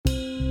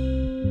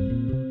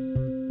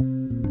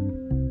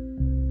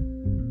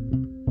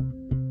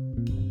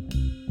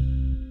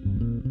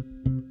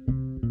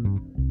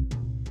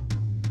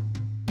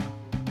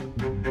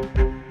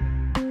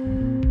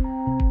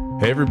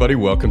Hey everybody,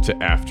 welcome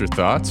to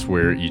Afterthoughts,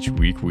 where each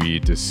week we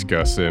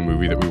discuss a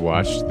movie that we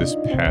watched this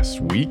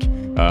past week.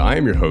 I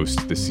am your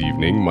host this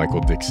evening,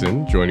 Michael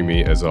Dixon. Joining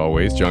me, as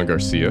always, John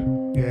Garcia.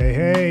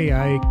 Hey,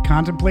 I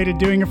contemplated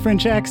doing a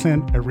French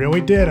accent. I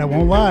really did, I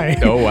won't lie.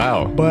 Oh,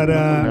 wow. But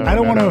I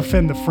don't want to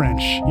offend the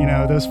French. You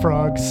know, those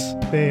frogs,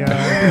 they...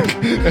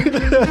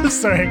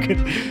 Sorry,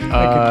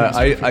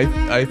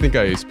 I think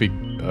I speak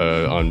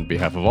on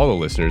behalf of all the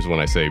listeners when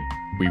I say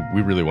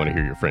we really want to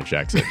hear your French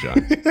accent,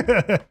 John.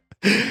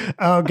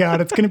 Oh God,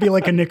 it's going to be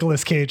like a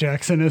Nicolas Cage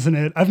accent, isn't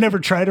it? I've never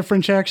tried a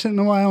French accent in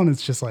a while, and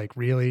it's just like,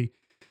 really?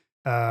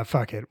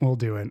 Fuck it, we'll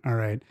do it. All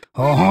right.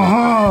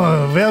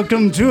 Oh,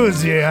 welcome to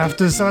the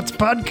Afterthoughts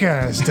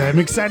podcast. I'm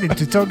excited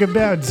to talk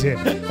about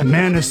A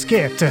Man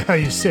Escaped, how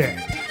you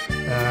say.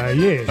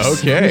 Yes.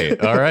 Okay,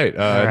 all right.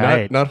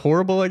 right. Not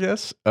horrible, I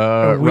guess.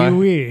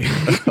 Oui.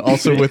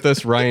 Also with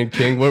us, Ryan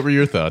King. What were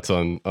your thoughts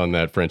on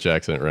that French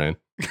accent, Ryan?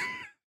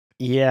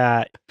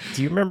 Yeah.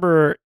 Do you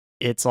remember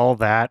It's All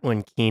That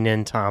when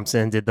Kenan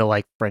Thompson did the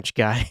like French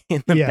guy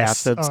in the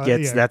bathtub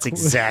skits? Yeah. That's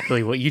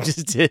exactly what you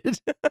just did.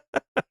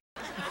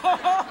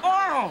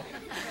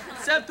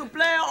 S'il te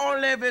plaît,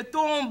 enlève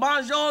ton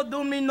banjo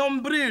de mi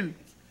nombril.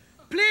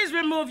 Please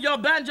remove your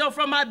banjo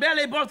from my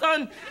belly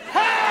button.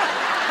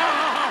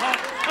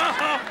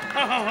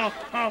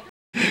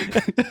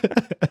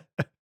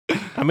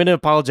 I'm going to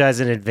apologize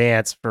in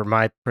advance for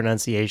my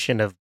pronunciation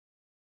of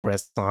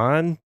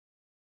Bresson.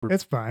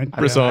 It's fine.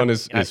 Bresson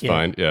is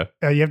fine, yeah.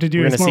 You have to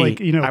do We're it's more gonna like,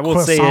 see. you know, I will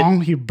say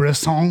croissant, you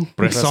Bresson.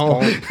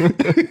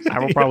 I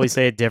will probably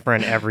say it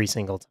different every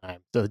single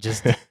time. So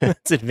just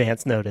it's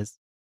advance notice.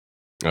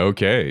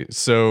 Okay,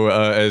 so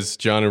as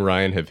John and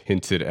Ryan have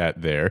hinted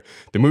at there,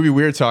 the movie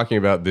we're talking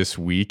about this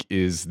week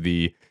is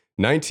the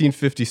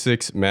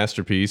 1956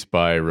 masterpiece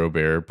by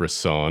Robert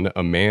Bresson,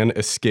 A Man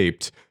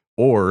Escaped,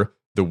 or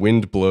The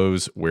Wind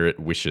Blows Where It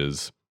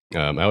Wishes.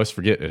 I always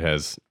forget it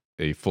has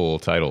a full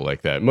title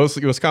like that. Most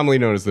commonly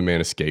known as The Man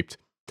Escaped,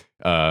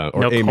 or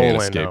No A colon, Man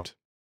Escaped.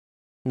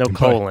 No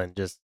colon,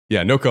 just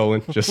Yeah, no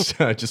colon, just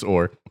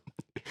or.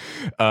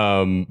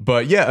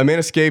 But yeah, A Man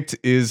Escaped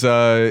is,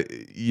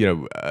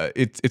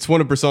 it's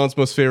one of Bresson's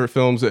most favorite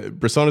films.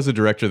 Bresson is a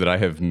director that I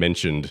have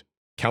mentioned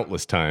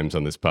countless times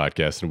on this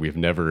podcast, and we have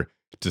never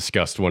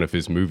discussed one of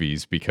his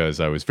movies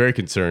because I was very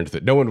concerned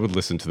that no one would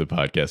listen to the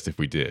podcast if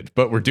we did,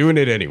 but we're doing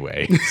it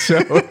anyway.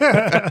 So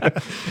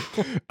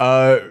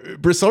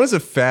Bresson is a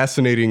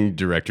fascinating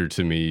director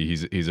to me.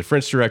 He's a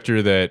French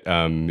director that,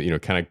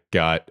 kind of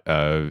got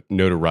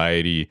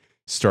notoriety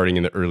starting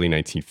in the early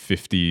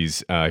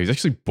 1950s. He was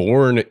actually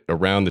born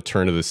around the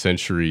turn of the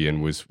century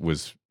and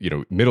was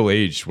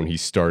middle-aged when he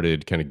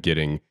started kind of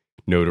getting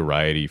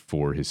notoriety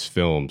for his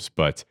films.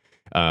 But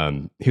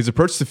his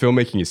approach to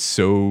filmmaking is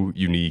so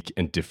unique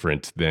and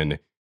different than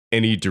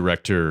any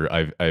director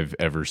I've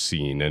ever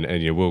seen.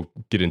 And we'll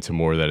get into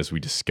more of that as we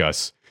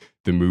discuss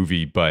the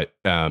movie. But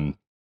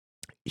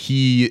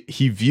he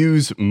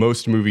views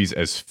most movies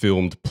as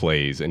filmed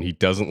plays, and he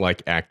doesn't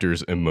like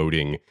actors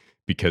emoting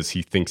because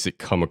he thinks it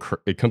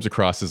comes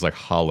across as like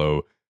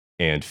hollow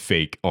and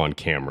fake on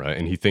camera.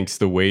 And he thinks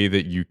the way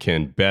that you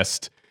can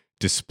best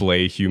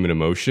display human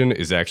emotion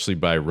is actually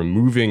by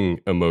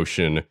removing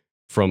emotion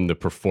from the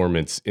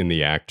performance in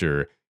the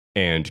actor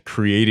and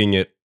creating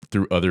it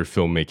through other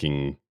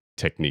filmmaking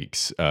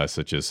techniques,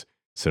 such as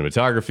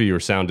cinematography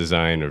or sound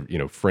design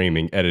or,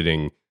 framing,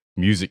 editing,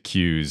 music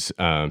cues,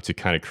 to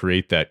kind of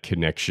create that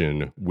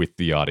connection with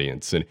the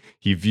audience. And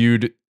he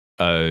viewed,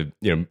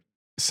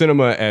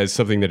 cinema as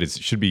something that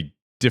should be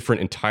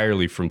different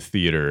entirely from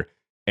theater,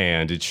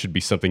 and it should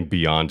be something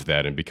beyond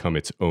that and become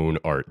its own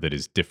art that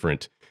is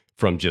different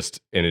from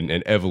just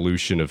an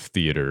evolution of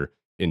theater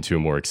into a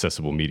more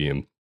accessible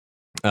medium.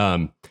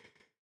 A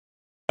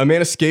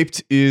Man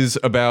Escaped is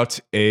about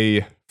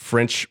a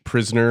French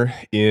prisoner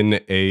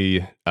in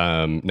a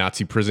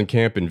Nazi prison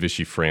camp in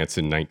Vichy, France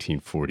in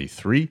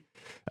 1943.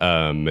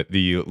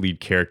 The lead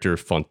character,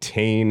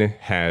 Fontaine,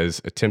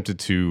 has attempted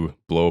to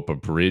blow up a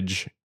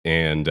bridge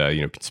and,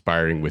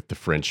 conspiring with the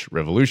French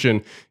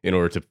Revolution in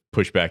order to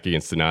push back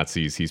against the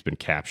Nazis. He's been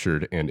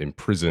captured and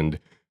imprisoned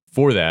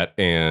for that.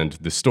 And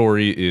the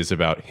story is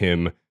about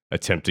him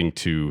attempting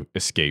to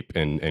escape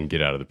and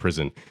get out of the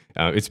prison.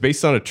 It's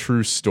based on a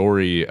true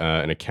story,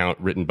 an account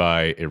written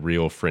by a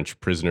real French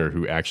prisoner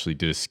who actually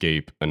did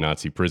escape a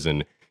Nazi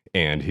prison,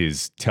 and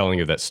his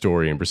telling of that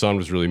story. And Bresson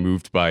was really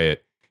moved by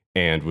it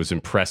and was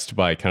impressed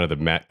by kind of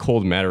the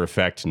cold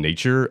matter-of-fact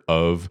nature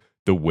of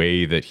the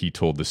way that he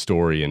told the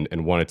story,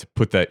 and wanted to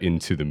put that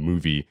into the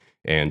movie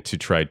and to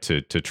try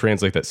to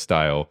translate that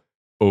style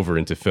over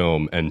into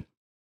film. And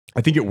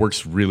I think it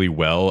works really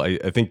well.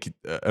 I think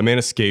A Man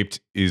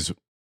Escaped is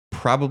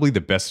probably the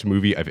best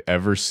movie I've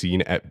ever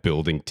seen at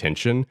building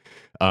tension.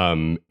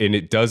 And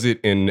it does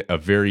it in a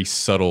very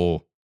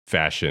subtle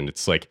fashion.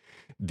 It's like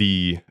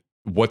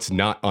what's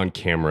not on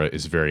camera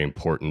is very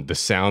important. The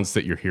sounds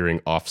that you're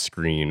hearing off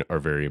screen are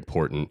very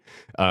important.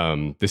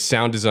 The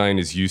sound design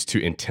is used to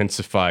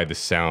intensify the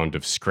sound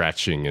of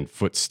scratching and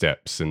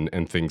footsteps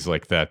and things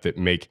like that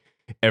make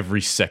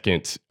every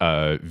second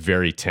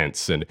very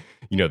tense. And,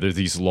 there's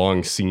these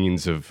long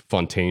scenes of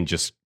Fontaine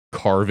just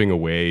carving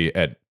away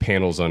at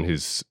panels on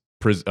his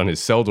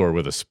cell door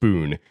with a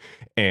spoon.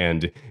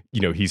 And,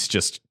 he's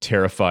just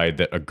terrified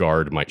that a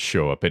guard might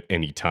show up at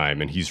any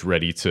time. And he's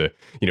ready to,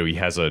 he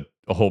has a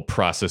whole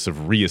process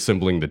of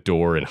reassembling the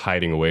door and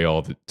hiding away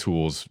all the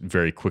tools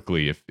very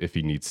quickly if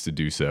he needs to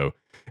do so.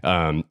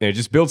 And it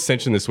just builds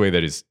tension this way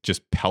that is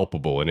just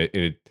palpable. And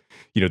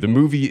the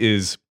movie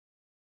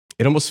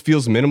it almost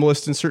feels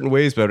minimalist in certain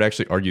ways, but I would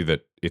actually argue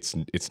that it's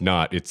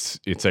not.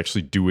 It's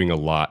actually doing a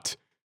lot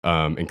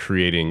and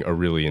creating a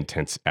really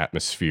intense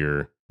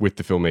atmosphere with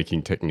the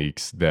filmmaking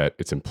techniques that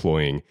it's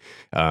employing.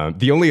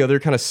 The only other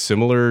kind of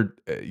similar,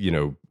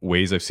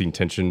 ways I've seen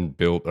tension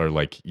built are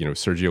like,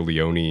 Sergio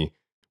Leone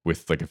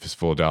with like A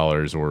Fistful of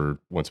Dollars or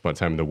Once Upon a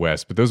Time in the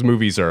West. But those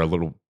movies are a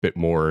little bit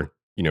more,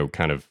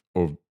 kind of,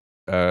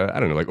 I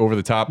don't know, like over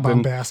the top.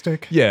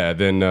 Bombastic.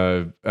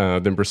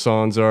 Than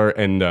Bresson's are.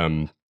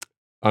 And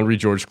Henri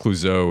Georges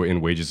Clouzot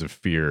in Wages of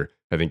Fear,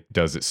 I think,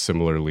 does it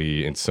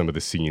similarly in some of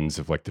the scenes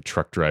of like the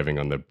truck driving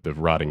on the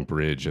rotting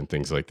bridge and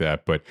things like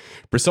that. But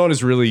Bresson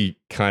is really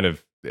kind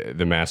of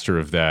the master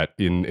of that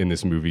in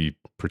this movie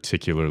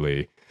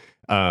particularly.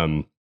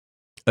 A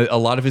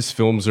lot of his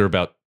films are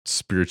about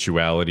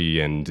spirituality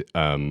and,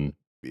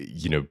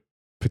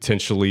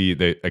 potentially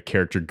a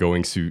character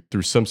going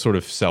through some sort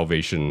of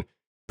salvation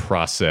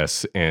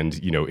process. And,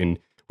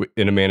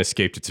 in A Man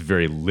Escaped, it's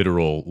very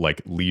literal,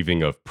 like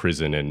leaving of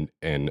prison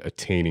and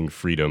attaining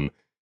freedom.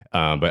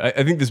 But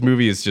I think this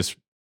movie is just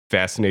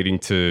fascinating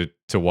to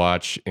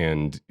watch,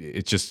 and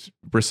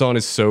Bresson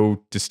is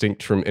so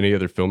distinct from any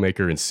other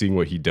filmmaker, and seeing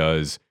what he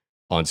does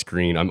on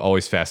screen, I'm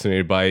always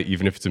fascinated by it.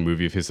 Even if it's a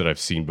movie of his that I've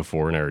seen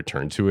before and I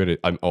return to it,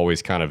 I'm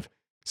always kind of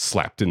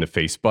slapped in the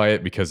face by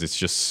it because it's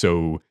just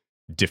so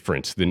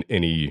different than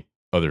any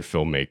other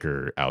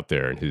filmmaker out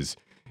there and his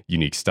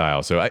unique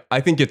style. So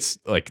I think it's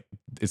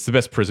the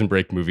best Prison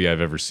Break movie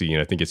I've ever seen.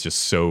 I think it's just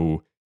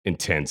so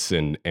intense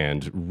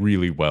and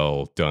really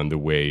well done, the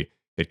way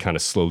it kind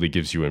of slowly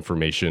gives you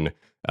information.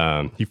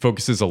 He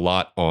focuses a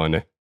lot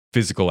on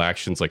physical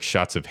actions, like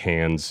shots of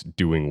hands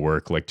doing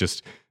work, like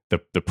just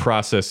the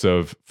process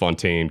of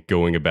Fontaine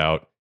going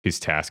about his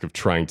task of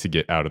trying to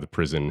get out of the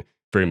prison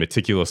very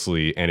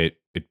meticulously, and it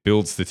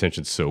builds the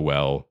tension so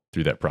well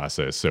through that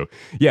process. So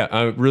yeah,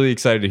 I'm really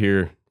excited to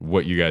hear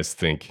what you guys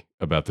think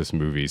about this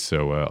movie.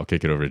 So I'll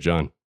kick it over to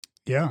John.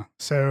 Yeah.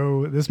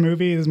 So this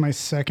movie is my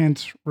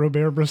second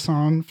Robert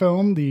Bresson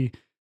film. The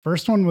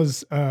first one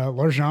was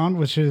L'Argent,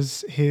 which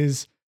is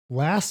his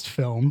last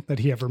film that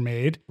he ever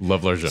made.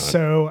 Love L'Argent.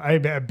 So I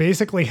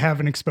basically have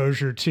an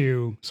exposure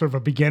to sort of a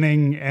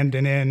beginning and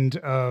an end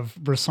of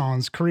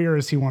Bresson's career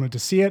as he wanted to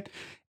see it,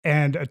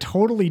 and a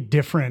totally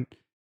different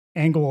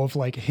angle of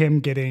like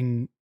him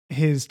getting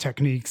his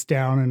techniques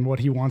down and what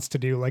he wants to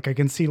do. Like I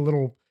can see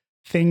little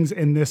things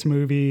in this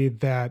movie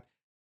that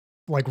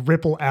like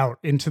ripple out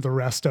into the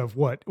rest of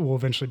what will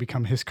eventually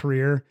become his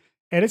career.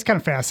 And it's kind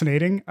of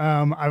fascinating.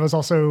 I was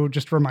also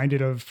just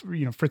reminded of,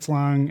 Fritz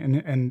Lang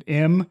and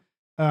M.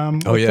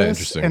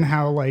 Interesting. And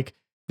how like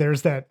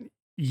there's that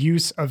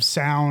use of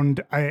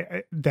sound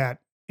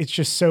that it's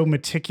just so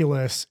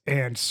meticulous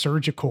and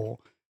surgical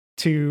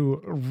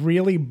to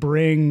really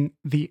bring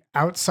the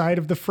outside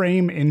of the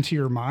frame into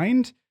your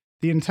mind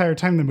the entire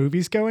time the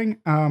movie's going.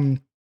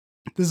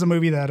 This is a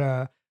movie that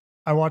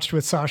I watched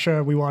with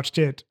Sasha. We watched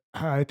it,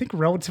 I think,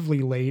 relatively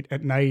late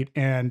at night,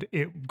 and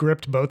it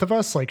gripped both of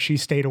us. Like she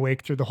stayed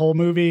awake through the whole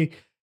movie,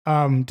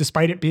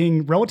 despite it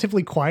being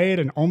relatively quiet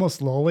and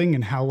almost lulling,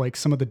 and how like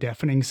some of the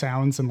deafening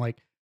sounds and like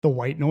the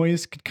white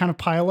noise could kind of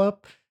pile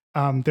up.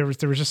 There was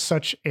just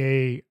such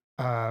a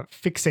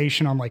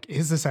fixation on like,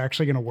 is this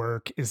actually going to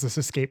work? Is this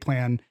escape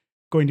plan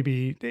going to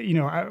be,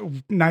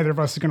 neither of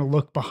us is going to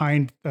look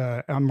behind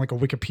on like a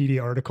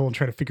Wikipedia article and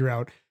try to figure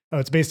out, oh,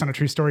 it's based on a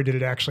true story. Did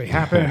it actually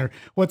happen? Or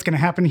what's going to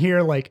happen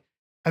here? Like,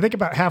 I think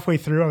about halfway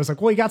through, I was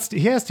like, well,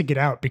 he has to get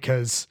out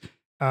because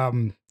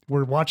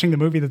we're watching the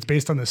movie that's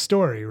based on this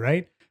story,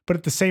 right? But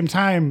at the same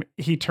time,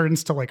 he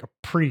turns to like a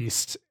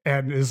priest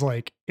and is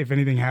like, if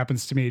anything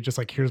happens to me, just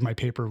like, here's my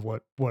paper of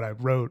what I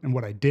wrote and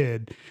what I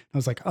did. And I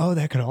was like, oh,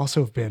 that could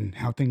also have been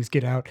how things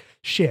get out.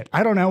 Shit,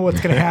 I don't know what's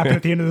going to happen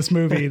at the end of this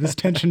movie. This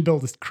tension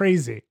build is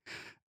crazy.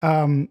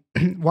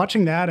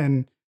 Watching that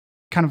and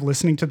kind of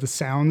listening to the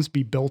sounds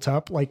be built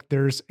up, like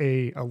there's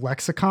a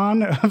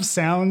lexicon of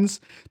sounds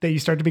that you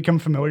start to become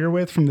familiar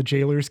with, from the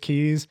jailer's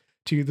keys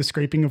to the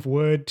scraping of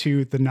wood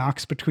to the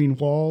knocks between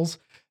walls,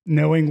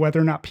 knowing whether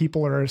or not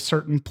people are at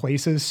certain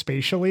places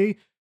spatially.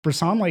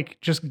 Bresson like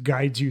just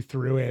guides you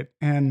through it.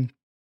 And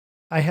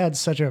I had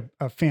such a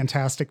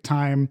fantastic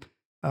time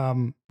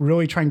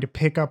really trying to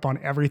pick up on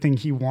everything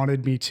he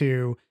wanted me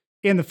to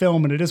in the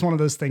film. And it is one of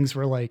those things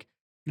where like,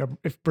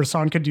 if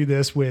Bresson could do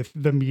this with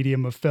the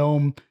medium of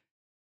film,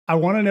 I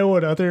want to know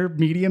what other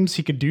mediums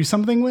he could do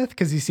something with,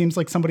 because he seems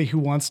like somebody who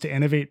wants to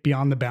innovate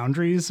beyond the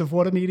boundaries of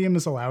what a medium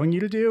is allowing you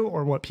to do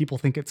or what people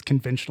think it's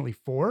conventionally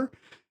for.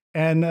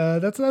 And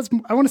that's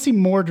I want to see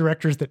more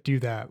directors that do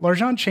that.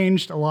 L'Argent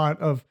changed a lot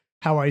of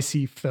how I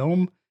see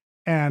film.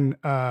 And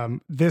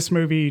this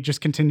movie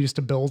just continues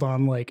to build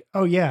on like,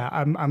 oh yeah,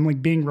 I'm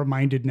like being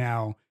reminded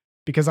now,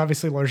 because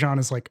obviously L'Argent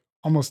is like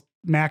almost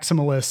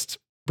maximalist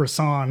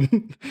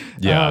Bresson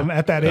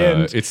at that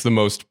end. It's the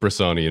most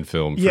Bressonian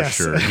film for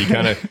sure. He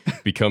kind of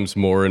becomes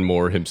more and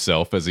more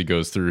himself as he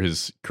goes through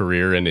his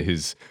career, and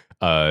his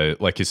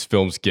his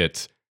films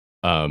get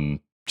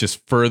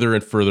just further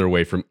and further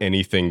away from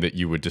anything that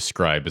you would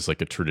describe as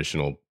like a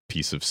traditional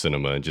piece of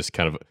cinema, and just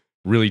kind of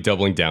really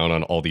doubling down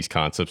on all these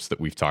concepts that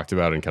we've talked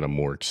about in kind of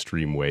more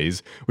extreme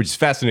ways, which is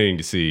fascinating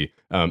to see.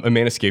 A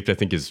Man Escaped, I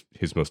think, is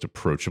his most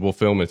approachable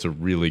film. It's a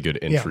really good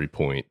entry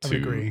point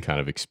to kind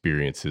of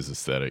experience his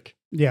aesthetic.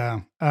 Yeah.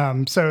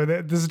 So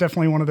this is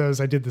definitely one of those,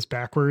 I did this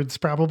backwards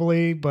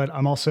probably, but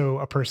I'm also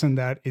a person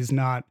that is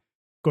not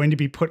going to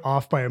be put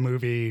off by a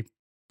movie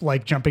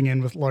like jumping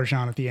in with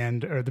L'Argent at the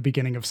end or the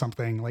beginning of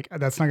something. Like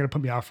that's not going to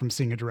put me off from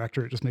seeing a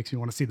director. It just makes me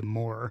want to see them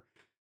more.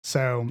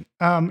 So,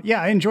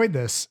 I enjoyed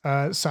this.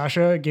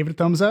 Sasha gave it a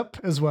thumbs up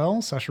as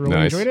well. Sasha really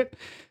enjoyed it.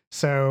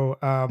 So,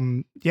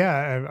 I'm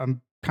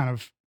kind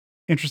of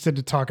interested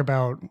to talk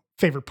about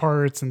favorite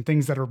parts and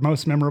things that are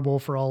most memorable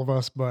for all of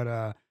us. But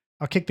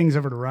I'll kick things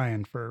over to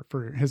Ryan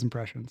for his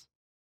impressions.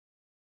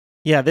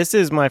 Yeah, this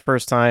is my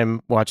first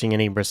time watching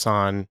any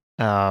Bresson.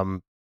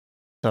 So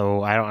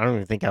I don't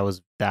even think I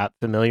was that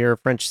familiar.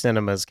 French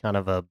cinema is kind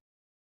of a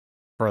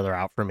further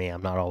out for me.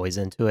 I'm not always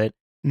into it.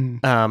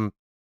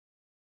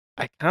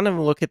 I kind of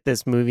look at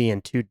this movie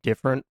in two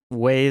different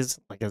ways,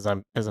 like as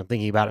I'm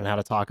thinking about it and how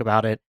to talk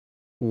about it.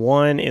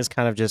 One is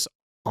kind of just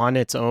on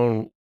its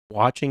own,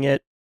 watching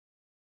it,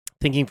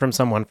 thinking from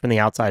someone from the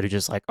outside who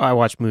just like, oh, I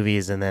watch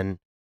movies and then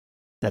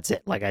that's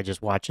it. Like I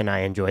just watch and I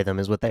enjoy them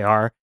is what they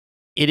are.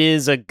 It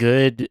is a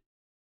good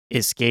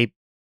escape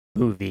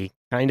movie,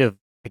 kind of,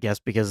 I guess,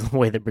 because of the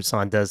way that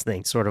Bresson does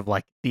things, sort of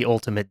like the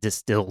ultimate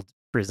distilled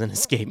prison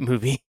escape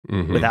movie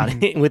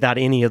without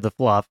any of the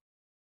fluff.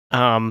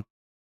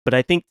 But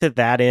I think to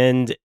that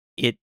end,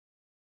 it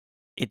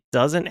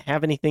doesn't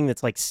have anything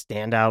that's like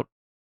standout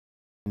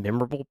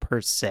memorable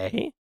per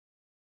se.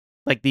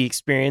 Like the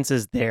experience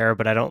is there,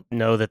 but I don't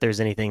know that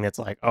there's anything that's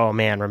like, oh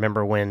man,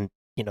 remember when,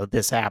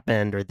 this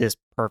happened or this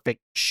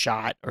perfect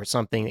shot or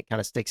something that kind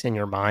of sticks in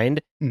your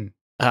mind.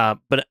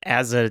 But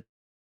as a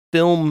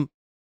film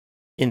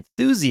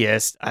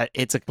enthusiast,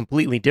 it's a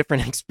completely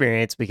different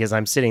experience because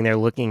I'm sitting there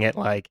looking at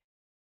like,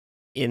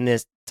 in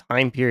this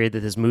time period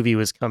that this movie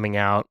was coming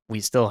out, we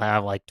still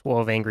have like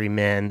 12 Angry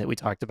Men that we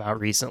talked about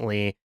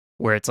recently,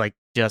 where it's like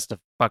just a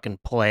fucking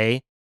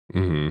play.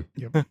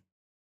 Yep.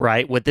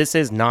 Right? What this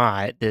is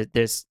not,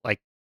 this like,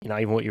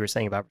 even what you were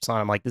saying about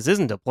Bresson, I'm like, this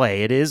isn't a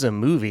play. It is a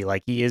movie.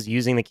 Like he is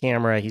using the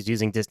camera. He's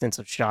using distance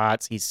of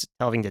shots. He's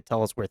having to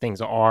tell us where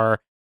things are.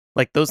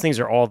 Like those things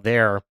are all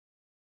there.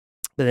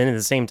 But then at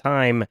the same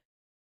time,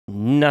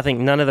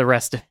 none of the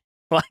rest of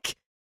like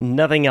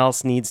nothing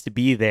else needs to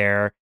be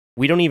there.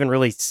 We don't even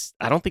really,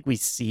 I don't think we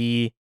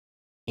see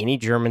any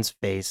Germans'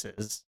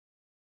 faces,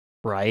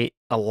 right?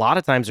 A lot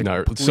of times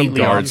they're completely some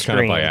guards off-screen.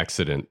 Kind of by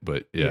accident,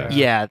 but yeah.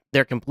 Yeah,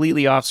 they're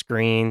completely off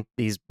screen.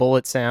 These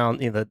bullet sound,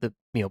 the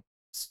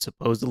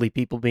supposedly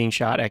people being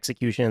shot,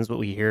 executions, but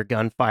we hear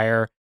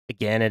gunfire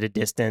again at a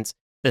distance.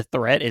 The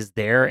threat is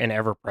there and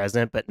ever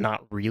present, but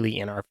not really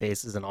in our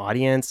face as an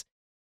audience.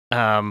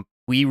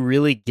 We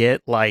really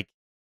get like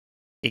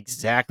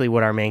exactly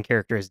what our main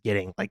character is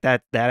getting. Like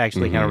that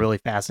actually kind of really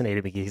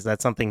fascinated me because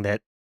that's something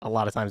that a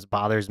lot of times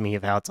bothers me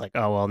of how it's like,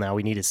 oh, well, now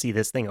we need to see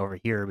this thing over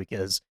here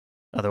because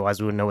otherwise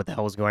we wouldn't know what the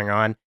hell was going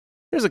on.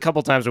 There's a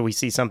couple times where we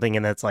see something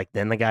and that's like,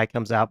 then the guy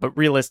comes out. But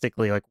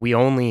realistically, like we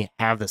only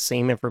have the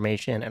same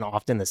information and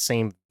often the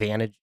same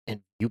vantage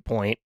and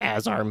viewpoint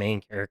as our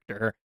main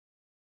character,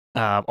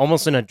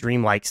 almost in a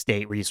dreamlike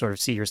state where you sort of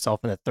see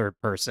yourself in a third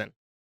person.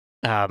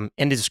 And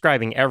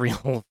describing every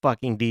little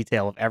fucking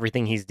detail of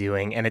everything he's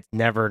doing, and it's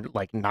never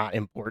like not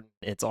important.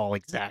 It's all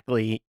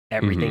exactly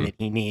everything that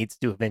he needs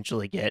to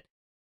eventually get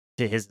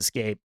to his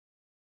escape.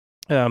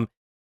 So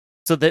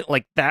that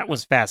like that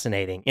was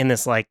fascinating. In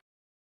this, like,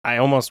 I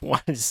almost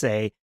wanted to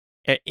say,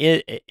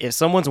 if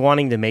someone's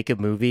wanting to make a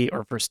movie,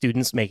 or for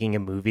students making a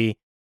movie,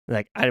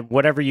 like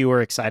whatever you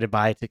were excited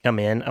by to come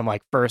in, I'm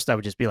like, first I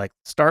would just be like,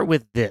 start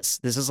with this.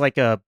 This is like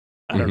a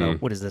I don't know,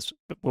 what is this?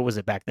 What was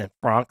it back then?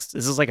 Francs?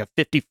 This is like a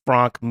 50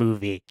 franc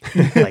movie.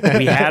 Like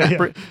we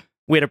had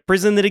a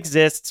prison that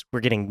exists.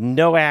 We're getting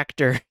no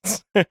actors.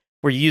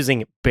 We're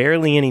using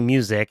barely any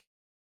music.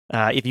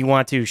 If you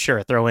want to,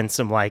 sure, throw in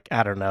some like,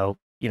 I don't know,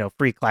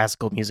 free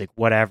classical music,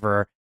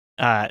 whatever.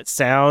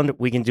 Sound,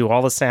 we can do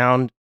all the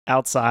sound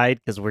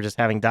outside because we're just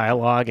having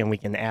dialogue and we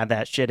can add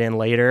that shit in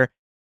later.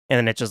 And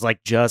then it's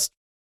just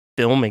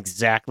film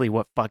exactly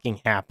what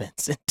fucking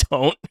happens and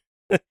don't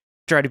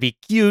try to be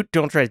cute,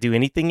 don't try to do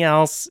anything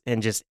else,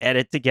 and just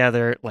edit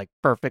together like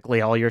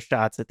perfectly all your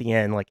shots at the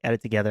end, like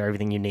edit together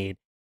everything you need.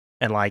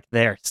 And like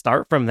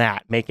start from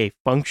that, make a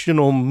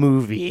functional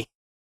movie.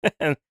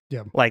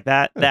 Like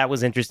that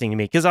was interesting to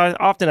me because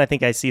I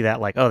think I see that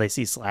like, oh, they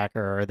see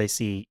Slacker or they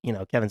see,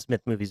 Kevin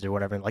Smith movies or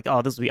whatever, and like,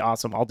 oh, this would be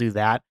awesome, I'll do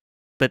that.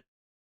 But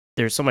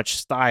there's so much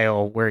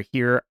style where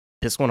here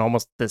this one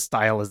almost, the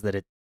style is that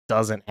it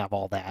doesn't have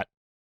all that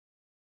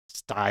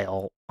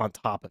style on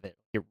top of it.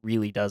 It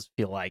really does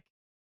feel like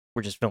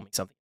we're just filming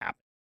something that happened.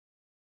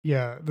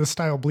 Yeah, the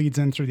style bleeds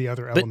in through the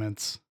other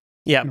elements.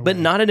 Yeah, in a but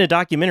way. not in a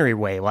documentary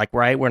way. Like,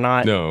 right? We're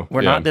not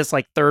not this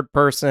like third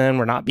person.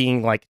 We're not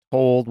being like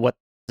told what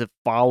to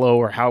follow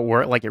or how it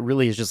works. Like, it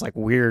really is just like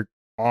we're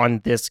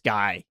on this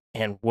guy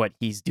and what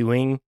he's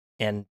doing,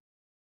 and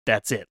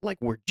that's it. Like,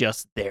 we're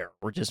just there.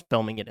 We're just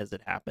filming it as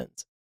it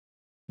happens.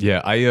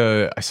 Yeah,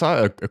 I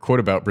saw a quote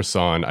about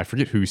Bresson. I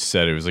forget who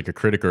said it. It was like a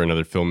critic or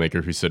another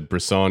filmmaker who said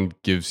Bresson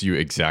gives you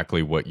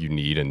exactly what you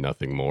need and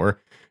nothing more.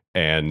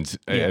 And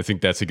I think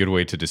that's a good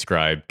way to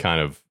describe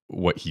kind of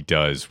what he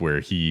does,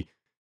 where he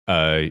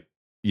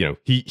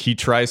he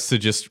tries to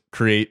just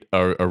create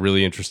a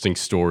really interesting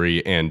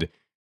story, and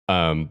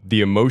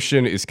the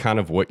emotion is kind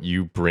of what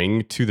you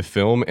bring to the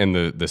film, and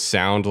the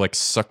sound like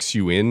sucks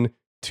you in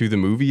to the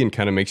movie and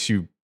kind of makes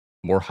you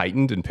more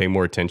heightened and pay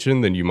more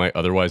attention than you might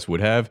otherwise would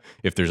have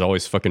if there's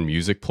always fucking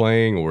music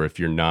playing, or if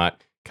you're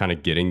not kind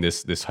of getting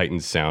this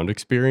heightened sound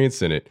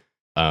experience. And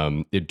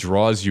it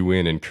draws you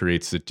in and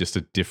creates just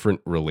a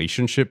different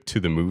relationship to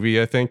the movie,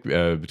 I think,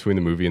 between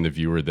the movie and the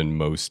viewer than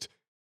most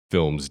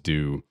films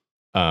do.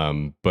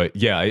 But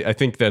yeah, I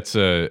think that's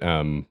it's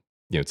an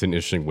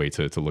interesting way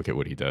to look at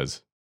what he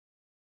does.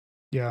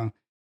 Yeah.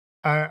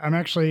 I'm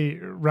actually,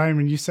 Ryan,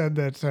 when you said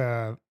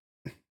that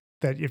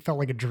that it felt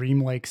like a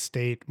dreamlike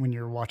state when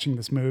you're watching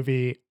this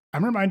movie,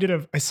 I'm reminded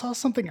of, I saw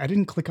something, I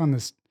didn't click on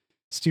this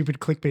stupid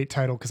clickbait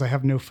title because I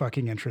have no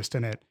fucking interest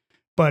in it,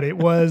 but it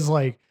was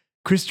like,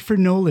 Christopher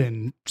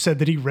Nolan said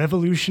that he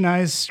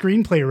revolutionized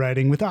screenplay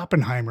writing with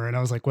Oppenheimer. And I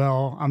was like,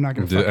 well, I'm not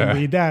going to fucking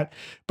read that.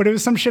 But it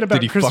was some shit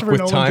about Did he Christopher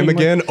fuck with Nolan time being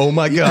again? Like, oh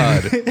my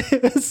God.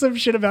 some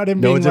shit about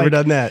him No being one's like, ever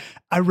done that.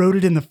 I wrote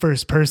it in the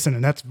first person,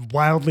 and that's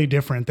wildly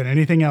different than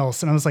anything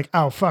else. And I was like,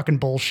 oh, fucking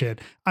bullshit.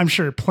 I'm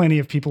sure plenty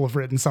of people have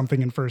written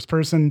something in first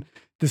person.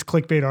 This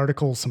clickbait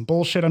article is some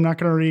bullshit I'm not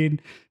going to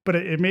read. But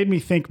it made me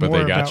think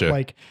more about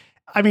like,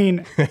 I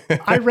mean,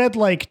 I read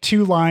like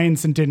 2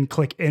 lines and didn't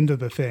click into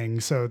the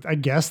thing. So I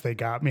guess they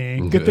got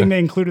me. Good thing they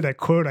included that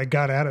quote I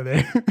got out of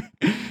there.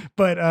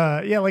 But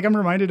yeah, like I'm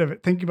reminded of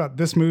it thinking about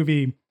this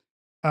movie,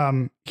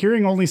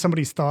 hearing only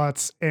somebody's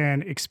thoughts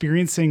and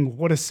experiencing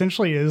what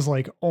essentially is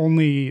like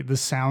only the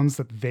sounds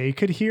that they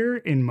could hear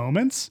in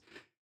moments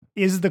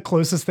is the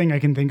closest thing I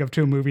can think of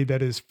to a movie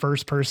that is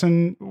first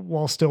person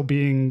while still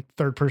being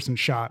third person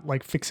shot,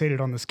 like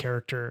fixated on this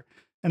character.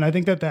 And I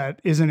think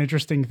that is an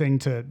interesting thing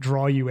to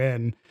draw you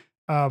in,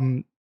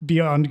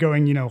 beyond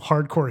going,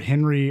 hardcore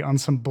Henry on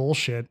some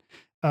bullshit.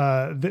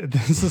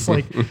 This is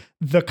like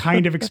the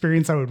kind of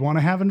experience I would want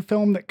to have in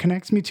film that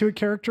connects me to a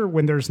character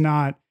when there's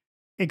not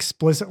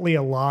explicitly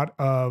a lot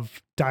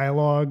of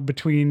dialogue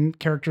between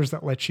characters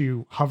that let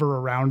you hover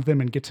around them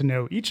and get to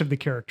know each of the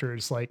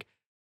characters. Like,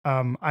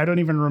 I don't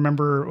even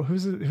remember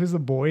who's the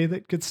boy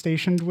that gets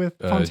stationed with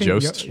Fontaine?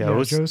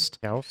 Jost.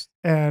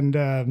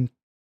 And,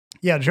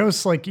 yeah,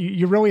 Jost, like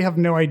you really have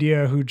no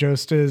idea who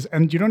Jost is,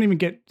 and you don't even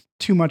get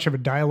too much of a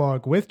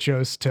dialogue with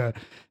Jost to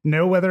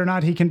know whether or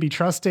not he can be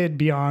trusted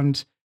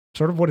beyond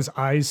sort of what his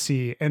eyes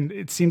see. And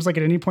it seems like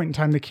at any point in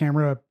time, the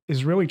camera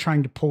is really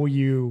trying to pull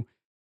you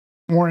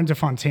more into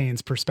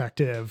Fontaine's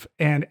perspective,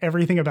 and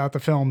everything about the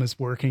film is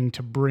working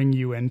to bring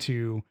you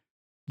into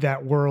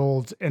that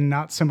world and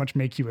not so much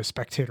make you a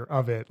spectator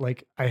of it.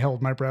 Like, I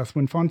held my breath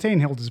when Fontaine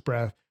held his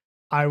breath.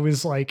 I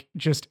was like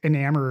just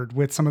enamored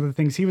with some of the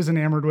things he was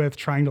enamored with,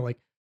 trying to like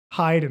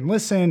hide and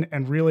listen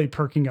and really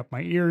perking up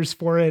my ears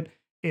for it.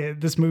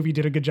 This movie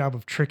did a good job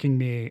of tricking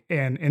me.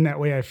 And in that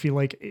way, I feel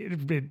like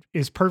it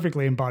is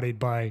perfectly embodied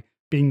by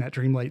being that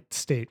dreamlike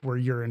state where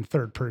you're in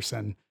third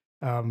person.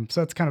 So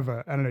that's kind of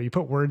I don't know, you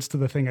put words to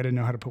the thing I didn't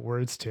know how to put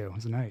words to. It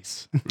was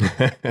nice.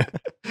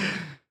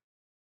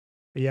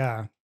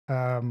 Yeah.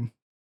 I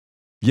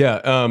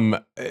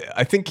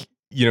think,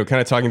 kind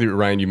of talking through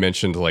Ryan, you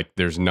mentioned like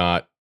there's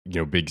not,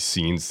 big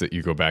scenes that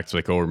you go back to,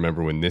 like, oh,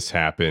 remember when this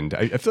happened?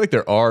 I feel like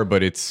there are,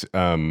 but it's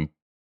the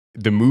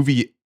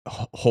movie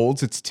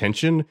holds its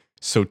tension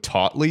so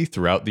tautly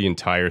throughout the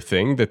entire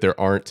thing that there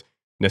aren't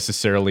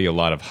necessarily a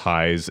lot of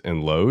highs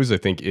and lows. I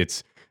think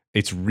it's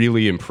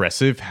really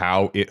impressive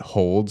how it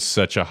holds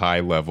such a high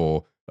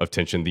level of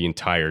tension the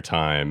entire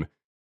time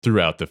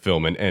throughout the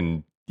film.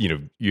 And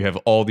you have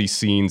all these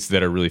scenes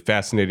that are really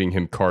fascinating,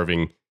 him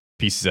carving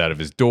pieces out of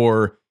his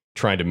door,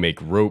 trying to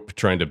make rope,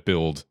 trying to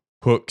build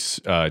hooks,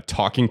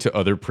 talking to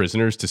other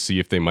prisoners to see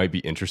if they might be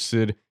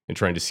interested in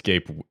trying to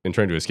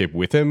escape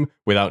with him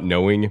without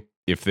knowing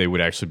if they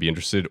would actually be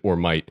interested or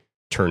might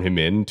turn him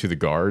in to the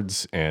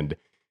guards, and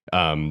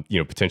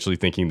potentially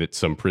thinking that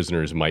some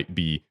prisoners might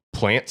be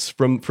plants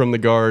from the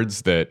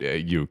guards that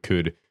you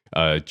could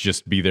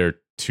just be there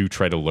to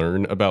try to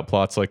learn about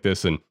plots like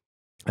this. And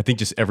I think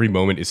just every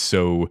moment is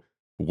so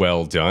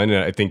well done.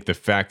 And I think the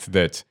fact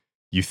that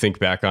you think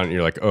back on it and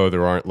you're like, oh,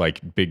 there aren't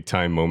like big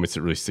time moments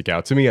that really stick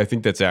out to me, I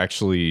think that's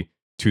actually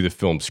to the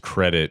film's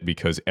credit,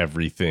 because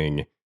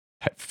everything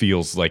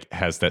feels like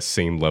has that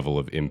same level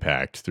of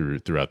impact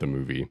throughout the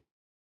movie.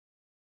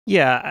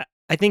 Yeah,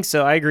 I think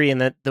so. I agree. And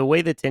that the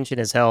way the tension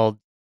is held,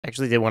 I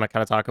actually did want to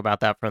kind of talk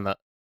about that from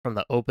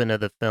the open of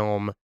the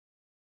film.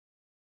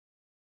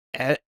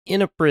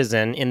 In a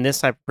prison, in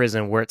this type of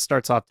prison, where it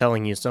starts off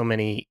telling you so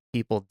many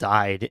people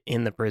died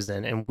in the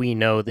prison, and we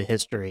know the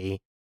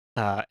history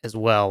as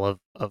well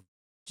of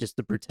just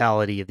the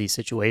brutality of these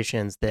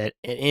situations, that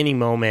at any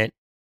moment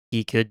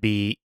he could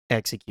be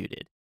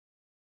executed.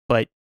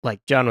 But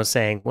like John was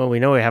saying, well, we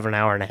know we have an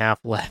hour and a half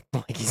left.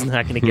 Like, he's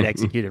not going to get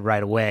executed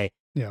right away.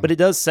 Yeah. But it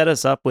does set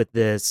us up with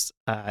this.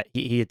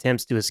 He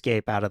attempts to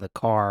escape out of the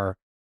car.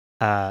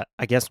 I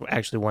guess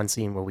actually one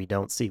scene where we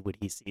don't see what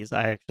he sees.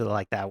 I actually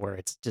like that, where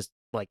it's just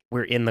like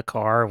we're in the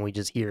car and we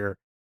just hear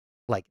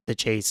like the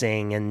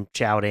chasing and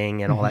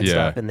shouting and all that Yeah.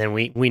 stuff. And then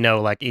we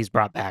know like he's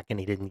brought back and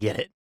he didn't get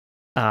it.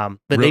 But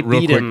Real, they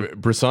real beat quick, him.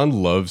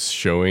 Bresson loves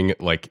showing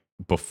like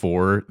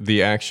before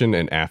the action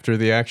and after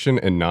the action,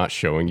 and not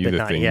showing you But the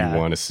not- thing yeah. you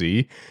want to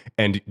see,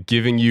 and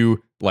giving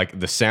you like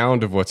the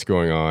sound of what's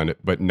going on,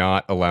 but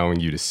not allowing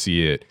you to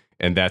see it.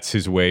 And that's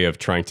his way of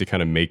trying to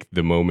kind of make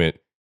the moment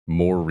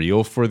more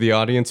real for the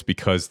audience,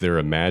 because they're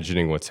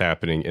imagining what's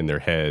happening in their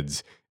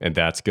heads, and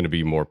that's going to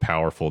be more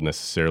powerful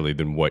necessarily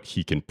than what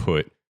he can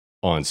put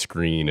on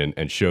screen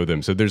and show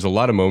them. So there's a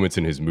lot of moments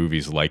in his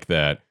movies like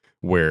that,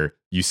 where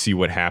you see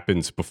what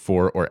happens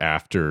before or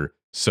after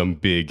some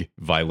big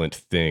violent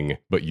thing,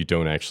 but you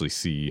don't actually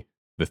see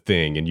the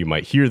thing, and you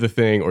might hear the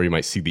thing, or you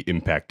might see the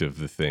impact of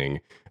the thing,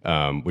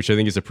 which I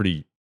think is a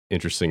pretty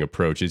interesting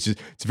approach. It's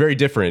very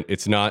different.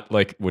 It's not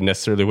like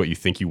necessarily what you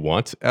think you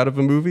want out of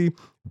a movie,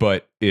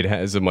 but it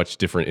has a much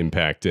different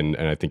impact, and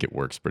I think it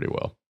works pretty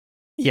well.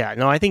 Yeah,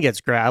 no, I think it's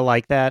great. I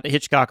like that.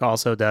 Hitchcock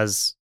also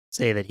does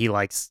say that he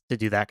likes to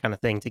do that kind of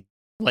thing, to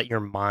let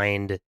your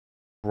mind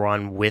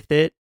run with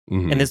it.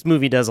 Mhm. And this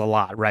movie does a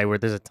lot, right? Where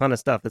there's a ton of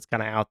stuff that's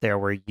kind of out there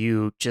where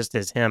you, just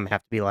as him,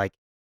 have to be like,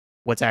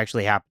 what's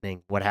actually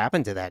happening? What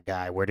happened to that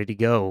guy? Where did he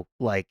go?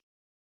 Like,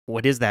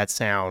 what is that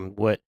sound?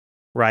 What,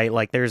 right?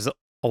 Like, there's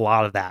a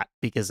lot of that,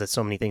 because there's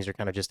so many things are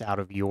kind of just out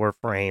of your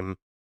frame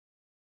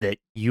that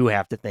you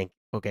have to think,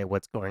 okay,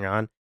 what's going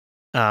on?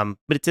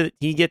 But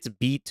he gets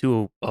beat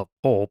to a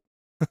pulp,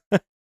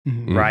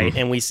 Mhm. right? Mhm.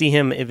 And we see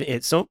him, if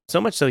it's so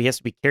much so he has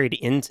to be carried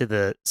into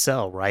the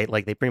cell, right?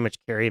 Like, they pretty much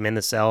carry him in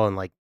the cell and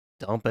like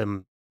dump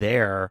him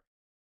there.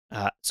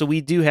 So we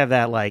do have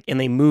that, like, and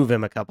they move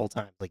him a couple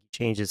times, like he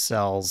changes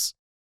cells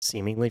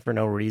seemingly for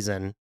no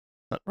reason,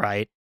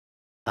 right?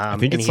 I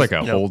think And it's he's, like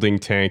a holding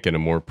tank and a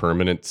more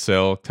permanent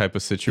cell type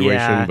of situation,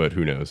 Yeah. but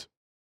who knows?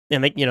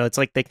 and they, it's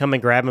like they come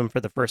and grab him for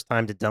the first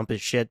time to dump his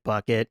shit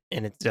bucket,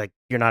 and it's like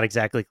you're not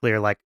exactly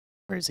clear, like,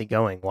 where is he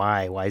going?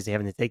 Why is he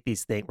having to take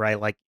these things, right?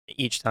 Like,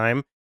 each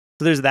time.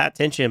 So there's that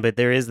tension, but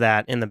there is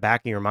that in the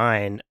back of your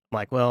mind,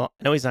 like, well,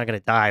 I know he's not going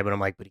to die, but I'm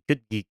like, but he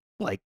could be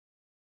like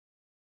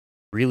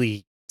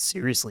really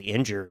seriously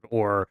injured,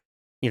 or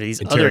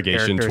these other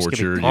Interrogation, characters could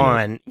torture, be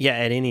gone, yeah,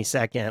 at any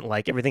second,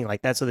 like everything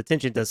like that. So the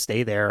tension does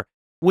stay there,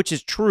 which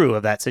is true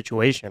of that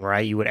situation,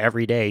 right?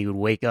 Every day you would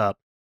wake up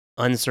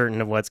uncertain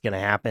of what's going to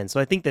happen. So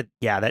I think that,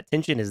 yeah, that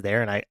tension is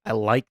there, and I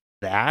like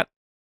that.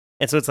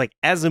 And so it's like,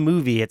 as a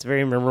movie, it's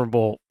very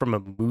memorable from a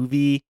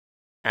movie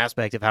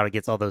aspect of how it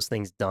gets all those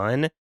things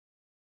done.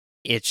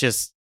 It's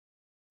just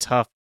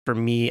tough for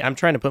me. I'm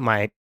trying to put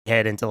my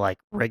head into like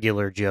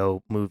regular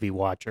Joe movie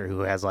watcher who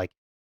has like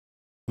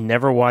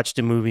never watched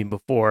a movie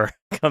before,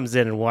 comes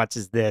in and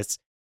watches this,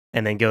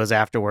 and then goes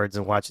afterwards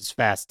and watches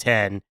Fast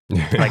 10.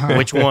 Like,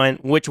 which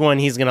one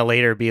he's going to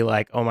later be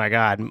like, oh my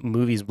God,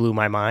 movies blew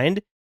my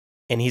mind.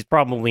 And he's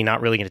probably not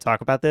really going to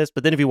talk about this.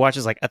 But then if he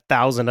watches like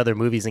 1,000 other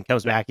movies and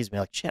comes back, he's going to be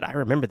like, shit, I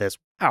remember this.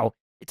 Wow.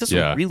 It does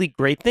some really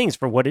great things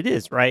for what it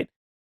is, right?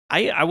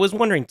 I was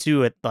wondering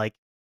too, I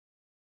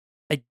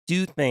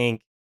do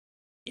think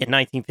in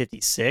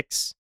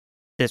 1956,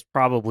 this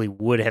probably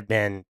would have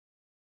been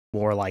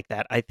more like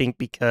that. I think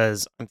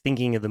because I'm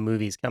thinking of the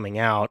movies coming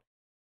out,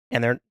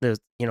 and there's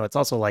it's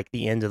also like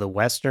the end of the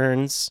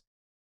Westerns,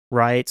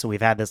 right? So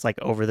we've had this like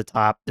over the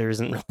top, there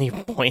isn't really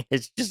a point.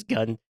 It's just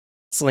gun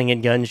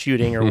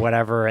shooting or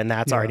whatever, and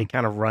that's already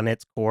kind of run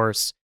its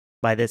course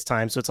by this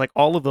time. So it's like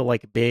all of the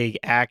like big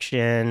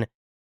action,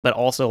 but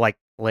also like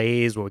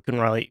plays where we couldn't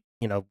really,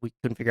 we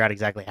couldn't figure out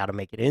exactly how to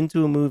make it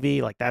into a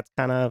movie. Like, that's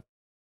kind of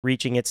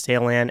reaching its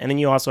tail end. And then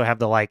you also have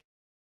the like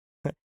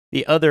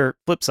the other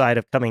flip side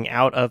of coming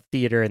out of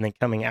theater and then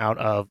coming out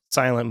of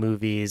silent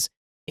movies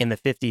in the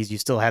 50s. You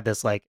still had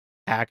this like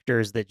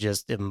actors that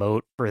just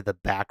emote for the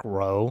back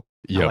row.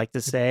 I like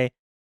to say,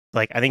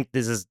 like, I think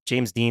this is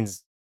James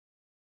Dean's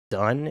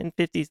done in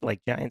 50s,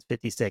 like Giants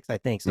 56, I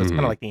think. So it's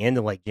kind of like the end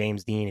of like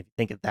James Dean, if you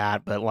think of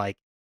that. But like,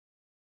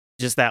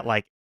 just that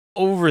like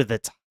over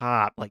the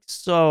top, like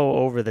so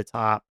over the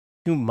top,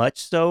 too much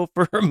so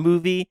for a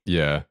movie.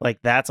 Yeah. Like,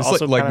 that's it's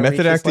also like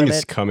method acting limit.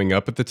 is coming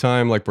up at the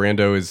time. Like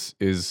Brando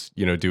is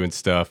doing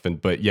stuff,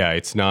 but yeah,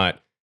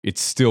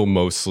 it's still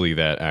mostly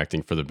that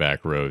acting for the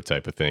back row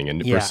type of thing.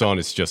 And Bresson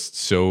is just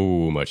so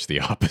much the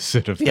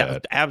opposite of that. Yeah,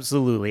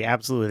 absolutely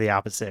the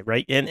opposite,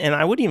 right? And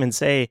I would even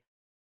say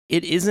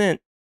it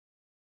isn't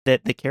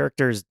that the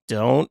characters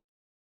don't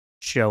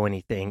show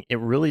anything. It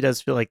really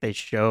does feel like they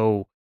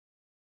show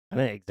I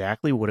don't know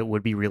exactly what it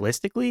would be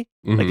realistically.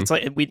 Like it's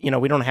like we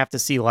don't have to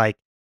see like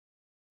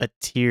a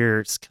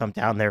tears come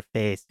down their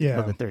face, to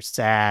know that they're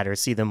sad, or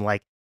see them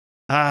like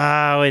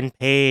in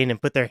pain and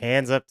put their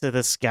hands up to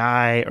the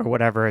sky or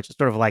whatever. It's just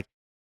sort of like,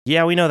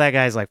 yeah, we know that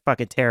guy's like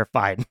fucking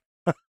terrified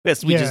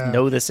because we just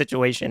know the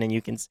situation, and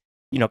you can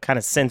kind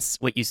of sense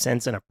what you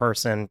sense in a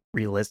person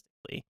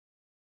realistically.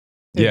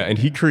 Yeah, and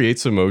he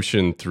creates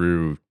emotion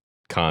through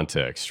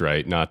context,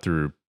 right? Not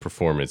through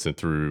performance and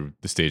through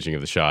the staging of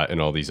the shot and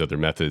all these other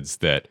methods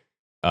that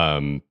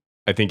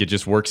I think it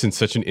just works in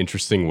such an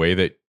interesting way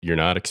that you're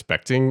not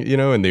expecting,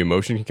 and the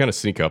emotion can kind of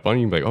sneak up on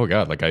you. Like, oh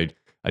God, like I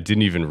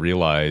didn't even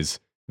realize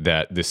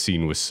that this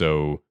scene was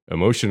so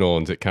emotional,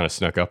 and it kind of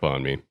snuck up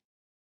on me.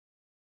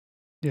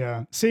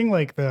 Yeah. Seeing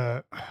like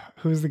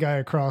who's the guy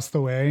across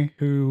the way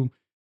who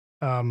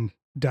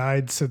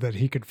died so that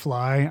he could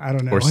fly. I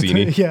don't know.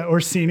 Orsini.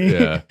 Orsini.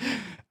 Yeah.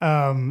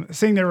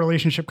 Seeing their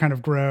relationship kind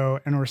of grow,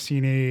 and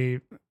Orsini,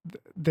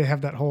 they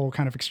have that whole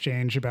kind of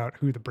exchange about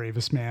who the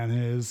bravest man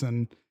is.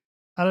 And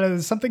I don't know,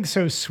 there's something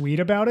so sweet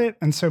about it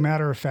and so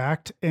matter of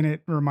fact. And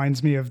it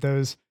reminds me of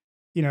those,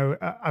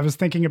 I was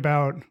thinking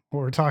about,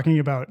 or talking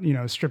about,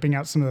 stripping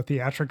out some of the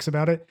theatrics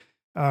about it.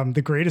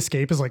 The Great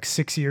Escape is like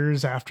 6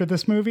 years after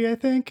this movie, I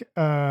think,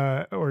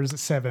 or is it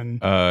 7?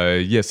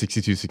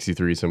 62,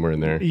 63, somewhere in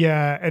there.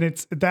 Yeah,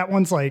 and that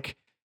one's like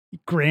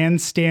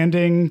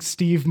grandstanding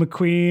Steve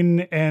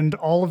McQueen and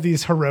all of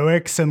these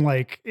heroics, and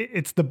like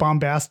it's the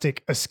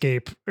bombastic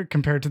escape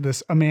compared to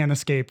this a man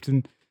escaped.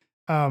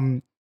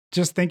 And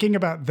just thinking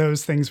about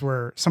those things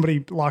where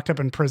somebody locked up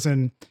in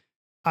prison,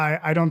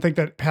 I don't think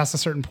that past a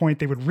certain point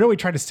they would really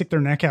try to stick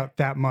their neck out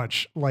that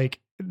much. Like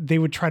they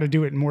would try to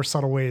do it in more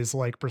subtle ways,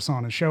 like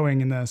Bresson is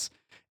showing in this.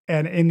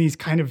 And in these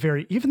kind of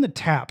even the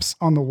taps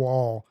on the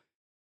wall,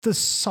 the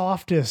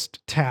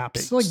softest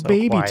taps, like so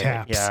baby quiet,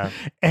 taps. Yeah.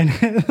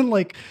 And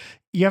like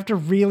you have to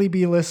really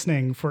be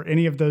listening for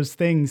any of those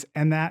things.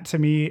 And that to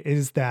me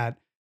is that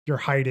you're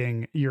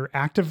hiding, you're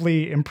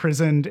actively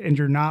imprisoned, and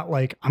you're not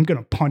like, I'm going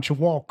to punch a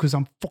wall because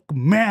I'm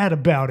fucking mad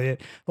about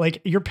it.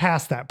 Like you're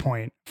past that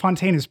point.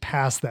 Fontaine is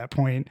past that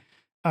point.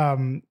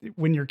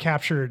 When you're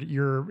captured,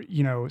 you're,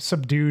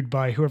 subdued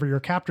by whoever your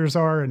captors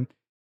are. And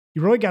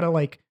you really got to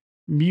like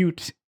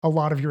mute a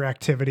lot of your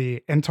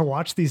activity. And to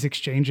watch these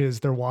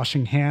exchanges, they're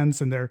washing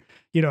hands and they're,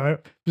 I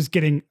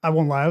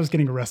won't lie, I was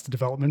getting Arrested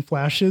Development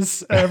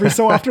flashes every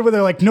so often where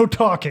they're like, no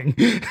talking.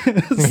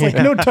 It's like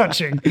no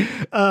touching.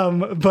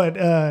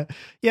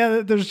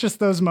 There's just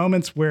those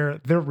moments where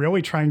they're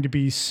really trying to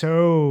be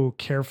so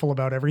careful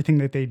about everything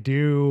that they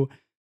do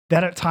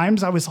that at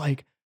times I was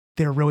like,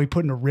 they're really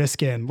putting a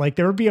risk in. Like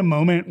there would be a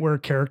moment where a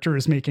character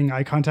is making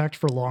eye contact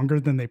for longer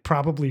than they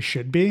probably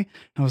should be. And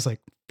I was like,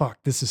 fuck,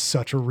 this is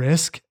such a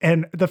risk.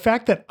 And the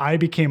fact that I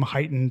became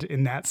heightened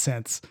in that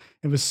sense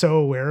and was so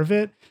aware of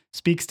it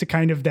speaks to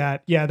kind of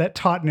that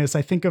tautness.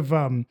 I think of,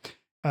 in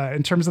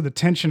terms of the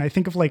tension, I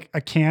think of like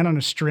a can on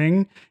a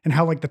string and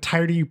how like the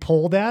tighter you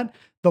pull that,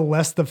 the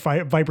less the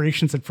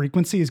vibrations and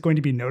frequency is going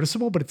to be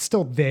noticeable, but it's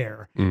still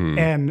there.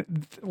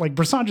 And like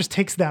Bresson just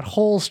takes that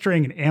whole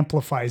string and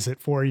amplifies it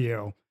for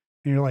you.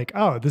 And you're like,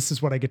 oh, this is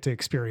what I get to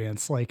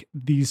experience. Like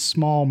these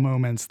small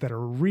moments that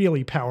are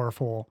really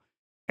powerful.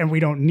 And we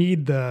don't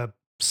need the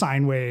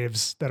sine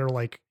waves that are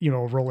like, a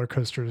roller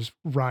coaster's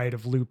ride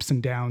of loops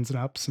and downs and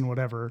ups and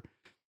whatever.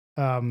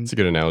 It's a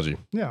good analogy.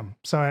 Yeah.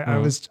 So I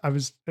was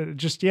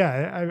just,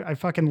 I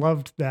fucking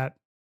loved that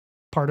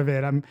part of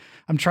it. I'm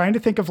trying to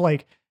think of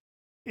like,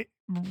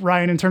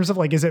 Ryan, in terms of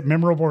like, is it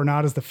memorable or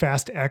not? Is the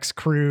Fast X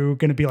crew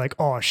going to be like,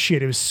 oh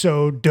shit, it was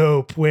so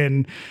dope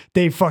when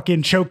they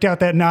fucking choked out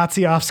that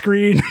Nazi off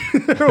screen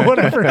or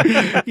whatever.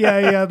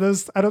 Yeah.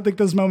 I don't think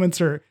those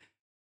moments are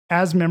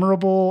as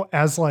memorable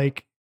as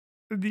like,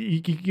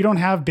 you don't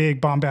have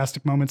big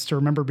bombastic moments to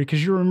remember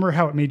because you remember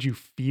how it made you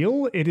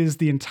feel. It is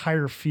the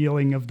entire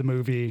feeling of the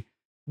movie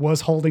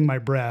was holding my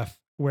breath.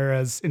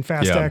 Whereas in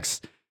Fast X,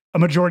 a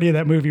majority of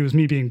that movie was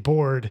me being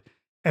bored.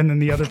 And then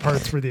the other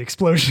parts were the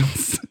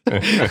explosions.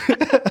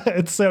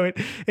 And so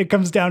it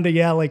comes down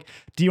to, like,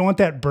 do you want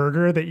that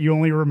burger that you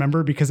only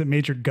remember because it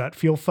made your gut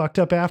feel fucked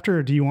up after?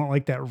 Or do you want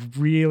like that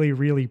really,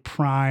 really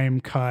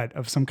prime cut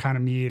of some kind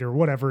of meat or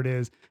whatever it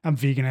is? I'm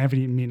vegan. I haven't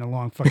eaten meat in a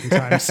long fucking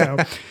time. So,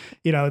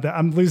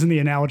 I'm losing the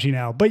analogy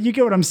now, but you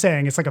get what I'm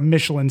saying. It's like a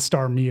Michelin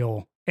star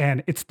meal.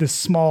 And it's this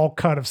small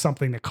cut of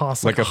something that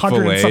costs like a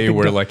fillet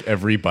where like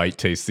every bite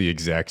tastes the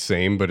exact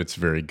same, but it's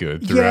very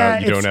good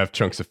throughout. You don't have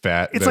chunks of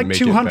fat. It's like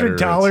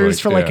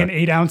 $200 for like an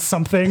 8-ounce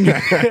something.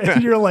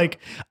 And you're like,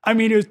 I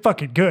mean, it was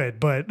fucking good,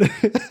 but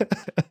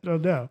I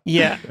don't know.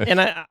 Yeah. And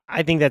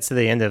I think that's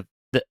the end of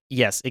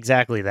yes,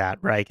 exactly that.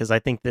 Right. Because I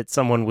think that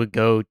someone would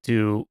go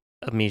to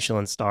a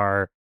Michelin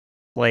star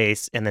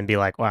place and then be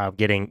like, wow,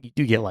 you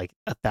do get like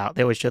 1,000.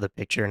 They always show the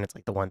picture and it's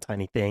like the one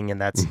tiny thing.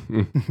 And that's,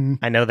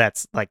 I know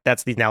that's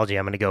the analogy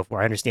I'm going to go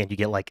for. I understand you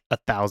get like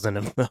 1,000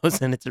 of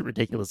those and it's a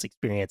ridiculous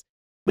experience,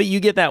 but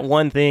you get that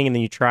one thing and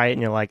then you try it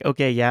and you're like,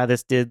 okay, yeah,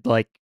 this did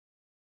like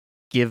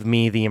give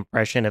me the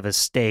impression of a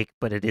steak,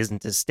 but it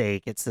isn't a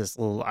steak. It's this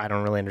little, I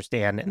don't really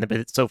understand. But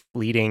it's so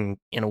fleeting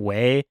in a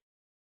way.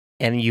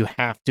 And you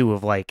have to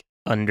have like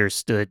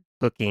understood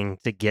cooking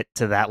to get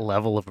to that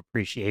level of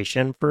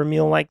appreciation for a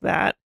meal like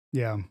that.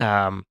 Yeah.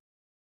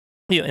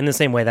 In the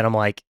same way that I'm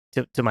like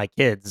to my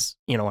kids,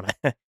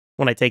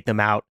 when I take them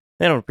out,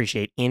 they don't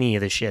appreciate any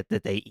of the shit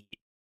that they eat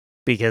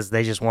because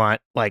they just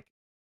want like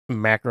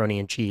macaroni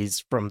and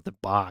cheese from the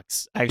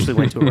box. I actually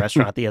went to a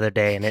restaurant the other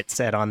day and it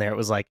said on there, it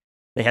was like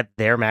they had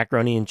their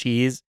macaroni and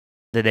cheese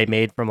that they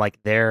made from like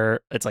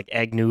it's like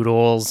egg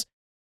noodles,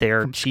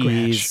 their From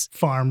cheese, scratch,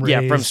 farm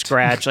raised. from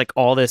scratch, like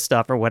all this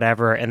stuff or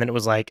whatever. And then it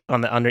was like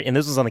and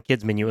this was on the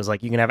kids menu. It was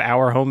like, you can have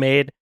our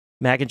homemade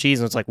mac and cheese.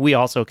 And it's like, we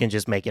also can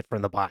just make it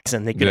from the box,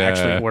 and they could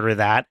actually order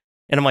that.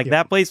 And I'm like,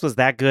 that place was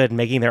that good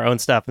making their own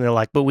stuff. And they're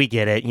like, but we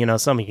get it.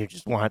 Some of you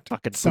just want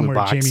fucking Somewhere food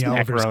box Jamie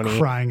macaroni. Oliver's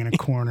crying in a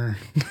corner.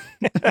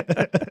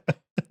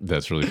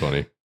 That's really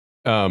funny.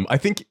 I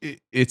think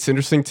it's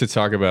interesting to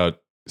talk about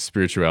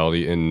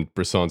spirituality in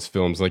Bresson's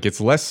films. Like, it's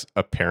less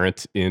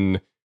apparent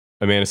in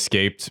A Man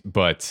Escaped,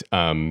 but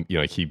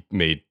like he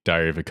made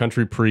Diary of a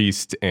Country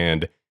Priest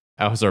and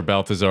Alcazar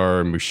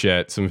Balthazar,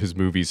 Mouchette. Some of his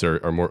movies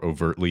are more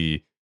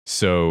overtly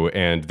so,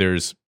 and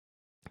there's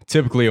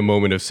typically a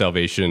moment of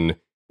salvation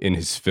in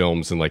his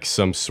films and like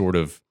some sort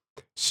of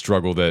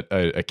struggle that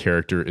a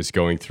character is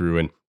going through.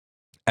 And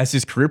as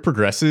his career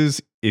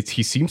progresses,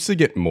 he seems to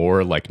get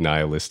more like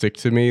nihilistic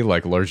to me.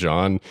 Like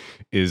L'Argent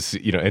is,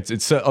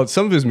 it's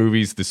some of his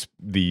movies,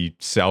 the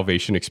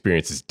salvation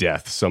experience is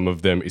death. Some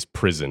of them is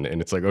prison.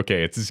 And it's like,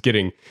 okay, it's just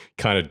getting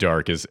kind of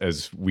dark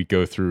as we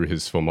go through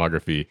his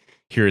filmography.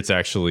 Here it's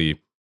actually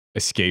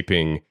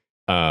escaping.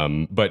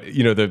 But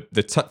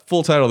the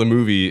full title of the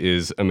movie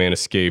is A Man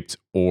Escaped,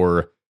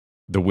 or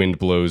The Wind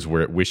Blows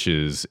Where It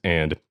Wishes.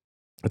 And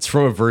it's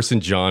from a verse in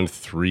John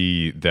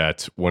 3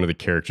 that one of the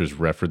characters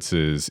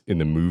references in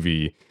the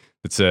movie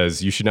that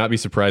says, "You should not be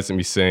surprised at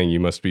me saying you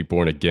must be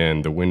born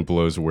again. The wind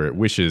blows where it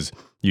wishes.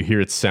 You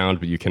hear its sound,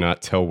 but you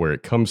cannot tell where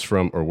it comes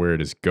from or where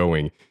it is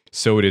going.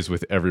 So it is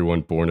with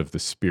everyone born of the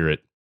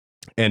Spirit."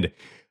 And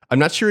I'm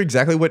not sure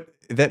exactly what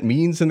that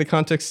means in the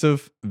context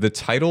of the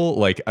title.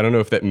 Like, I don't know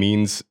if that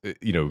means,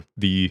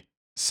 the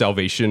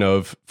salvation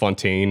of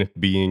Fontaine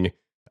being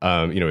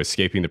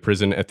escaping the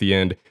prison at the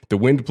end. The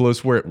wind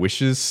blows where it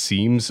wishes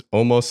seems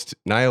almost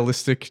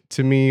nihilistic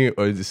to me.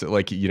 Or is it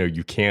like,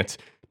 you can't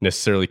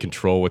necessarily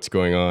control what's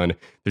going on.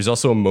 There's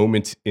also a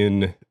moment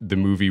in the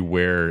movie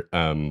where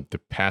the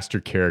pastor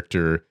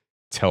character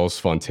tells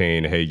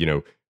Fontaine,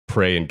 hey,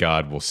 pray and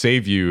God will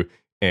save you.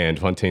 And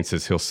Fontaine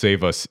says he'll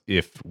save us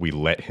if we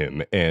let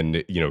him.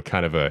 And,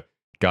 kind of a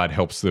God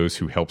helps those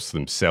who helps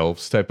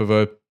themselves type of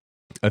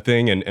a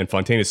thing. And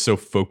Fontaine is so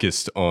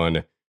focused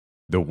on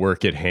the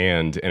work at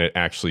hand and at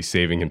actually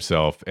saving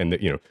himself. And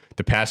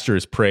the pastor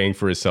is praying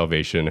for his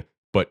salvation,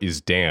 but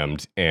is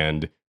damned.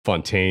 And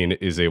Fontaine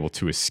is able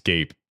to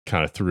escape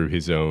kind of through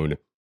his own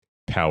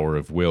power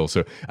of will.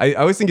 So I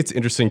always think it's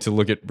interesting to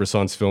look at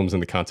Bresson's films in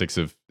the context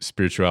of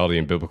spirituality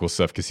and biblical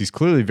stuff, because he's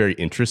clearly very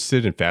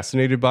interested and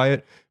fascinated by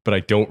it, but I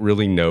don't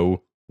really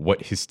know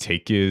what his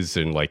take is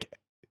and like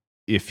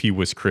if he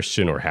was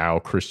Christian or how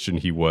Christian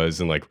he was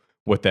and like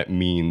what that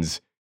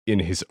means in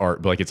his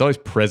art. But like, it's always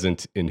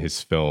present in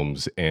his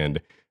films,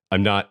 and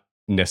I'm not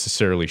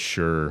necessarily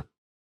sure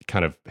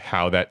kind of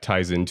how that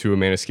ties into A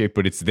Man Escape,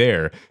 but it's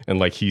there. And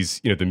like, he's,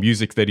 the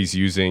music that he's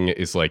using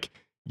is like,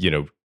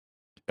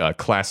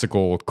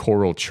 classical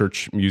choral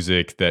church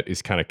music that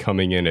is kind of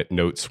coming in at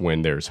notes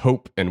when there's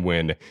hope and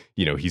when,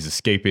 he's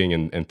escaping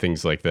and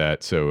things like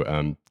that. So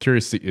I'm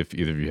curious if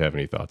either of you have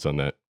any thoughts on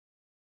that.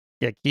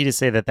 Yeah, key to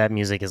say that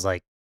music is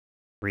like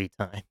free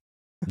time.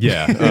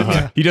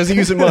 Yeah, he doesn't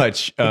use it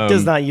much. He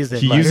does not use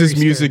it He much. uses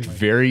Very music sparingly.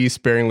 very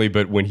sparingly,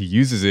 but when he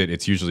uses it,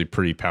 it's usually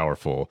pretty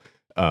powerful.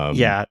 But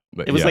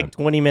it was yeah. like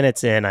 20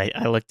 minutes in. I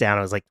looked down.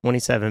 It was like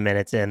 27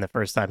 minutes in the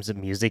first time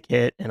some music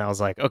hit, and I was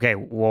like, okay,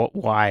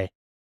 why?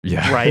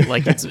 Yeah. Right?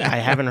 Like, I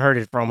haven't heard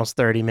it for almost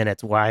 30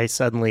 minutes. Why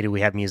suddenly do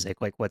we have music?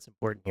 Like, what's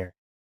important here?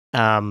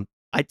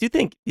 I do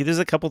think there's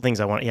a couple things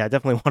I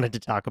definitely wanted to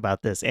talk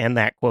about this and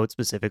that quote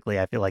specifically.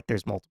 I feel like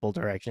there's multiple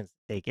directions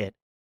to take it.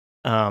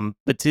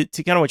 But to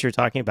kind of what you're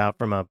talking about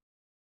from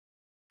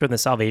the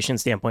salvation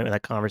standpoint with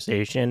that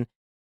conversation,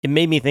 it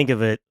made me think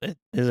of it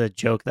as a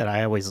joke that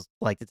I always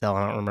like to tell.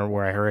 I don't remember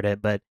where I heard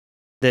it, but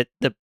that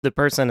the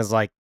person is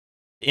like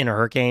in a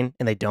hurricane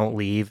and they don't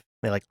leave.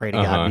 They like pray to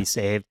God to be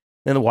saved.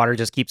 Then the water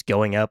just keeps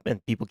going up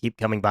and people keep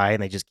coming by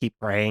and they just keep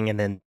praying, and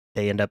then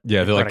they end up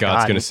Yeah, they're like,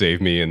 God's going to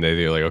save me. And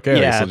they're like, okay, I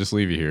guess Yeah. I'll just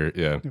leave you here.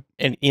 Yeah.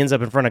 and he ends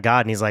up in front of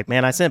God and he's like,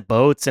 man, I sent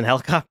boats and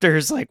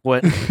helicopters. Like,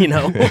 what,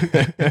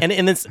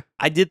 and it's,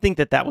 I did think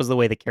that was the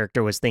way the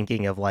character was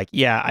thinking of like,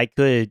 yeah, I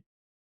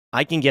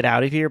can get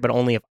out of here, but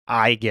only if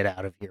I get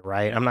out of here,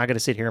 right? I'm not going to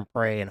sit here and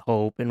pray and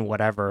hope and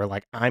whatever.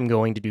 Like, I'm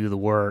going to do the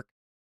work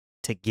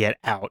to get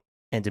out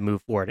and to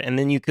move forward. And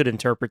then you could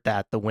interpret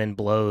that the wind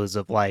blows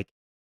of like,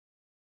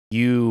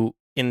 you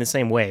in the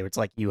same way. It's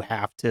like you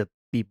have to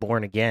be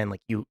born again.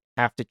 Like, you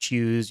have to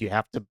choose, you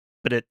have to,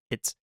 but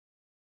it's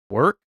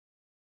work.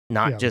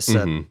 not just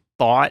a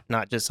thought,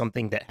 not just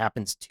something that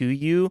happens to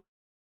you.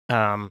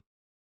 And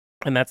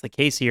that's the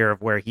case here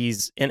of where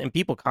he's, and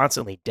people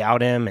constantly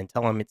doubt him and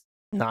tell him it's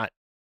not,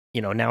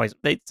 now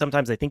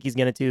sometimes they think he's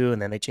going to,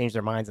 and then they change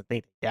their minds and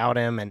think they doubt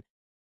him. And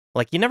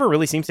like, he never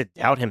really seems to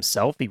doubt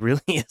himself. He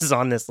really is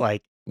on this,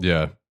 like,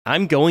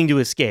 I'm going to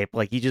escape.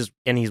 Like he's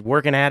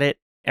working at it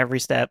every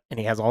step, and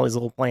he has all these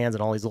little plans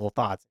and all these little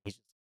thoughts. He's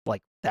just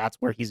like, that's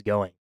where he's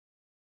going.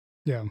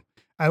 Yeah.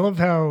 I love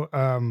how,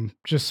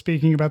 just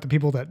speaking about the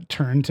people that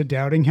turn to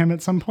doubting him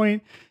at some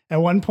point,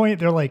 at one point,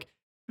 they're like,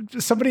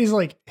 somebody's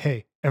like,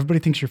 hey, everybody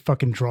thinks you're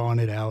fucking drawing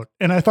it out.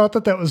 And I thought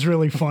that was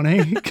really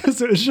funny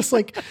because it was just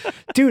like,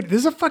 dude, this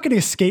is a fucking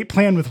escape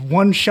plan with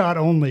one shot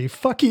only.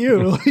 Fuck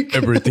you. Like,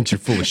 everybody thinks you're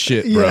full of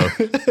shit, bro.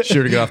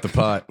 Sure to get off the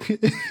pot.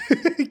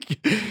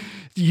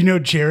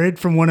 Jared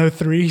from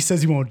 103, he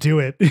says he won't do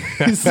it.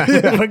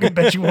 I can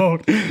bet you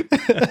won't.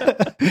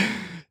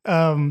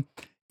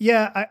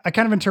 I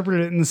kind of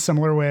interpreted it in a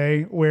similar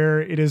way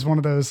where it is one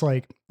of those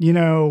like,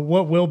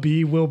 what will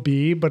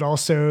be, but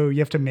also you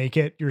have to make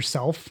it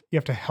yourself. You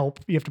have to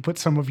help. You have to put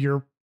some of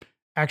your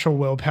actual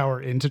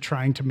willpower into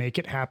trying to make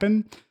it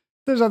happen.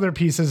 There's other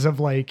pieces of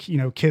like,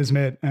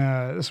 kismet,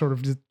 sort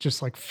of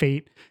just like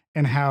fate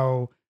and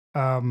how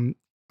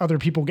other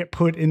people get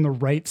put in the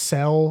right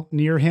cell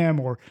near him,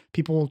 or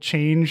people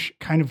change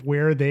kind of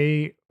where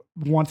they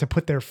want to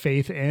put their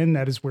faith in.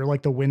 That is where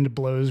like the wind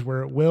blows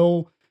where it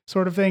will.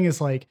 Sort of thing is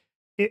like,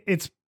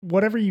 it's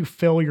whatever you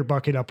fill your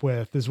bucket up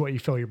with is what you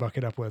fill your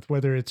bucket up with,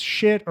 whether it's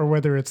shit or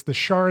whether it's the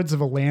shards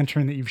of a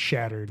lantern that you've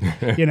shattered.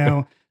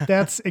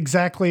 That's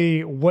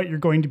exactly what you're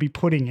going to be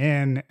putting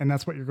in. And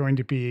that's what you're going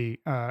to be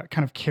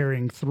kind of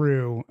carrying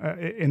through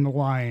in the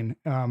line.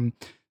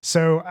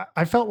 So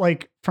I felt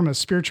like from a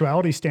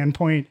spirituality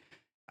standpoint,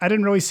 I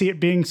didn't really see it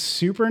being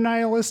super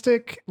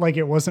nihilistic. Like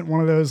it wasn't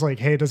one of those like,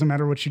 hey, it doesn't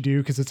matter what you do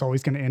because it's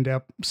always going to end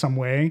up some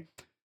way.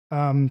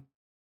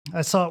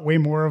 I saw it way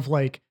more of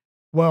like,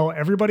 well,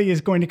 everybody is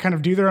going to kind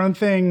of do their own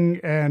thing,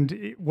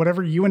 and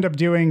whatever you end up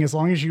doing, as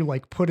long as you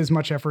like put as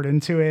much effort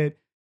into it,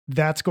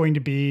 that's going to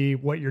be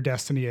what your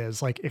destiny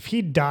is. Like if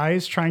he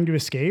dies trying to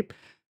escape,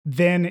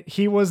 then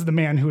he was the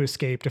man who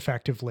escaped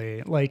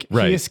effectively. Like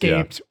he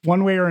escaped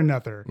one way or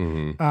another.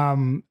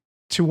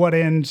 To what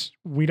end,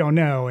 we don't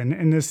know. And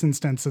in this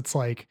instance, it's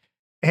like,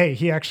 hey,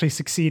 he actually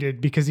succeeded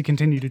because he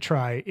continued to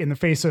try in the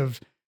face of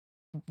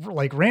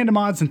like random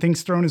odds and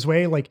things thrown his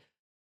way. Like,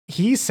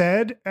 he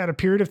said at a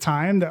period of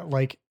time that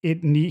like he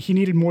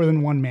needed more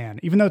than one man,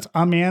 even though it's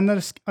a man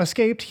that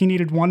escaped, he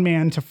needed one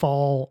man to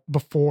fall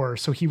before.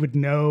 So he would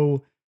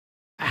know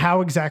how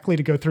exactly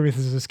to go through with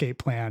his escape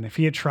plan. If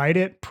he had tried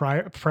it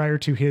prior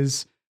to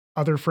his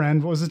other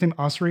friend, what was his name?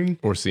 Orsini.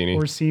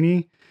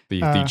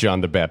 The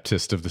John the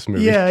Baptist of this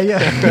movie.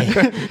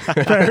 Yeah.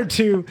 Prior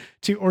to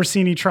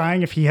Orsini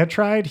trying, if he had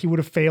tried, he would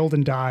have failed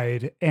and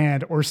died.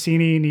 And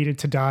Orsini needed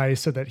to die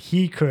so that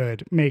he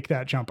could make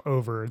that jump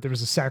over. There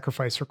was a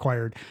sacrifice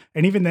required.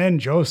 And even then,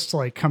 Jost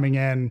like coming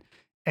in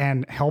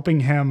and helping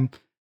him,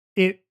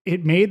 it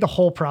made the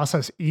whole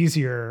process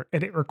easier.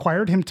 And it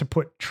required him to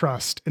put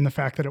trust in the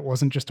fact that it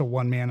wasn't just a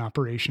one-man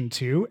operation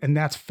too. And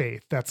that's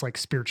faith. That's like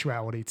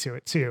spirituality to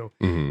it too.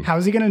 How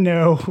is he going to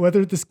know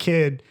whether this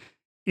kid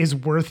is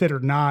worth it or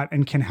not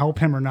and can help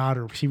him or not,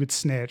 or he would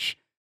snitch?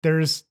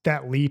 There's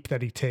that leap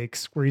that he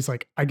takes where he's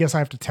like, I guess I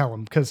have to tell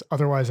him because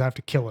otherwise I have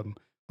to kill him.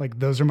 Like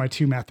those are my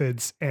two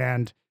methods.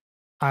 And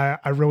I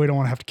really don't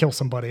want to have to kill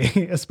somebody,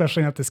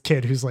 especially not this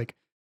kid who's like,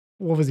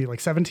 what was he, like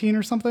 17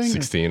 or something?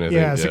 16, I think.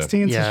 Yeah,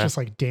 16. So it's just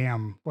like,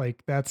 damn,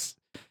 like past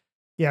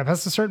a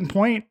certain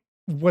point,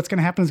 what's going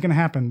to happen is going to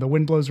happen. The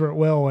wind blows where it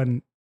will.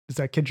 And is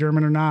that kid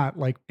German or not?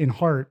 Like in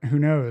heart, who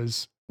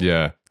knows?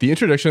 Yeah. The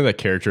introduction of that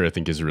character, I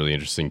think, is really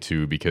interesting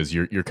too, because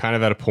you're kind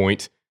of at a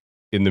point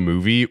in the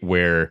movie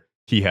where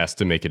he has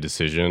to make a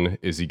decision.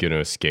 Is he going to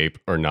escape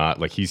or not?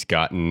 Like he's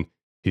gotten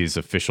his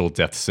official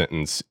death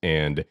sentence,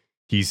 and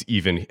he's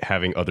even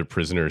having other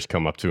prisoners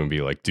come up to him and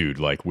be like, dude,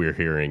 like we're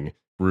hearing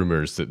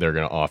rumors that they're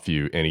going to off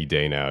you any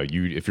day now.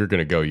 If you're going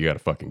to go, you got to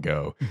fucking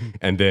go.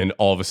 And then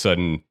all of a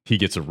sudden he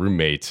gets a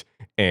roommate,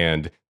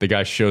 and the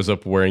guy shows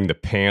up wearing the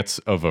pants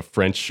of a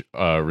French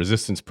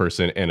resistance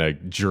person and a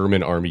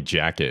German army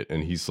jacket.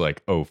 And he's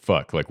like, oh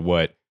fuck, like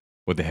what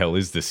the hell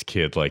is this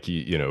kid? Like,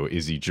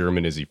 is he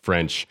German? Is he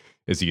French?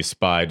 Is he a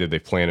spy? Did they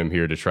plan him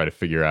here to try to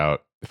figure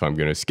out if I'm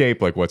going to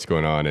escape? Like what's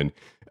going on?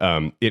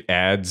 And it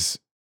adds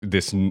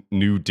this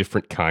new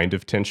different kind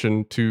of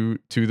tension to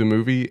the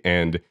movie.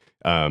 And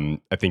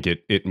I think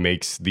it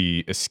makes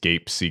the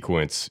escape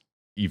sequence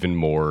even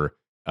more,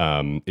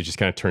 it just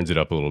kind of turns it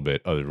up a little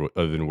bit other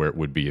than where it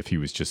would be if he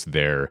was just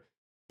there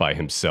by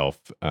himself.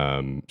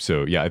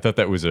 So yeah, I thought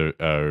that was a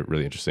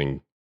really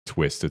interesting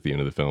twist at the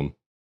end of the film.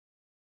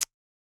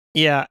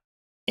 Yeah.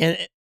 And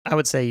I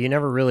would say you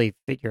never really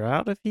figure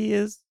out if he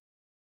is.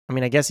 I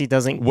mean, I guess he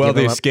doesn't. Well, give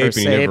they him escape up per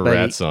and he se, never but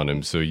rats on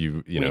him. So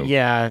you know.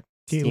 Yeah.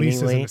 He at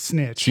least isn't a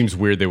snitch. Seems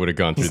weird they would have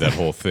gone through that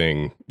whole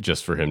thing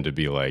just for him to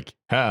be like,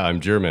 I'm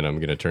German, I'm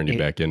going to turn you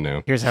back in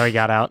now. Here's how he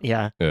got out.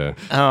 Yeah. Yeah.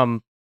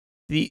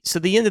 The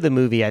end of the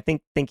movie, I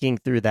think thinking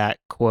through that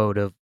quote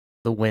of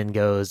the wind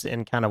goes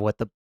and kind of what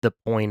the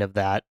point of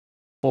that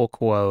full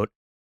quote.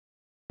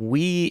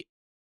 We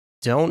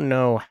don't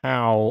know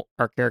how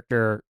our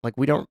character, like,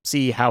 we don't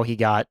see how he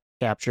got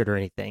captured or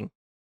anything.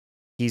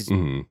 He's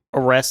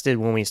arrested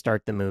when we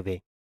start the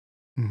movie.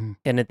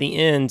 And at the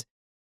end,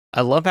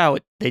 I love how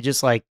they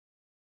just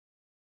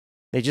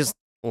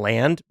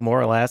land,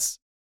 more or less,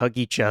 hug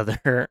each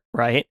other,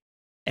 right?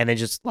 And then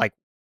just like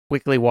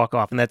quickly walk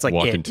off. And that's like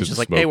it. It's just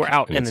like, hey, we're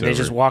out. And then they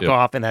just walk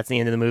off, and that's the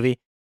end of the movie.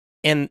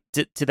 And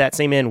to that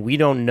same end, we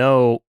don't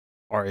know,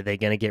 are they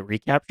going to get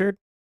recaptured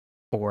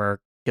or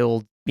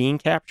killed being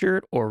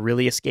captured or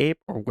really escape,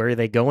 or where are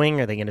they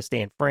going? Are they going to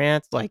stay in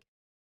France? Like,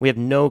 we have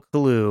no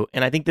clue.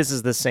 And I think this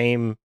is the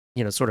same,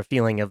 sort of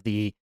feeling of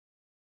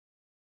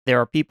there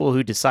are people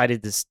who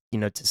decided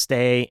to, to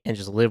stay and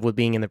just live with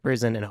being in the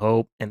prison and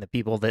hope, and the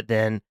people that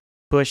then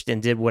pushed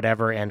and did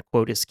whatever and,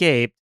 quote,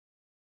 escaped.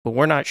 But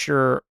we're not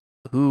sure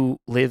who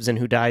lives and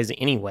who dies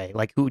anyway,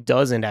 like who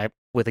does end up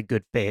with a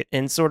good fate,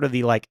 and sort of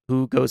the like,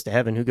 who goes to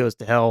heaven, who goes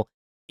to hell.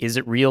 Is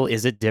it real?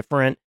 Is it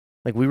different?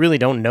 Like, we really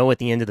don't know at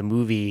the end of the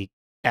movie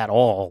at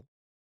all.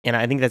 And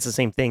I think that's the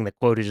same thing. The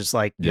quote is just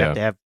like, you have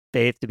to have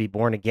faith to be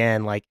born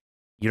again. Like,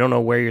 you don't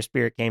know where your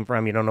spirit came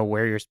from. You don't know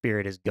where your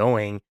spirit is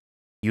going.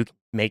 You can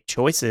make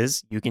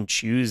choices. You can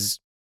choose,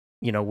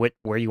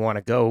 where you want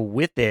to go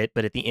with it.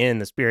 But at the end,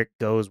 the spirit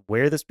goes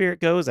where the spirit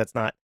goes.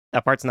 That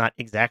part's not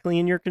exactly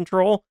in your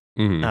control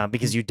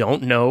because you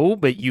don't know,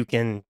 but you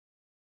can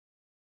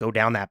go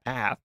down that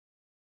path.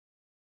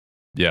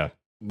 Yeah,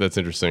 that's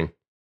interesting.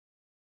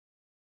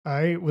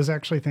 I was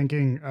actually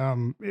thinking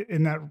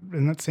in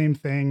that same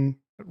thing,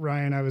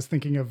 Ryan, I was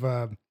thinking of,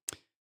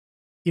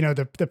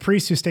 the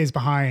priest who stays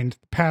behind,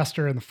 the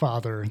pastor and the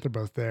father, they're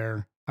both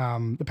there.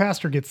 The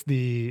pastor gets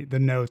the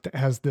note that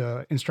has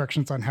the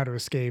instructions on how to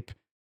escape.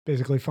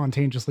 Basically,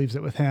 Fontaine just leaves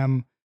it with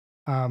him.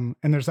 And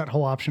there's that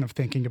whole option of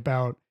thinking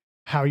about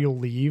how you'll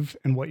leave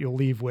and what you'll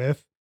leave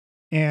with.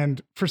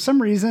 And for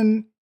some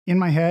reason in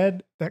my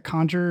head, that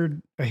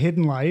conjured A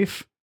Hidden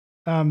Life,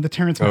 the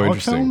Terrence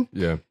Malick film.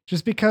 Yeah.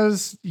 Just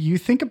because you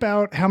think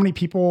about how many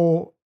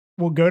people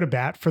will go to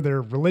bat for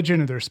their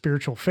religion or their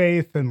spiritual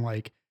faith and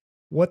like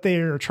what they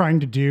are trying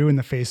to do in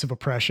the face of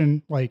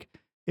oppression. Like,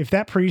 if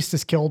that priest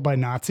is killed by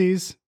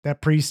Nazis,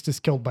 that priest is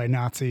killed by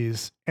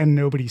Nazis, and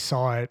nobody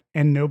saw it,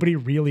 and nobody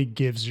really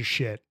gives a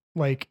shit.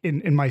 Like,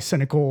 in my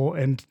cynical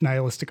and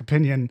nihilistic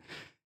opinion,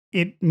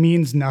 it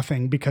means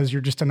nothing because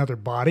you're just another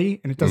body,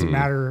 and it doesn't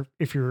matter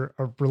if you're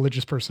a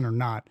religious person or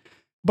not.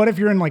 But if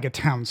you're in like a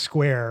town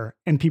square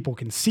and people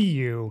can see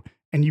you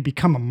and you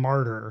become a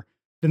martyr,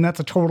 then that's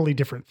a totally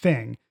different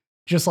thing.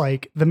 Just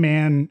like the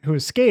man who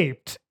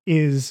escaped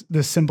is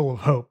the symbol of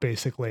hope,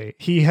 basically.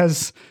 He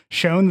has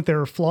shown that there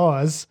are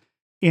flaws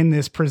in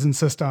this prison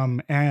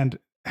system and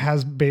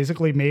has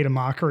basically made a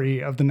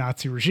mockery of the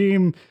Nazi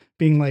regime,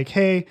 being like,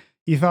 hey,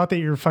 you thought that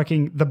you're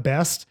fucking the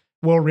best?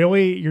 Well,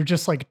 really, you're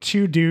just like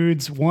two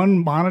dudes, one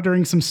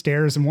monitoring some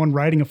stairs and one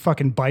riding a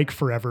fucking bike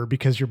forever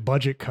because your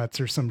budget cuts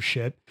or some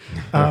shit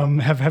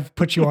have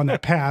put you on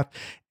that path.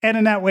 And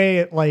in that way,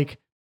 it like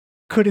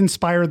could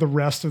inspire the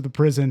rest of the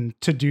prison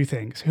to do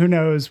things. Who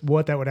knows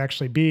what that would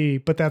actually be,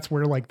 but that's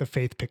where like the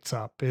faith picks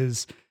up,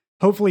 is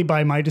hopefully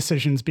by my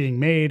decisions being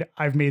made,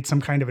 I've made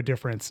some kind of a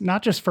difference,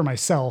 not just for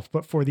myself,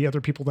 but for the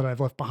other people that I've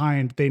left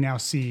behind. They now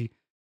see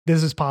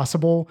this is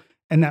possible,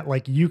 and that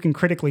like you can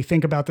critically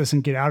think about this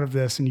and get out of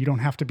this, and you don't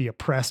have to be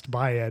oppressed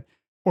by it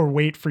or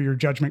wait for your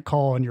judgment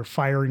call and your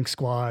firing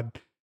squad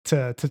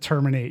to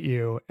terminate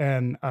you.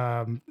 And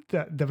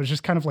that was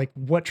just kind of like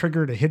what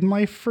triggered A Hidden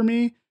Life for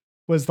me.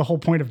 Was the whole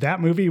point of that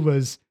movie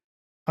was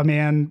a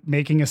man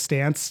making a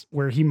stance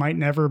where he might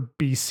never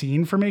be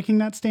seen for making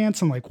that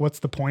stance. And like, what's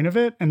the point of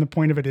it? And the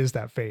point of it is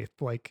that faith,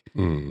 like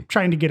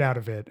trying to get out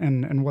of it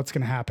and what's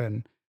going to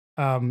happen.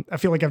 I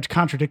feel like I've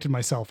contradicted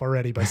myself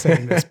already by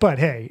saying this, but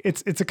hey,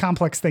 it's a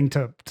complex thing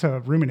to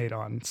ruminate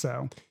on.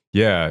 So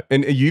yeah.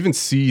 And you even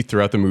see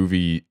throughout the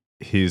movie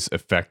his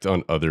effect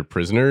on other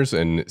prisoners,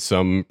 and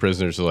some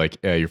prisoners are like,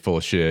 yeah, you're full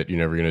of shit. You're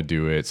never going to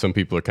do it. Some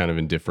people are kind of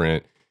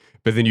indifferent.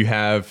 But then you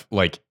have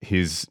like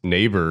his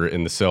neighbor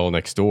in the cell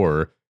next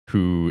door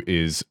who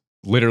is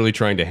literally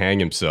trying to hang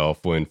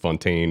himself when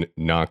Fontaine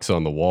knocks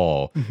on the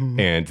wall.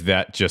 And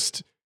that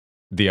just,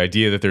 the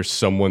idea that there's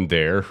someone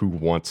there who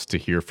wants to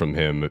hear from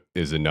him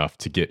is enough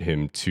to get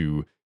him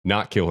to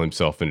not kill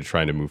himself and to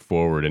try to move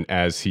forward. And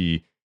as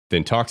he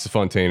then talks to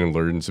Fontaine and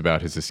learns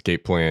about his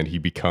escape plan, he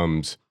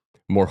becomes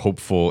more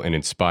hopeful and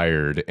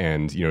inspired,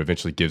 and,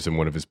 eventually gives him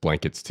one of his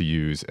blankets to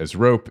use as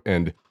rope.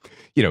 And,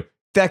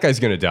 that guy's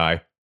going to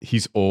die.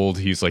 He's old.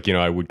 He's like,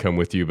 I would come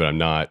with you, but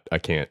I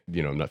can't,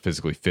 I'm not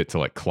physically fit to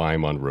like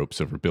climb on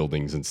ropes over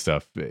buildings and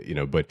stuff,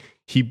 but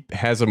he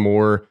has a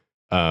more,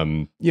 a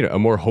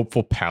more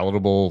hopeful,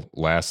 palatable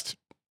last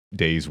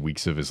days,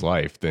 weeks of his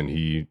life than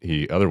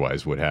he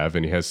otherwise would have.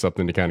 And he has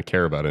something to kind of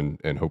care about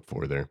and hope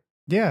for there.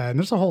 Yeah. And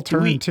there's a whole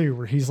turn too,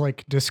 where he's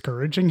like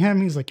discouraging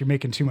him. He's like, you're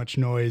making too much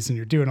noise and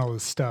you're doing all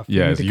this stuff.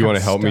 Yeah. You want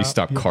to help me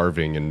stop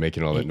carving and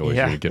making all that noise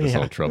when you get us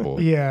all in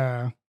trouble.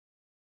 Yeah.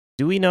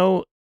 Do we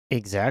know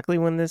exactly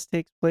when this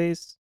takes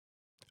place?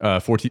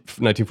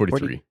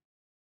 1943.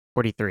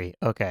 43.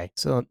 Okay.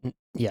 So,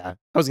 yeah.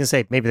 I was going to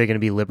say, maybe they're going to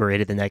be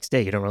liberated the next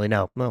day. You don't really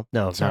know. Well,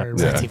 no, Sorry,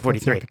 not Rick,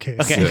 1943.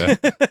 that's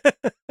not the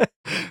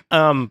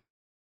case.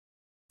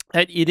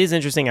 Okay. It is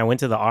interesting. I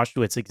went to the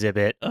Auschwitz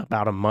exhibit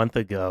about a month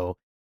ago,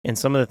 and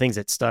some of the things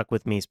that stuck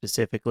with me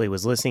specifically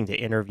was listening to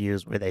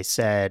interviews where they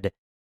said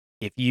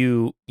if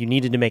you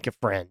needed to make a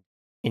friend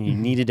and you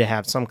needed to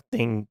have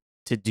something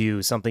to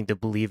do, something to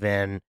believe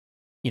in,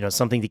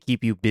 something to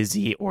keep you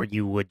busy, or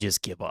you would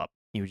just give up.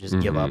 You would just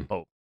give up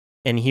hope.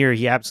 And here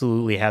he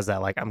absolutely has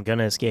that, like, I'm going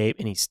to escape,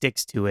 and he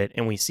sticks to it.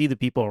 And we see the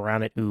people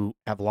around it who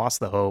have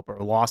lost the hope or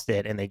lost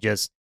it, and they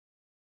just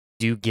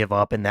do give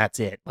up, and that's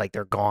it. Like,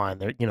 they're gone.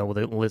 They're, with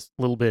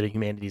a little bit of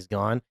humanity's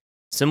gone.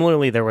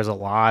 Similarly, there was a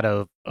lot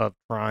of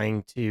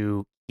trying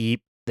to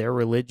keep their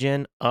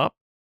religion up,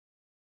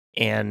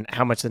 and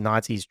how much the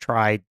Nazis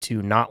tried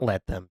to not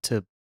let them,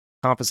 to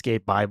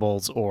confiscate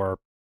Bibles or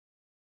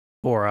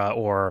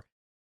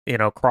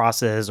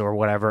crosses or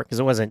whatever,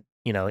 because it wasn't,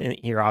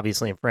 here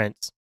obviously in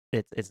France,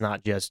 it's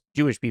not just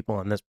Jewish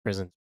people in this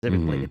prison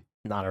specifically,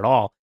 not at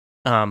all.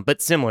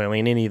 But similarly,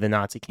 in any of the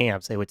Nazi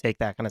camps, they would take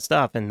that kind of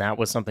stuff, and that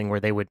was something where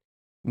they would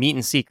meet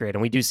in secret.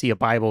 And we do see a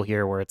Bible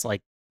here where it's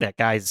like that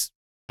guy's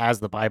has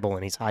the Bible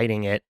and he's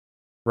hiding it,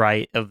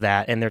 right, of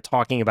that, and they're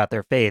talking about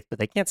their faith, but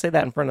they can't say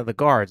that in front of the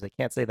guards. They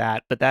can't say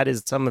that, but that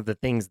is some of the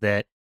things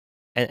that,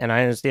 and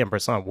I understand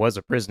Bresson was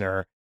a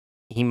prisoner.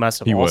 He must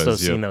have also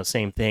seen those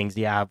same things.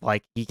 Yeah,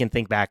 like he can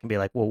think back and be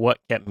like, well, what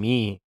kept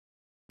me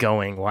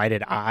going? Why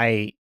did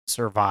I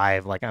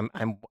survive? Like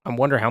I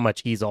wonder how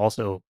much he's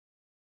also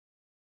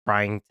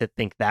trying to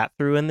think that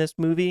through in this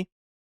movie.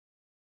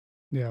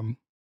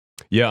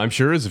 Yeah, I'm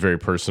sure it's a very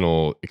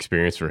personal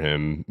experience for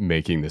him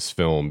making this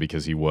film,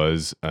 because he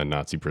was a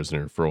Nazi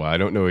prisoner for a while. I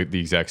don't know the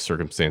exact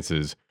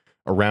circumstances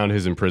around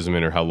his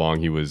imprisonment or how long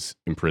he was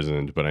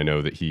imprisoned, but I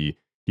know that he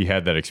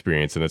had that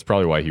experience, and that's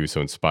probably why he was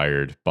so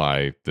inspired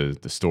by the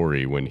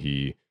story when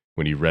he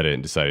read it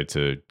and decided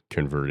to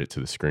convert it to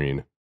the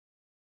screen.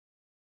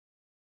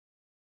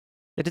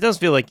 It does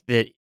feel like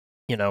that,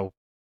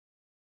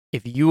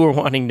 if you were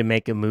wanting to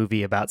make a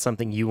movie about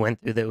something you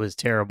went through that was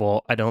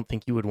terrible, I don't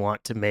think you would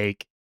want to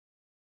make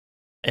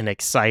an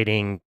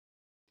exciting,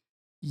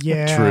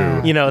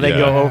 true. They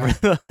go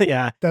over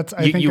That's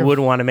you would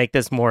want to make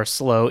this more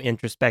slow,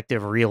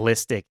 introspective,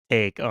 realistic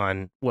take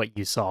on what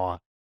you saw.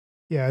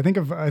 Yeah, I think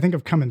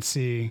of Come and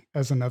See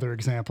as another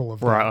example of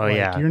that.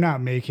 Right, You're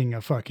not making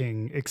a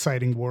fucking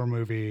exciting war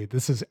movie.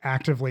 This is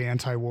actively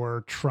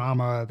anti-war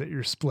trauma that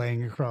you're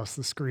splaying across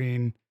the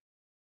screen,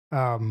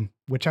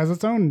 which has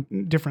its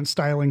own different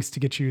stylings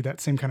to get you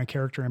that same kind of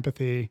character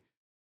empathy.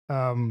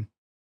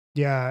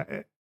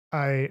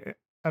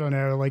 I don't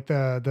know, like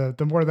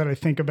the more that I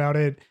think about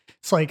it,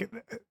 it's like,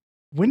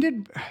 when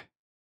did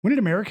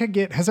America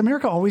has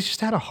America always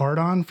just had a hard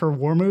on for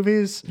war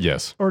movies?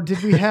 Yes. Or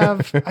did we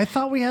have, I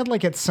thought we had,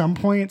 like, at some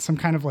point, some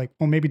kind of, like,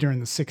 well, maybe during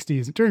the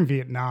 60s, during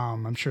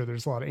Vietnam, I'm sure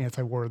there's a lot of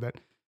anti-war that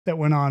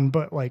went on,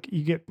 but like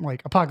you get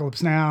like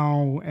Apocalypse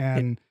Now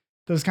and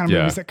those kind of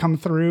movies that come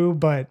through.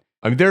 But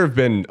I mean, there have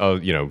been,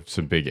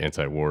 some big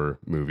anti-war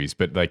movies,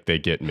 but like they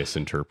get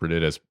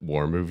misinterpreted as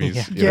war movies.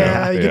 You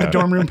get the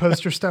dorm room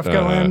poster stuff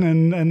going,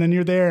 and then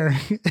you're there.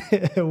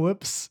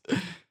 Whoops.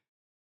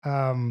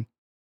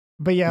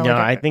 But yeah,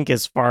 I think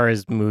as far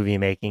as movie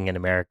making in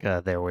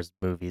America, there was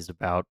movies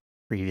about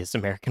previous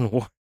American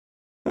war.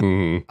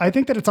 I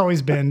think that it's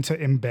always been to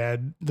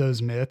embed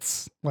those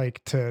myths,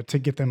 like to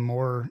get them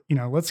more,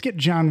 let's get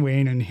John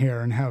Wayne in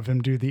here and have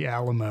him do the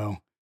Alamo.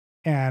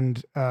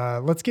 And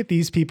let's get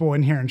these people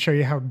in here and show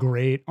you how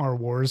great our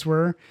wars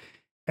were.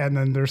 And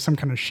then there's some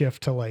kind of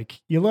shift to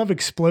like, you love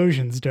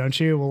explosions, don't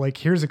you? Well, like,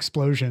 here's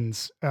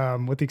explosions,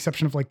 with the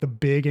exception of like the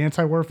big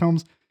anti-war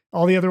films.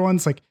 All the other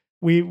ones, like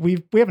we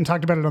haven't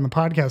talked about it on the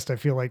podcast, I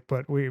feel like,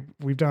 but we've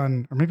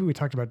done, or maybe we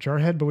talked about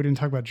Jarhead, but we didn't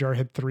talk about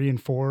Jarhead 3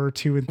 and 4,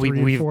 2 and 3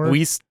 and 4.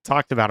 We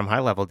talked about them high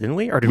level, didn't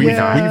we? Or did we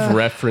not? We've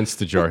referenced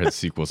the Jarhead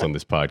sequels on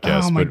this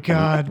podcast. Oh my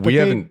God. We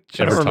haven't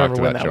ever talked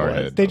about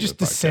Jarhead. They just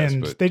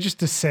descend. They just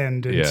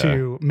descend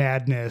into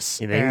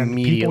madness, and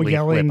people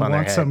yelling,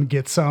 want some,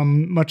 get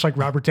some, much like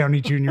Robert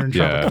Downey Jr. in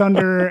Tropic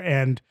Thunder,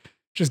 and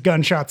just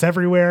gunshots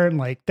everywhere. And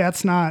like,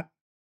 that's not,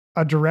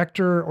 a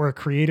director or a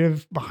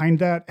creative behind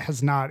that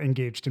has not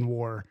engaged in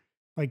war.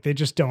 Like, they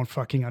just don't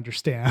fucking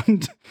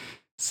understand.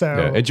 So,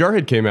 and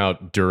Jarhead came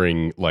out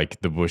during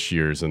like the Bush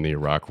years and the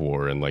Iraq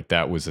War, and like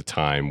that was a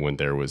time when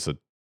there was a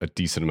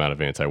decent amount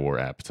of anti-war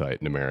appetite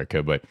in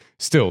America. But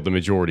still, the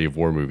majority of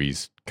war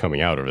movies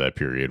coming out over that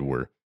period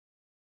were,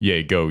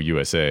 "Yay, go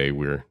USA!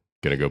 We're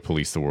gonna go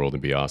police the world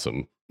and be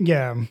awesome."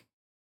 Yeah,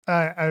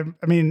 I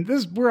mean,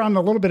 we're on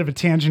a little bit of a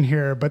tangent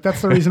here, but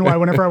that's the reason why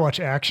whenever I watch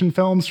action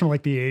films from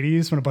like the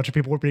 80s, when a bunch of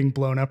people were being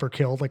blown up or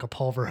killed, like a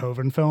Paul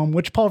Verhoeven film,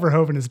 which Paul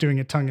Verhoeven is doing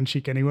it tongue in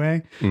cheek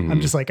anyway.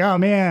 I'm just like, oh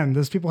man,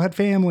 those people had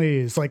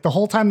families. Like the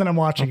whole time that I'm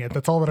watching it,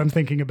 that's all that I'm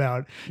thinking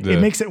about. It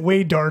makes it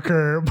way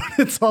darker, but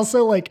it's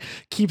also like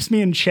keeps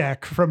me in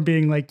check from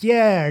being like,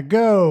 yeah,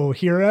 go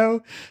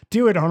hero,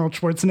 do it, Arnold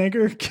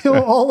Schwarzenegger, kill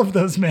all of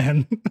those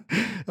men.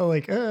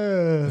 Like,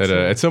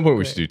 at some point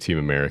we should do Team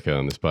America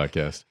on this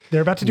podcast.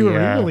 They're about to do a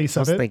re-release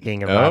of it. I was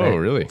thinking about it. Oh,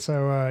 really?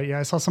 So yeah,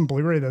 I saw some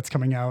Blu-ray that's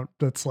coming out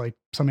that's like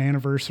some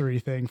anniversary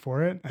thing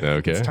for it. I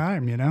think it's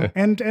time, you know?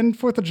 And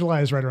 4th of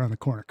July is right around the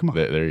corner. Come on.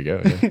 There you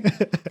go.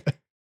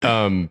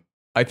 Yeah.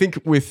 I think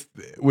with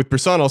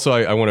Bresson also,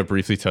 I want to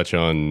briefly touch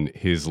on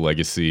his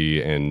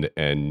legacy and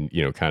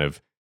you know, kind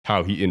of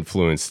how he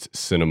influenced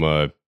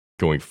cinema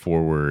going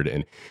forward.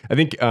 And I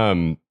think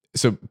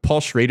so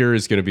Paul Schrader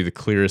is going to be the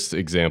clearest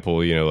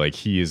example. You know, like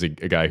he is a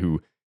guy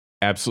who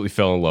absolutely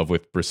fell in love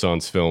with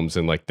Bresson's films,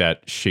 and like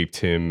that shaped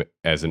him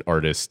as an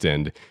artist.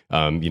 And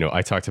you know,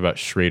 I talked about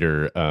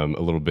Schrader a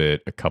little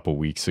bit a couple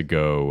weeks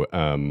ago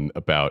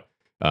about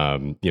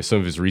you know, some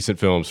of his recent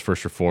films,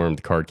 First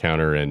Reformed, Card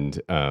Counter,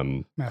 and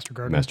Master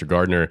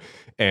Gardener.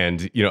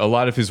 And you know, a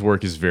lot of his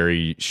work is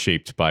very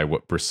shaped by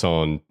what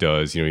Bresson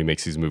does. You know, he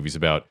makes these movies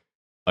about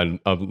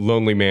a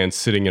lonely man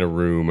sitting in a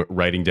room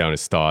writing down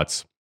his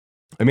thoughts.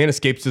 A Man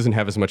Escapes doesn't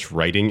have as much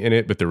writing in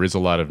it, but there is a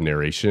lot of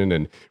narration.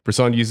 And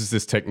Bresson uses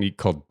this technique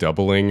called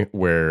doubling,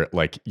 where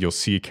like you'll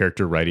see a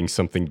character writing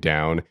something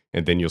down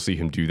and then you'll see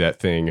him do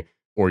that thing,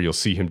 or you'll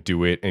see him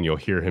do it and you'll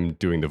hear him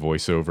doing the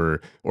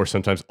voiceover, or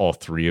sometimes all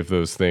three of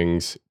those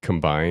things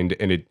combined.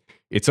 And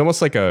it's almost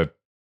like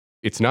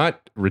it's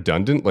not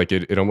redundant. Like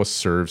it almost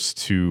serves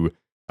to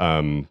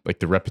like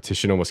the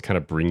repetition almost kind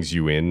of brings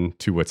you in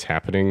to what's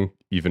happening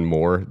even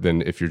more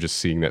than if you're just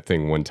seeing that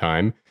thing one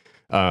time.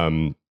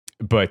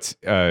 But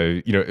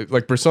you know,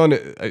 like Bresson,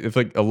 it's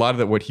like a lot of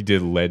that what he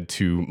did led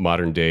to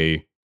modern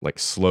day like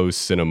slow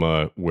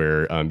cinema,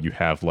 where you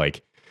have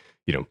like,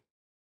 you know,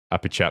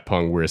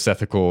 Apichatpong, where it's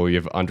ethical. You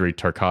have Andrei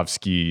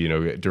Tarkovsky, you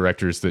know,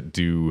 directors that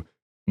do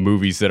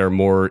movies that are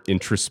more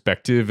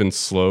introspective and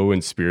slow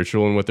and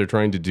spiritual in what they're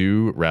trying to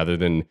do, rather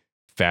than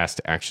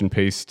fast action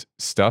paced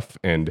stuff.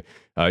 And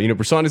you know,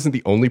 Bresson isn't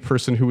the only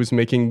person who was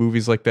making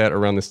movies like that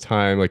around this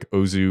time. Like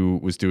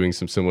Ozu was doing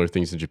some similar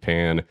things in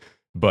Japan,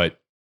 but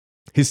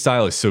his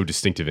style is so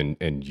distinctive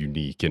and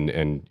unique,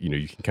 and you know,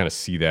 you can kind of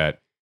see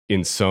that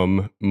in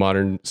some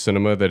modern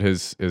cinema that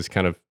has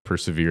kind of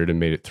persevered and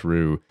made it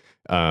through.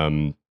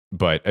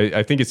 But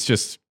I think it's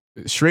just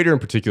Schrader in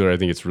particular. I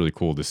think it's really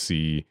cool to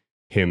see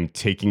him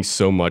taking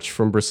so much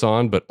from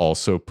Bresson, but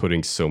also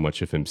putting so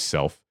much of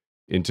himself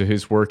into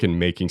his work and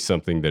making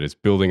something that is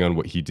building on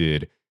what he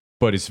did,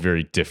 but it's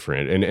very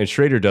different. And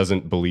Schrader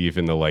doesn't believe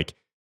in the like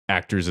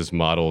actors as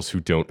models who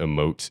don't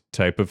emote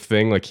type of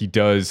thing. Like he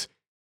does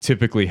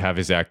typically have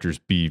his actors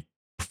be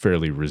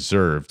fairly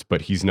reserved,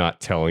 but he's not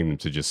telling them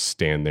to just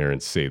stand there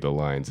and say the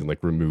lines and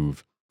like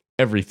remove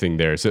everything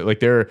there. So like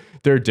there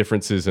are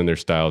differences in their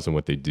styles and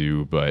what they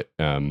do, but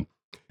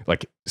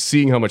like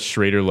seeing how much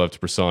Schrader loved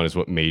Bresson is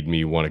what made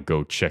me want to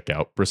go check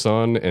out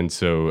Bresson. And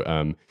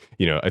so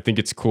you know, I think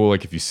it's cool,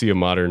 like if you see a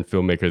modern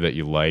filmmaker that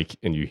you like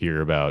and you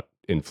hear about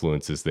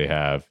influences they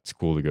have, it's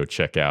cool to go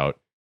check out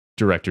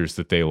directors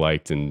that they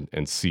liked and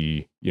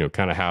see, you know,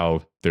 kind of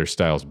how their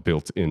styles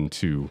built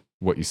into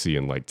what you see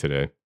and like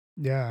today.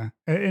 Yeah.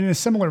 In a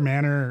similar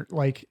manner,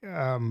 like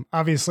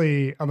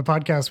obviously on the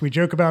podcast, we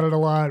joke about it a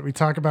lot. We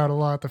talk about a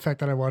lot the fact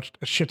that I watched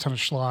a shit ton of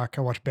schlock.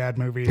 I watch bad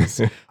movies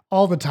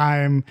all the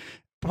time.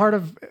 Part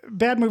of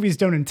bad movies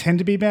don't intend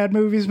to be bad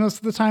movies most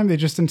of the time. They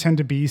just intend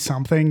to be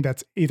something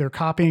that's either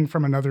copying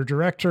from another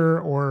director,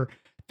 or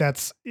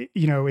that's,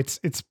 you know, it's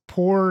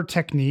poor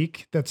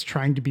technique that's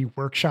trying to be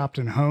workshopped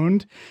and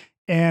honed.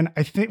 And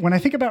I think when I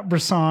think about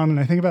Bresson and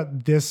I think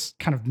about this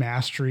kind of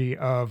mastery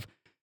of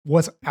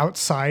what's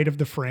outside of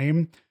the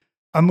frame,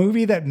 a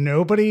movie that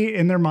nobody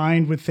in their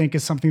mind would think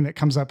is something that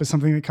comes up is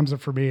something that comes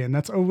up for me. And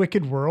that's A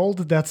Wicked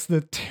World. That's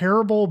the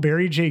terrible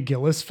Barry J.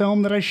 Gillis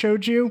film that I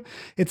showed you.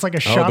 It's like a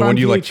shot the on one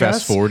you VHS. like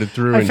fast forwarded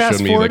through and showed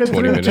me like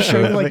 20 minutes. To show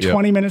you like Yep.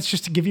 20 minutes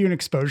just to give you an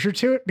exposure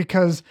to it,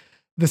 because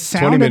the 20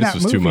 sound in minutes that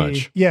was movie, too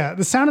much. Yeah,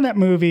 the sound in that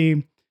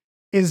movie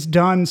is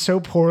done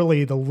so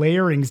poorly, the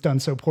layering's done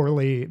so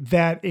poorly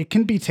that it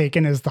can be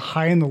taken as the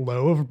high and the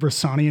low of a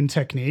Bressonian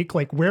technique,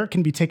 like where it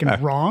can be taken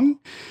wrong.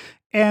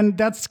 And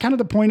that's kind of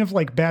the point of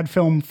like bad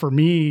film for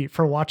me,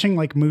 for watching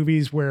like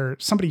movies where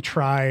somebody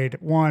tried.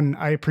 One,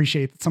 I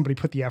appreciate that somebody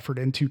put the effort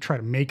in to try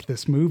to make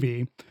this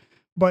movie,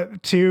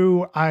 but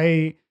two,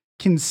 I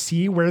can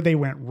see where they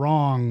went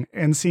wrong,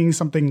 and seeing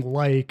something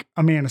like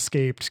A Man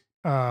Escaped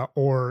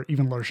or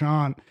even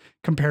L'Argent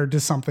compared to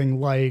something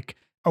like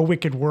A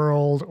Wicked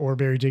World or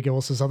Barry J.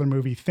 Gillis's other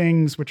movie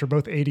Things, which are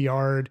both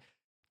ADR'd,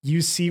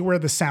 you see where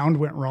the sound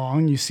went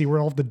wrong. You see where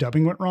all of the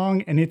dubbing went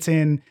wrong. And it's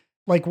in,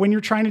 like when you're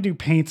trying to do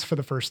paints for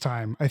the first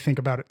time, I think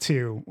about it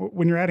too.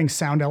 When you're adding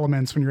sound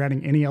elements, when you're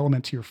adding any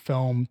element to your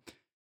film,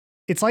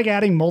 it's like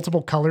adding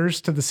multiple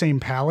colors to the same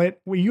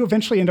palette. Well, you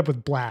eventually end up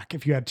with black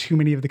if you add too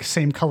many of the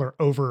same color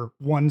over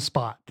one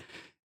spot.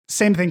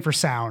 Same thing for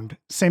sound.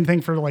 Same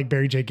thing for like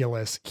Barry J.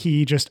 Gillis.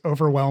 He just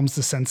overwhelms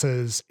the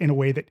senses in a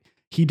way that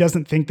he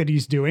doesn't think that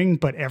he's doing,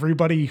 but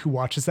everybody who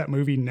watches that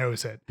movie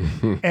knows it.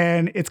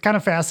 And it's kind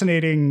of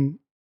fascinating.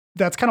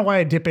 That's kind of why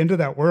I dip into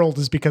that world,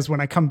 is because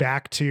when I come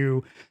back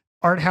to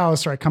art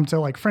house, or I come to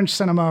like French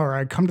cinema, or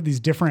I come to these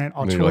different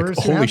auteurs.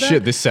 Like, holy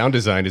shit, this sound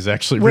design is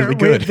actually really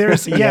good.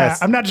 There's,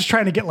 yes. I'm not just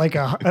trying to get like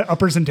a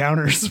uppers and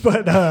downers,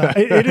 but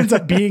it ends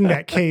up being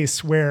that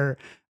case where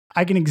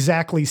I can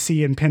exactly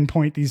see and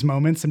pinpoint these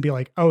moments and be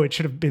like, oh, it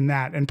should have been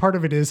that. And part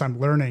of it is I'm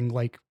learning,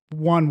 like,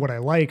 one, what I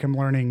like. I'm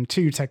learning,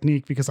 two,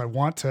 technique, because I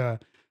want to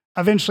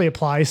eventually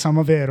apply some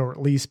of it, or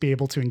at least be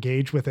able to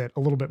engage with it a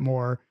little bit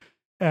more.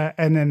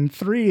 And then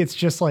three, it's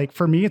just like,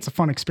 for me, it's a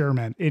fun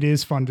experiment. It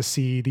is fun to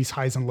see these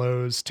highs and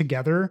lows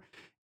together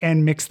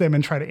and mix them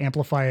and try to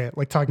amplify it.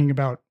 Like talking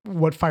about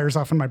what fires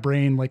off in my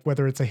brain, like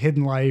whether it's A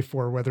Hidden Life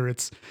or whether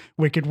it's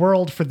Wicked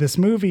World for this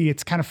movie,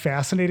 it's kind of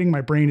fascinating.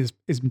 My brain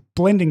is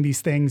blending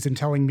these things and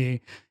telling me,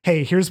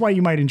 hey, here's why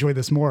you might enjoy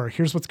this more.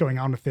 Here's what's going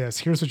on with this.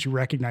 Here's what you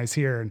recognize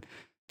here. And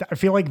I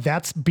feel like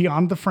that's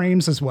beyond the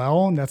frames as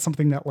well. And that's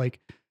something that, like,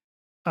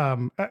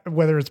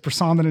 whether it's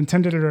Bresson that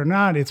intended it or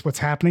not, it's what's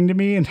happening to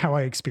me and how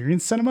I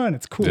experience cinema, and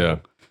it's cool. Yeah.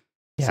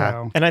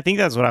 So. And I think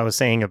that's what I was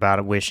saying about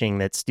it, wishing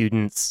that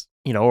students,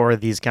 you know, or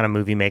these kind of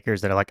movie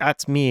makers that are like,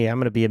 that's me, I'm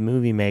going to be a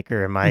movie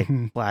maker in my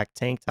black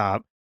tank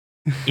top.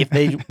 If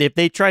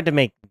they tried to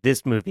make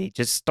this movie,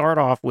 just start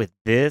off with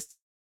this,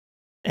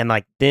 and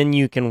like, then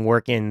you can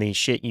work in the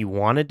shit you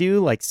want to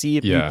do. Like, see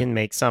if you can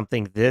make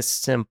something this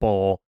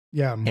simple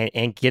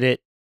and get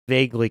it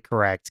vaguely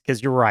correct.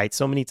 Because you're right,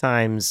 so many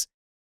times,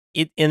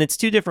 and it's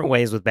two different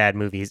ways with bad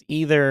movies.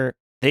 Either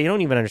they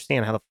don't even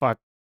understand how the fuck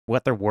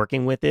what they're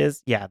working with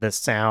is. Yeah, the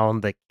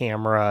sound, the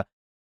camera,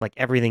 like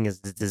everything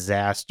is a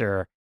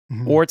disaster.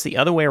 Or it's the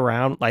other way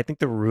around. I think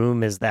The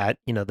Room is that,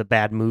 you know, the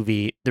bad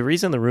movie. The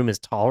reason The Room is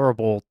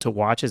tolerable to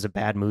watch as a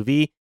bad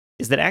movie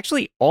is that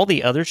actually all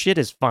the other shit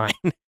is fine.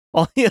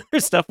 All the other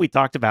stuff we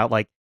talked about,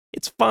 like,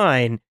 it's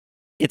fine.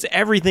 It's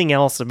everything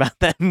else about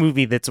that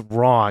movie that's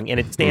wrong, and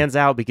it stands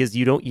out because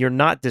you're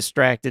not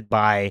distracted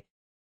by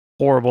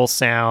horrible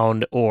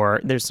sound,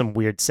 or there's some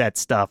weird set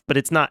stuff, but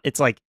it's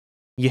like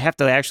you have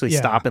to actually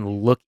stop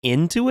and look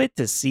into it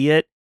to see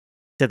it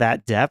to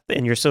that depth,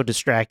 and you're so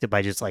distracted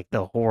by just like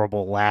the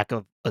horrible lack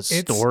of a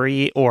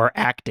story or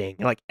acting.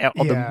 Like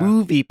the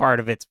movie part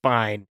of it's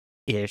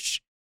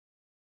fine-ish.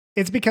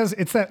 It's because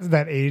it's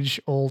that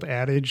age-old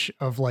adage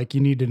of like,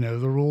 you need to know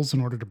the rules in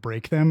order to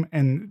break them,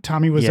 and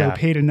Tommy Wiseau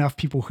paid enough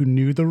people who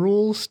knew the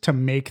rules to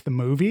make the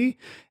movie.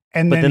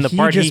 And then the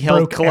part he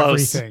held broke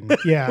close. Everything.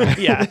 Yeah.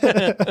 Yeah.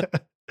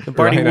 The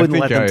part he wouldn't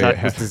let them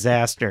touch was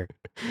disaster.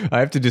 I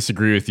have to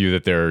disagree with you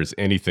that there's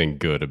anything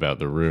good about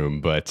The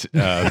Room, but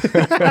I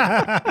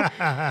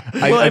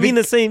mean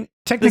the same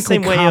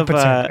way of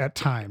at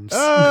times.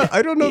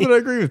 I don't know that I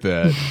agree with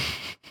that.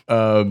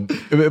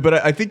 But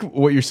I think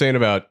what you're saying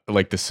about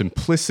like the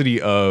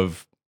simplicity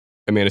of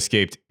A Man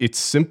Escaped, it's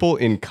simple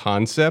in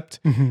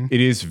concept.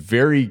 It is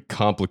very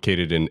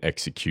complicated in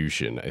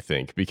execution, I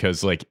think,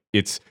 because like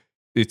it's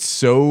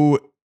so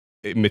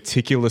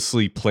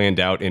meticulously planned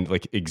out, and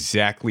like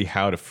exactly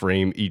how to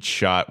frame each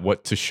shot,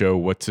 what to show,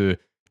 what to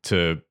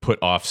put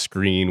off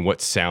screen,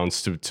 what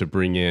sounds to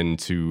bring in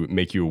to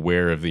make you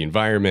aware of the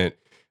environment,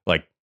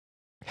 like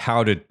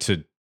how to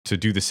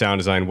do the sound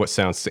design, what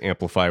sounds to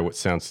amplify, what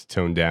sounds to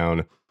tone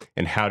down,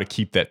 and how to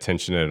keep that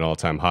tension at an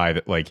all-time high.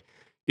 That like,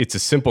 it's a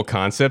simple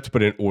concept,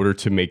 but in order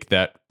to make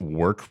that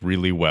work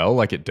really well,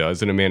 like it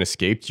does in A Man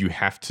Escaped, you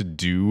have to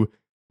do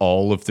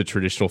all of the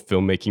traditional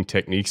filmmaking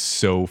techniques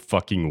so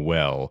fucking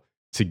well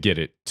to get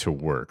it to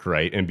work,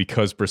 right? And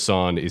because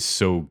Bresson is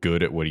so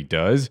good at what he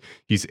does,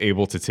 he's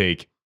able to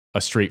take a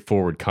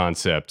straightforward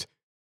concept,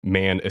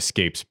 man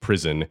escapes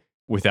prison,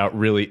 without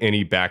really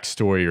any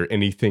backstory or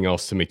anything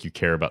else to make you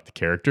care about the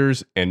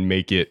characters, and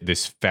make it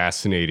this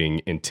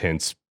fascinating,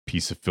 intense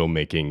piece of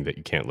filmmaking that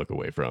you can't look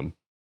away from.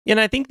 And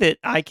I think that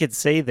I could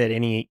say that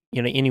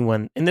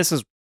anyone, and this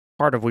is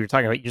part of what you're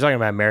talking about. You're talking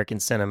about American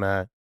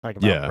cinema,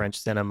 talking about French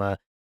cinema.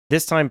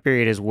 This time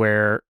period is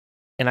where,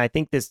 and I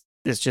think this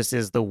just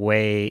is the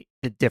way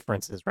the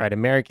difference is, right?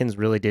 Americans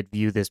really did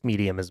view this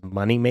medium as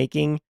money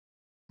making.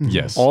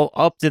 Yes. All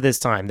up to this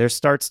time, there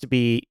starts to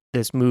be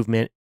this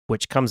movement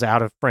which comes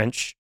out of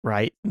French,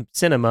 right,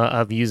 cinema,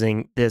 of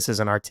using this as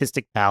an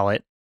artistic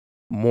palette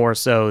more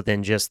so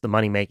than just the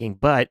money making.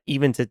 But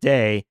even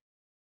today,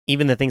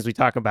 even the things we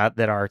talk about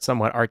that are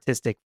somewhat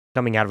artistic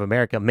coming out of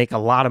America make a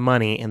lot of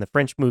money, and the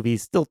French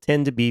movies still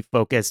tend to be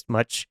focused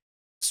much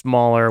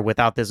smaller,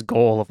 without this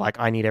goal of like,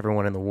 I need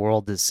everyone in the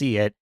world to see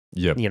it.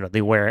 Yep. You know,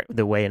 the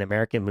way an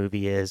American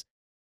movie is.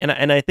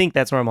 And I think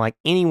that's where I'm like,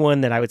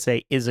 anyone that I would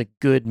say is a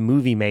good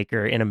movie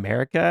maker in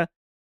America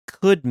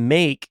could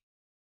make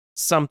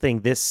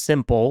something this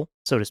simple,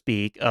 so to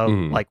speak, of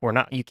like,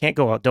 you can't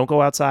go out, don't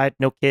go outside,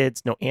 no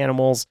kids, no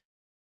animals,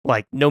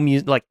 like no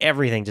music, like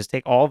everything. Just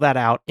take all that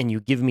out, and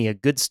you give me a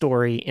good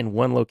story in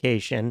one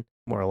location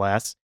more or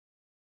less.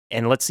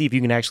 And let's see if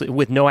you can actually,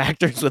 with no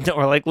actors,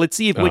 let's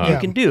see if what you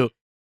can do.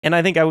 And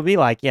I think I would be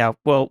like, yeah,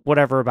 well,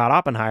 whatever about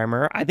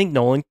Oppenheimer. I think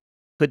Nolan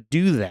could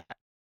do that,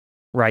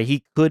 right?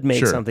 He could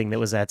make something that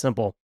was that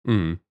simple.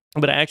 Mm.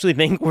 But I actually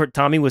think where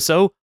Tommy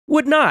Wiseau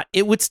would not.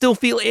 It would still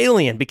feel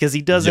alien because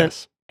he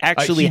doesn't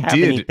actually have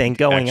anything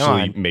going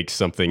on. Make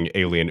something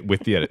alien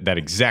with that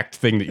exact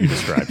thing that you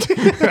described.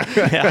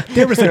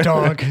 There was a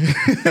dog.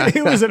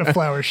 It was in a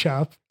flower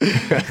shop.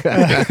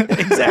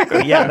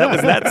 Exactly. Yeah, that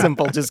was that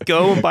simple. Just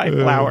go and buy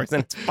flowers,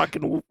 and it's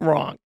fucking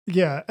wrong.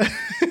 Yeah.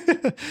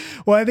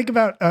 Well, I think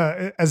about,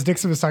 as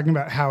Dixon was talking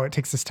about how it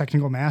takes this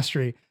technical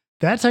mastery,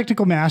 that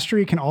technical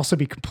mastery can also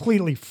be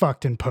completely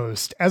fucked in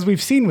post, as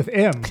we've seen with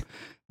M.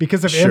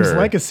 Because of M's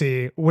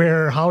legacy,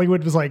 where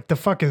Hollywood was like, the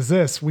fuck is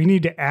this? We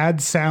need to add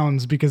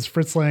sounds because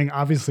Fritz Lang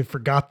obviously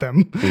forgot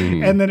them.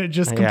 Mm. And then it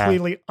just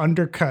completely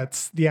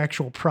undercuts the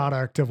actual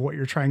product of what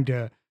you're trying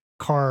to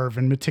carve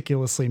and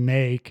meticulously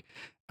make.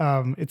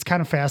 It's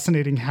kind of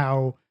fascinating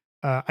how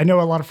I know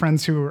a lot of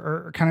friends who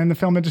are kind of in the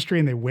film industry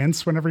and they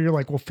wince whenever you're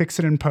like, well, fix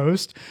it in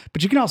post,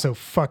 but you can also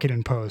fuck it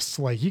in post.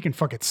 Like you can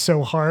fuck it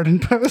so hard in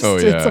post. Oh,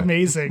 yeah. It's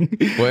amazing.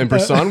 Well, and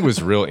Bresson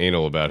was real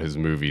anal about his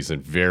movies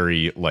and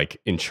very like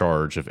in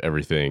charge of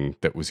everything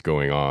that was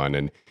going on.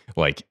 And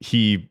like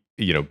he,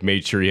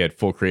 made sure he had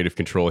full creative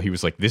control. He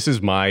was like, this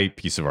is my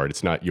piece of art.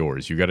 It's not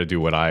yours. You got to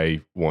do what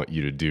I want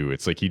you to do.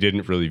 It's like, he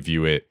didn't really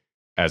view it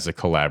as a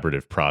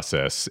collaborative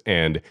process.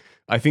 And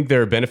I think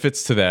there are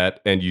benefits to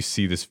that, and you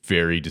see this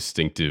very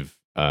distinctive,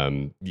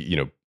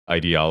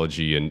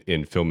 ideology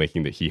in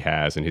filmmaking that he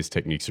has, and his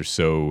techniques are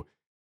so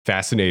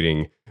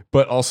fascinating.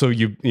 But also,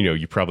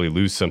 you probably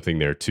lose something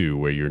there too,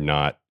 where you're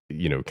not,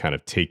 kind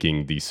of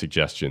taking these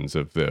suggestions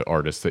of the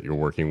artists that you're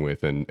working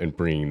with and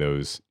bringing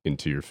those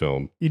into your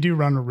film. You do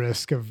run a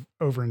risk of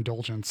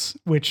overindulgence,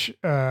 which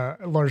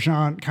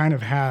L'Argent kind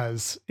of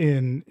has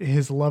in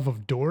his love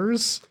of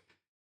doors.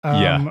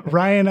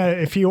 Ryan,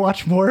 if you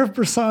watch more of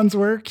Bresson's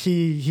work,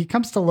 he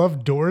comes to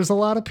love doors a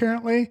lot,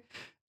 apparently.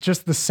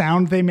 Just the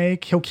sound they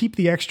make. He'll keep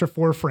the extra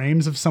 4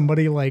 frames of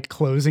somebody like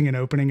closing and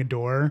opening a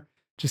door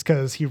just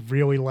because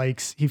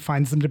he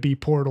finds them to be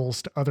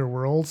portals to other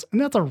worlds.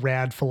 And that's a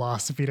rad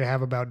philosophy to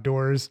have about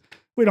doors.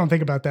 We don't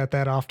think about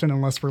that often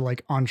unless we're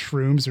like on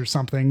shrooms or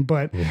something,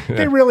 but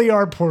they really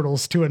are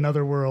portals to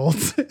another world.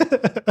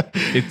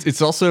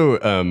 It's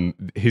also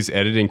his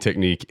editing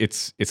technique.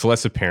 It's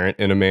less apparent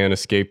in A Man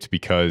Escaped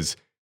because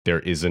there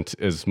isn't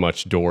as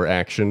much door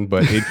action,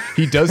 but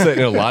he does that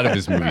in a lot of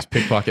his movies.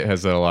 Pickpocket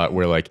has that a lot,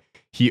 where like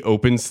he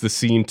opens the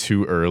scene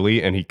too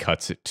early and he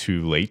cuts it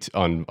too late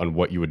on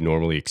what you would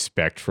normally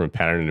expect from a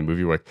pattern in a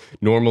movie, where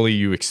normally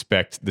you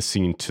expect the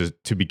scene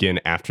to begin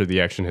after the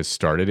action has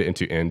started and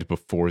to end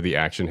before the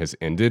action has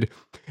ended.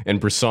 And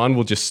Bresson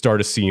will just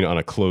start a scene on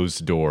a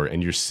closed door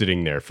and you're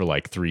sitting there for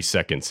like 3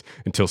 seconds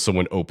until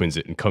someone opens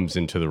it and comes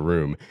into the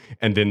room.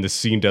 And then the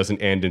scene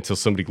doesn't end until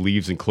somebody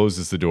leaves and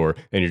closes the door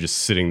and you're just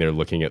sitting there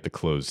looking at the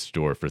closed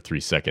door for 3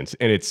 seconds.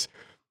 And it's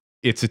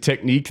a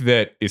technique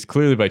that is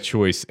clearly by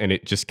choice, and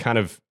it just kind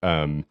of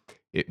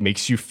it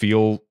makes you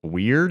feel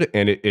weird,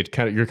 and it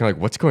kind of, you're kind of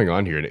like, what's going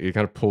on here? And it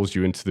kind of pulls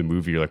you into the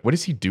movie. You're like, what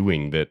is he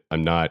doing that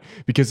I'm not?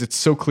 Because it's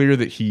so clear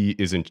that he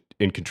is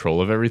in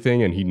control of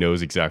everything, and he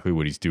knows exactly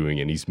what he's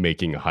doing, and he's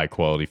making a high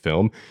quality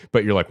film.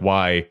 But you're like,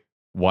 why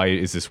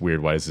is this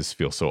weird? Why does this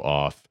feel so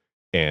off?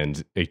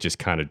 And it just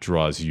kind of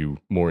draws you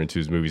more into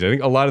his movies. I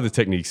think a lot of the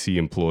techniques he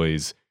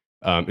employs,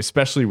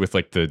 especially with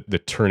like the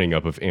turning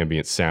up of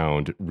ambient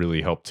sound,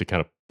 really help to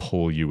kind of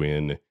pull you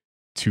in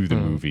to the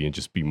movie and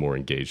just be more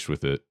engaged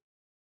with it.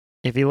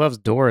 If he loves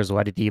doors,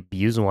 why did he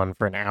abuse one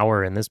for an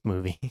hour in this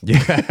movie?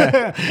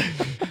 Yeah,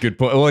 good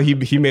point. Well,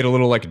 he made a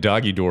little like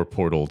doggy door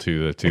portal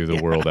to the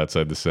world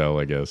outside the cell,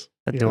 I guess.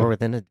 A door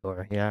within a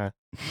door, yeah.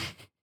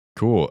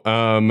 Cool.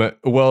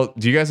 Well,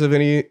 do you guys have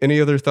any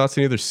other thoughts,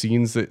 any other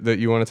scenes that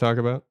you want to talk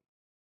about?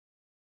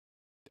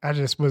 I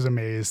just was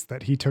amazed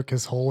that he took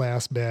his whole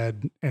ass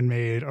bed and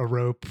made a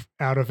rope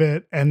out of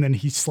it. And then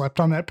he slept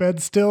on that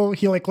bed still.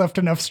 He like left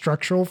enough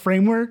structural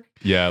framework.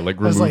 Yeah.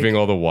 Like removing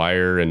all the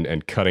wire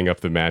and cutting up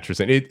the mattress.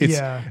 And it's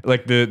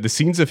like the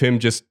scenes of him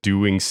just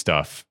doing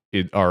stuff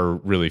are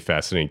really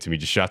fascinating to me.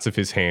 Just shots of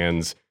his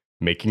hands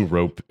making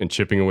rope and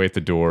chipping away at the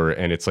door.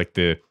 And it's like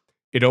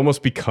it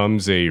almost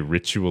becomes a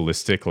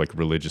ritualistic, like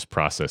religious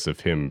process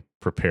of him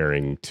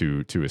preparing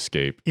to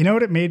escape. You know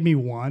what it made me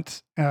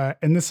want?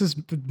 And this is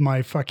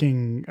my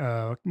fucking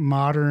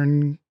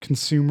modern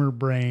consumer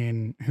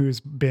brain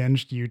who's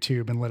binged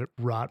YouTube and let it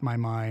rot my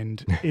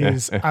mind,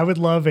 is I would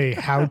love a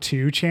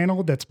how-to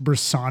channel that's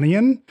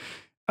Bressonian.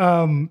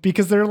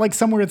 Because they're like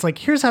somewhere it's like,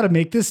 here's how to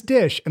make this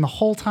dish. And the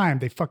whole time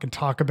they fucking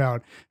talk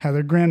about how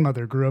their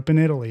grandmother grew up in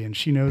Italy and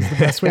she knows the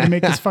best way to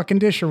make this fucking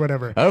dish or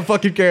whatever. I don't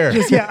fucking care.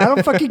 I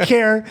don't fucking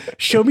care.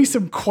 Show me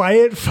some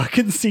quiet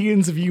fucking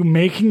scenes of you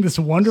making this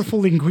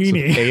wonderful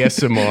linguine.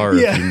 Some ASMR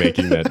of you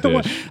making that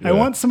dish. I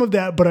want some of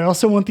that, but I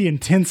also want the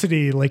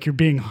intensity, like you're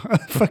being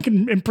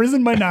fucking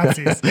imprisoned by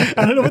Nazis.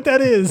 I don't know what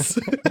that is.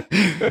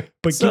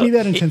 But give me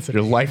that intensity.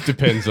 Your life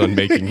depends on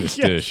making this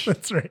dish.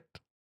 That's right.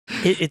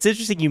 It's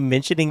interesting you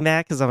mentioning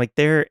that because I'm like,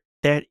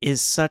 that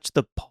is such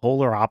the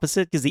polar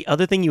opposite. Because the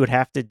other thing you would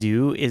have to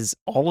do is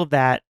all of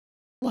that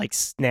like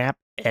snap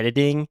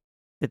editing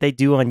that they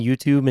do on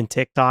YouTube and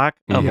TikTok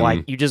of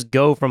like you just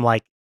go from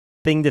like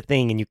thing to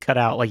thing and you cut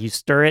out, like you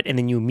stir it and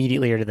then you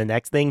immediately are to the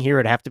next thing. Here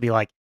it'd have to be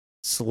like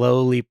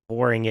slowly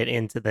pouring it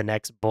into the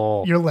next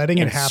bowl. You're letting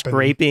it and happen.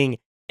 Scraping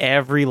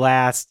every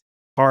last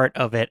part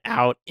of it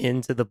out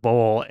into the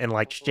bowl and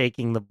like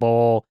shaking the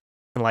bowl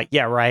and like,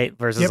 yeah, right.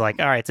 Versus like,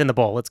 all right, it's in the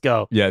bowl. Let's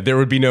go. Yeah, there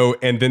would be no,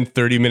 and then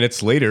 30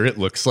 minutes later, it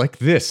looks like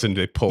this, and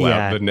they pull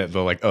out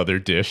the like other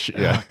dish.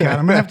 Yeah, oh, God,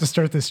 I'm gonna have to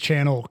start this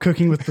channel,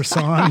 Cooking with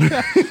Bresson.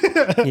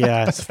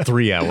 Yeah, it's a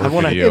 3-hour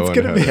video.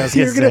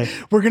 It's gonna be.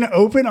 We're gonna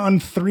open on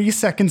 3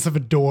 seconds of a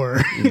door.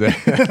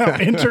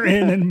 I'll enter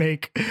in and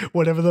make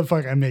whatever the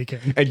fuck I'm making.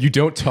 And you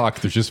don't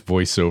talk. There's just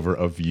voiceover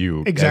of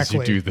you as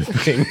you do the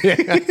thing.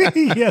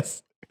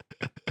 Yes.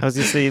 I was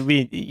gonna say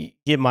we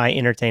get my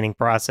entertaining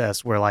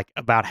process where like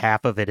about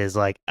half of it is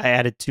like I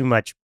added too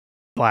much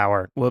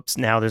flour. Whoops!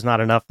 Now there's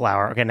not enough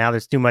flour. Okay, now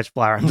there's too much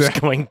flour. I'm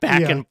just going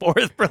back and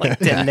forth for like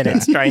 10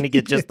 minutes trying to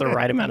get just the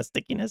right amount of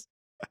stickiness.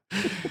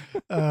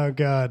 Oh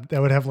God,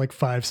 that would have like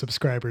 5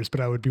 subscribers, but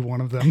I would be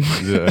one of them.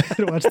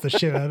 I'd watch the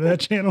shit out of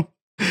that channel.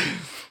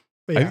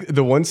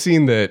 The one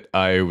scene that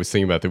I was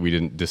thinking about that we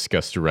didn't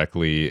discuss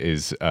directly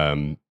is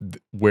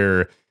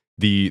where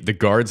the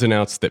guards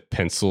announced that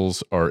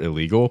pencils are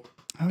illegal.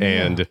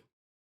 And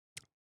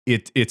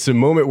it's a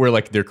moment where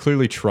like they're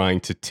clearly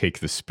trying to take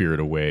the spirit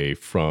away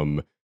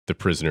from the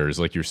prisoners,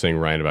 like you're saying,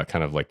 Ryan, about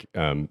kind of like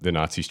the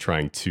Nazis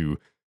trying to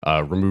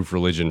remove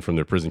religion from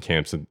their prison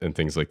camps and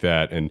things like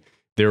that. And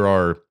there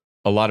are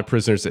a lot of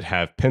prisoners that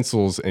have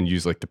pencils and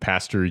use, like the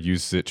pastor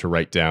uses it to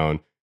write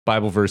down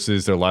Bible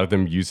verses. A lot of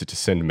them use it to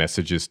send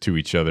messages to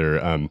each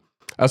other.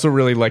 I also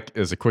really like,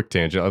 as a quick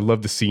tangent, I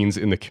love the scenes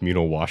in the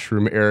communal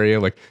washroom area.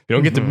 Like they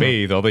don't get to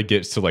bathe; all they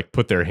get is to like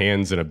put their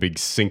hands in a big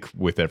sink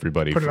with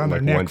everybody for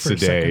like once a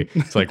day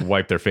to like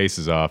wipe their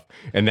faces off.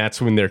 And that's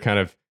when they're kind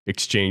of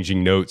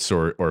exchanging notes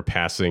or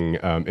passing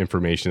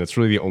information. That's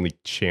really the only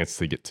chance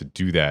they get to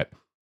do that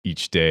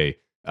each day.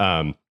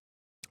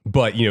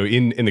 But you know,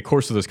 in the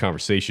course of those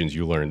conversations,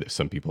 you learn that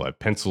some people have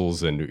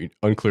pencils and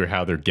unclear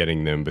how they're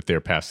getting them, but they're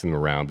passing them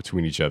around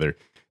between each other.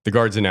 The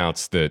guards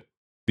announce that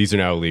these are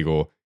now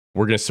illegal.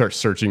 We're going to start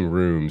searching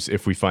rooms.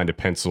 If we find a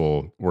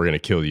pencil, we're going to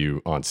kill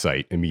you on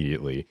sight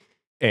immediately.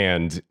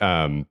 And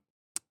the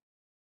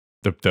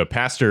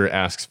pastor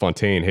asks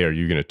Fontaine, "Hey, are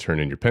you going to turn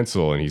in your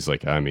pencil?" And he's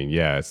like, "I mean,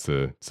 yeah, it's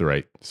the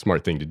right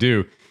smart thing to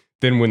do."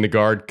 Then when the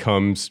guard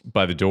comes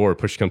by the door,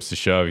 push comes to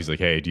shove, he's like,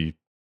 "Hey, do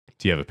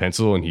you have a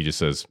pencil?" And he just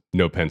says,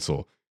 "No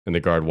pencil." And the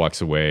guard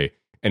walks away.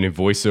 And in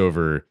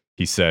voiceover,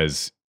 he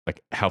says,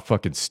 like, how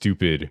fucking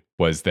stupid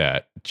was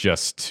that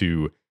just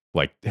to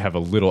like have a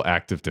little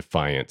act of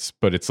defiance?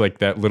 But it's like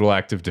that little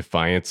act of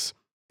defiance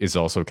is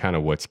also kind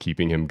of what's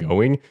keeping him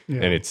going.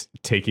 And it's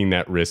taking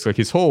that risk. Like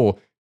his whole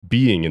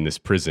being in this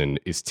prison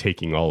is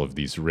taking all of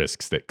these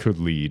risks that could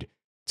lead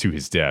to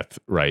his death,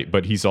 right?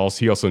 But he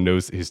also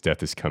knows that his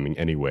death is coming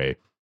anyway.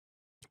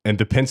 And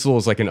the pencil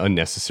is like an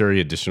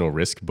unnecessary additional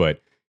risk,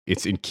 but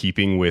it's in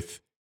keeping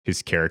with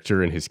his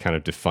character and his kind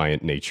of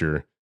defiant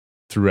nature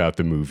throughout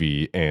the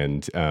movie.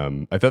 And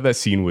I thought that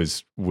scene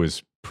was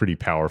pretty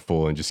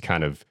powerful and just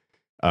kind of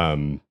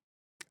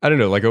I don't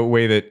know, like a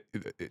way that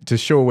to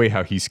show away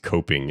how he's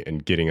coping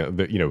and getting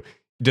it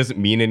doesn't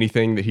mean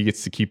anything that he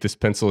gets to keep this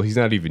pencil. He's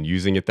not even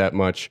using it that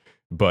much,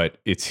 but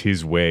it's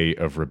his way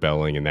of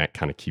rebelling, and that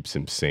kind of keeps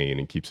him sane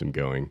and keeps him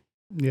going.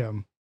 Yeah.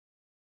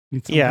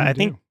 I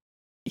think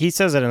he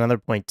says at another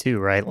point too,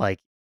 right? Like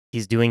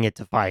he's doing it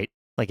to fight.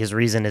 Like his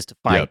reason is to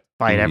fight,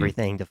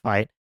 everything, to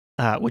fight,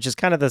 which is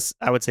kind of this,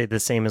 I would say, the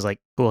same as like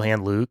Cool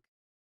Hand Luke,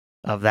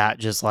 of that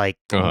just like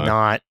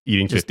not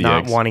eating, just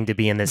not eggs. wanting to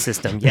be in this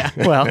system. Yeah,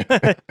 well,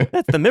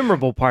 that's the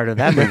memorable part of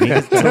that movie.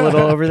 It's a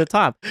little over the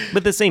top,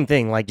 but the same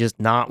thing, like just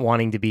not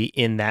wanting to be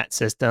in that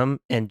system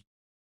and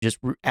just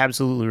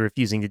absolutely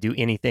refusing to do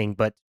anything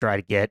but try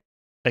to get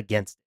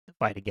against it, to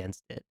fight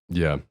against it.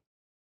 Yeah.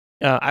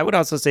 I would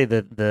also say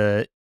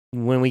that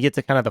when we get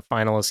to kind of the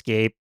final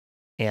escape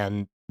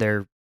and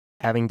they're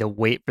having to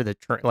wait for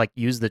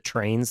use the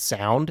train's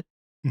sound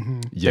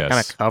to kind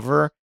of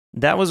cover,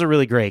 that was a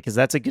really great, because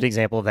that's a good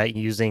example of that,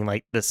 using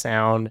like the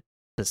sound,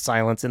 the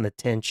silence, and the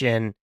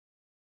tension.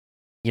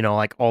 You know,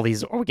 like all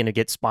these, are we going to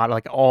get spotted?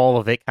 Like all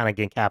of it kind of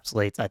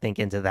encapsulates, I think,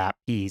 into that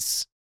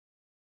piece.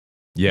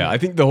 Yeah, I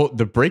think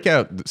the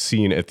breakout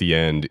scene at the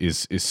end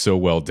is so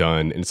well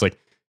done, and it's like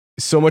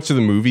so much of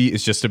the movie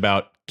is just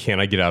about,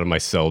 can I get out of my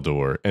cell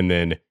door, and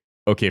then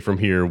okay, from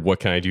here, what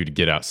can I do to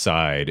get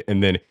outside,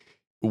 and then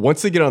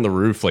once they get on the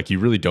roof, like you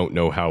really don't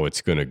know how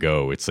it's going to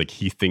go. It's like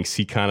he thinks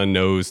he kind of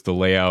knows the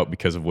layout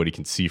because of what he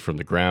can see from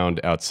the ground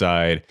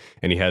outside.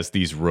 And he has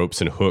these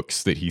ropes and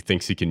hooks that he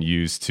thinks he can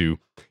use to,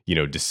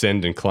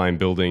 descend and climb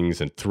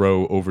buildings and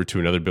throw over to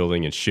another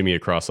building and shimmy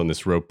across on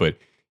this rope. But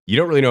you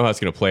don't really know how it's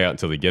going to play out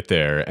until they get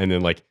there. And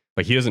then like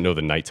he doesn't know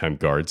the nighttime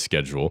guard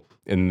schedule.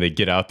 And they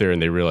get out there and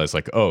they realize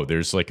like, oh,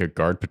 there's like a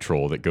guard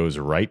patrol that goes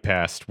right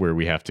past where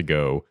we have to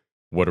go.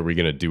 what are we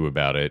going to do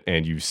about it?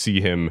 And you see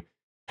him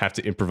have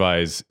to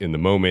improvise in the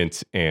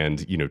moment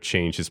and,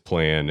 change his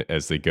plan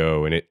as they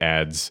go. And it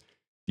adds,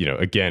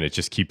 again, it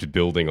just keeps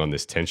building on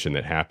this tension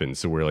that happens.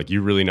 So we're like,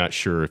 you're really not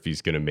sure if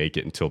he's going to make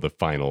it until the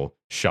final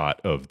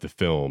shot of the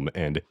film.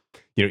 And,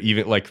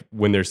 even like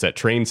when there's that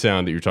train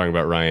sound that you're talking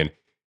about, Ryan,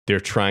 they're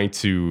trying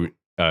to,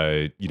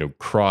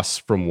 cross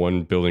from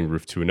one building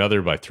roof to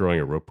another by throwing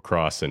a rope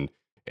across and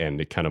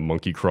kind of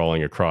monkey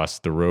crawling across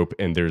the rope.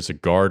 And there's a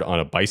guard on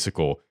a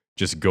bicycle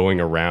just going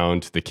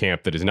around the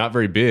camp that is not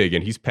very big.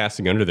 And he's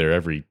passing under there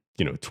every,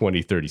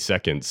 20, 30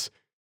 seconds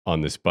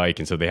on this bike.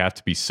 And so they have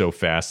to be so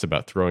fast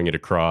about throwing it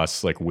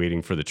across, like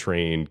waiting for the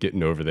train,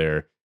 getting over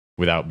there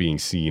without being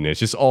seen.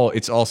 It's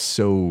all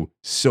so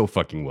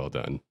fucking well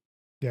done.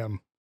 Yeah.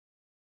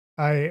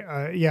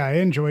 I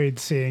enjoyed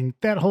seeing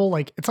that whole,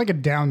 it's like a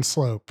down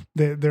slope.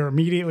 They're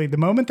immediately, the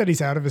moment that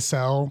he's out of his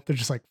cell, they're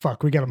just like,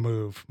 fuck, we got to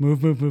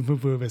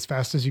move as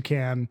fast as you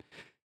can.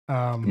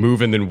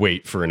 Move and then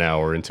wait for an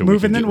hour until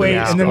move and then wait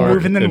and then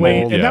move and then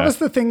wait. And yeah. that was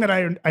the thing that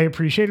I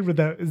appreciated with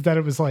that, is that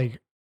it was like,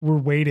 we're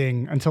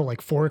waiting until like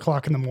 4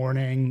 o'clock in the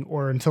morning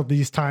or until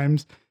these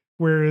times.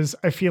 Whereas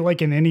I feel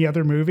like in any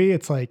other movie,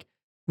 it's like,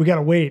 we got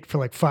to wait for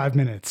like 5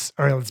 minutes.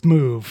 All right, let's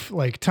move.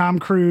 Like Tom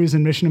Cruise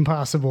and Mission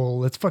Impossible.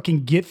 Let's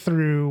fucking get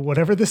through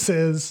whatever this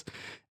is.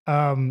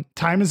 Time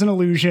is an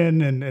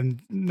illusion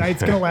and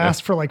night's going to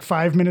last for like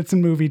 5 minutes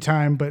in movie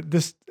time. But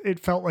it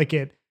felt like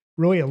it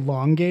really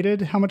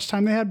elongated how much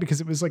time they had,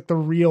 because it was like the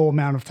real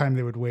amount of time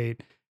they would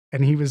wait.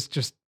 And he was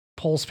just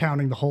pulse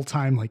pounding the whole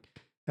time. Like,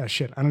 oh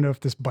shit, I don't know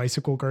if this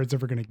bicycle guard's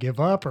ever going to give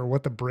up or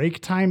what the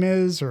break time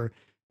is, or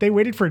they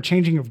waited for a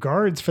changing of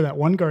guards for that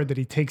one guard that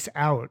he takes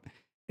out.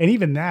 And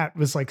even that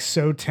was like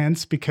so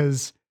tense,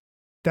 because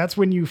that's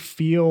when you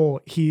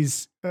feel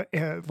he's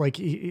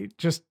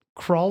just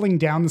crawling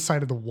down the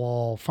side of the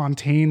wall.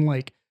 Fontaine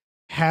like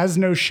has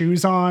no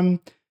shoes on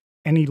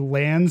and he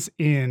lands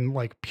in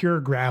like pure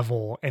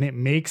gravel and it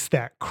makes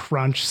that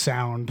crunch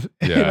sound.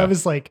 Yeah. And I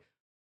was like,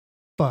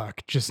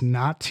 fuck, just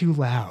not too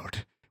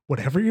loud.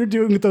 Whatever you're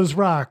doing with those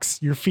rocks,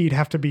 your feet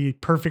have to be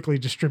perfectly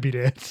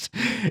distributed.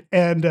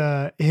 And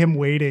him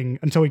waiting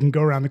until he can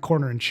go around the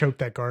corner and choke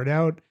that guard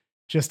out.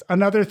 Just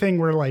another thing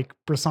where like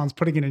Bresson's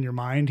putting it in your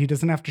mind. He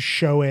doesn't have to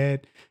show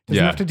it.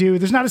 Doesn't have to do.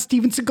 There's not a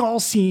Steven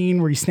Seagal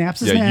scene where he snaps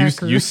his neck.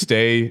 You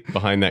stay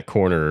behind that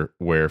corner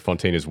where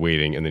Fontaine is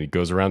waiting, and then he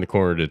goes around the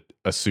corner to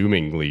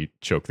assumingly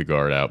choke the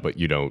guard out, but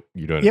you don't.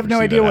 You have no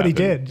idea what he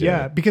did.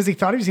 Yeah, because he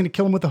thought he was going to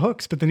kill him with the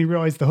hooks, but then he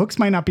realized the hooks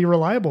might not be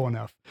reliable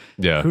enough.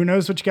 Yeah. Who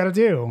knows what you got to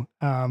do?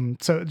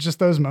 So just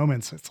those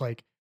moments. It's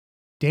like,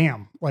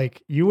 damn,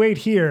 like you wait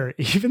here,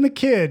 even the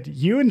kid,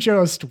 you and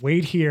Jost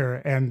wait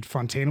here and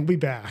Fontaine will be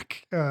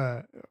back.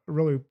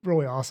 Really,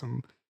 really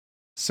awesome.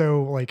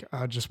 So like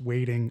just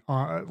waiting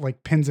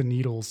like pins and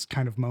needles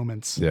kind of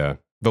moments. Yeah.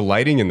 The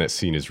lighting in that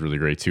scene is really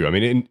great too. I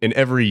mean, in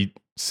every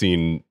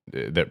scene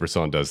that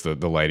Bresson does, the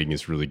lighting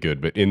is really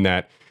good, but in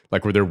that,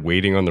 like where they're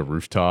waiting on the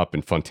rooftop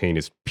and Fontaine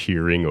is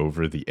peering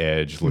over the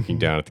edge, looking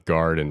down at the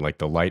guard, and like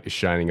the light is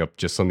shining up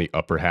just on the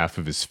upper half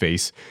of his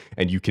face,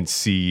 and you can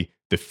see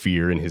the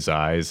fear in his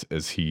eyes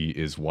as he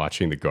is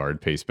watching the guard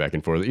pace back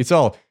and forth.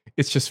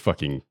 It's just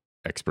fucking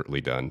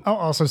expertly done. I'll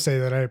also say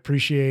that I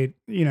appreciate,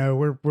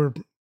 we're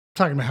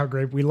talking about how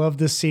great we love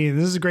this scene.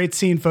 This is a great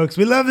scene, folks.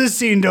 We love this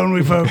scene, don't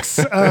we, folks?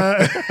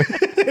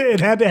 It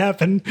had to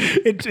happen.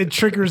 It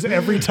triggers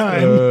every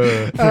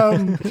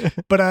time.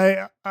 But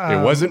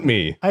it wasn't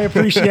me. I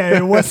appreciate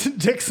it. Wasn't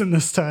Dixon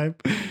this time.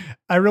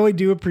 I really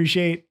do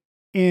appreciate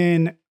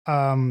in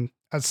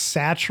a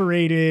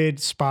saturated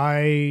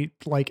spy,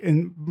 like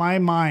in my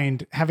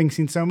mind, having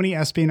seen so many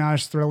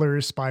espionage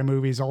thrillers, spy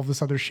movies, all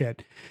this other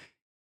shit,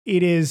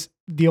 it is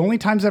the only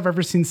times I've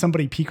ever seen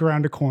somebody peek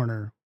around a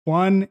corner.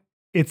 One,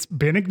 it's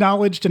been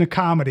acknowledged in a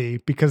comedy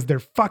because their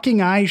fucking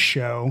eyes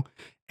show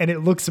and it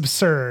looks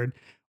absurd.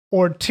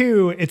 Or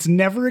two, it's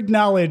never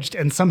acknowledged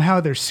and somehow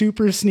they're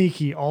super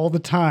sneaky all the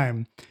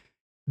time.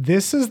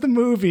 This is the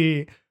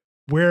movie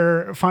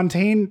where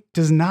Fontaine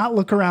does not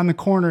look around the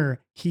corner.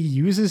 He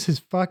uses his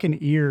fucking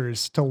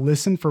ears to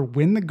listen for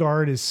when the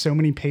guard is so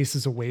many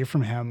paces away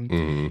from him.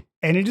 Mm-hmm.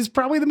 And it is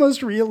probably the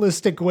most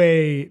realistic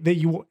way that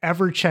you will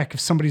ever check if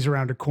somebody's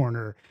around a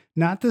corner.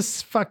 Not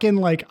this fucking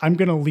like, I'm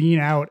going to lean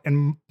out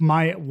and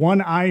my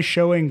one eye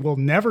showing will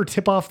never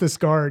tip off this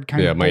guard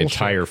kind of my bullshit.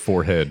 Entire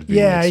forehead.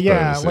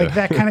 Like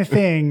that kind of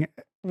thing.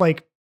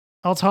 Like,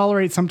 I'll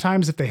tolerate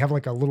sometimes if they have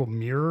like a little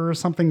mirror or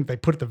something that they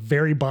put at the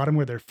very bottom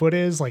where their foot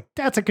is. Like,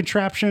 that's a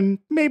contraption.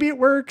 Maybe it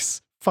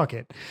works. Fuck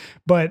it.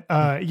 But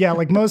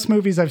like most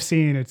movies I've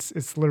seen,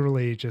 it's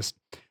literally just,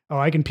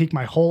 I can peek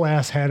my whole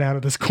ass head out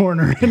of this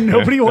corner and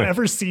nobody will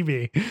ever see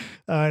me.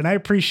 And I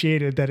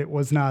appreciated that it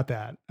was not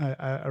that.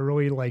 I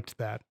really liked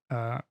that.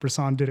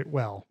 Bresson did it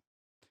well.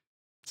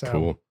 So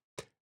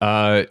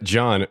cool.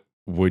 John,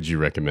 would you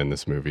recommend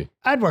this movie?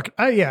 I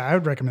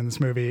would recommend this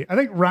movie. I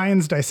think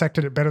Ryan's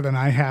dissected it better than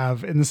I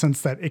have in the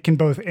sense that it can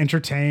both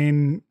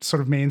entertain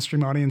sort of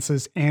mainstream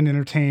audiences and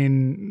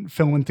entertain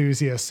film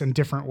enthusiasts in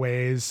different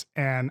ways.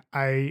 And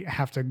I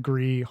have to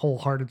agree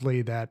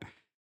wholeheartedly that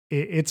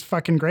it's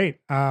fucking great.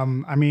 I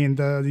mean,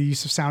 the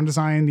use of sound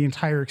design, the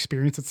entire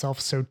experience itself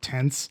is so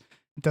tense.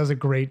 It does a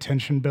great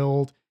tension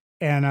build.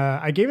 And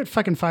I gave it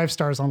fucking 5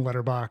 stars on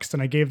Letterboxd,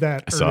 and I gave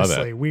that I saw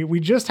earnestly. that. We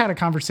just had a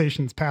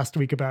conversation this past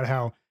week about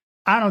how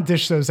I don't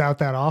dish those out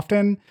that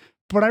often,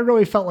 but I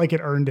really felt like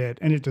it earned it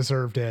and it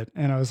deserved it.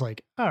 And I was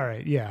like, all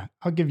right, yeah,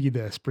 I'll give you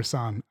this,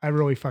 Bresson. I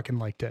really fucking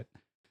liked it.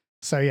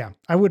 So yeah,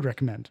 I would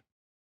recommend.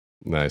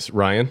 Nice.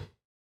 Ryan?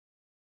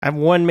 I have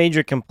one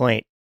major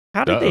complaint.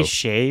 How did Uh-oh. they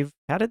shave?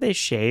 How did they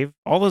shave?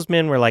 All those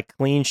men were like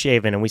clean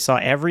shaven, and we saw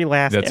every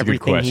last That's a good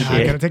everything he question. I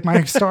did. gotta take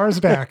my stars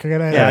back. I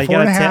gotta Yeah, four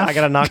and a half. I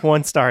gotta knock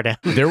 1 star down.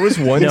 There was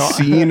one No.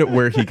 scene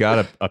where he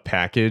got a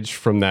package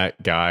from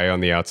that guy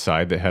on the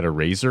outside that had a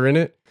razor in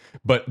it,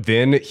 but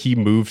then he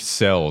moved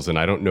cells, and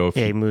I don't know if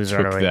Yeah, he he moves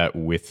right took away. that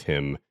with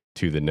him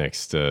to the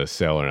next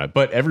cell or not.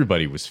 But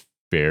everybody was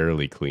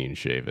fairly clean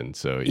shaven,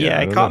 so Yeah,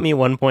 I it don't caught know. me at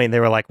one point.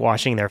 They were like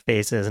washing their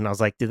faces, and I was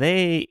like, "Do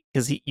they?"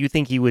 Because you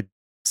think he would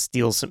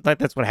steal some?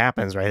 That's what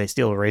happens, right? They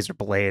steal a razor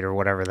blade or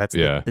whatever. That's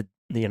Yeah. the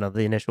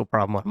the initial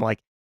problem. I'm like,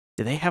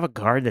 do they have a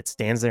guard that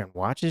stands there and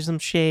watches them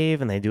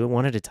shave, and they do it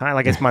one at a time?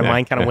 I guess my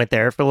mind kind of went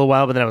there for a little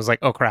while, but then I was like,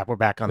 "Oh crap, we're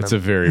back on It's them."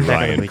 a very back on the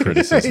Ryan movie.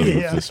 criticism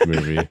Yeah. of this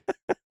movie.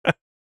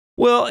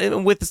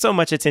 Well, with so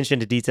much attention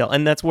to detail,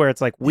 and that's where it's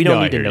like we don't No,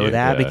 I need to hear know you,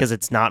 that yeah. because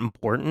it's not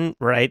important,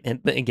 right?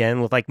 And but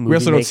again, with like movie We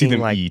also don't see making,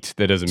 them like, eat.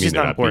 That doesn't it's mean just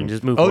they're not not important. being.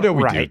 Just move. Oh no,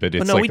 we right. do, but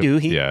it's no, like we do.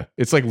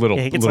 it's like little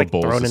Yeah, he gets, little like,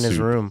 bowls thrown of in his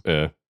soup. room.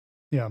 Yeah.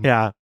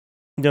 Yeah,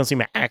 you don't see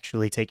him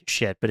actually take a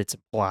shit, but it's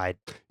implied.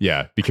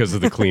 Yeah, because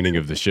of the cleaning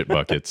of the shit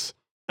buckets.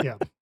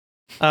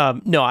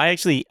 No, I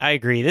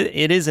agree.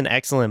 It is an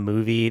excellent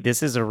movie.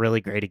 This is a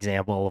really great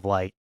example of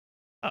like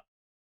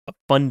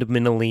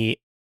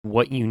fundamentally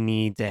what you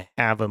need to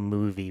have a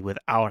movie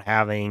without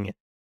having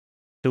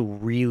to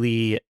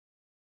really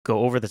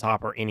go over the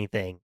top or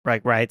anything.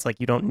 Right? It's like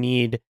you don't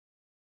need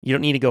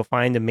to go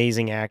find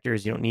amazing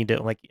actors. You don't need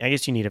to, like, I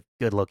guess you need a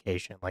good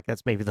location. Like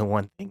that's maybe the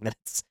one thing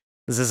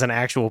this is an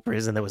actual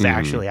prison that was Mhm.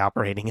 actually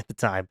operating at the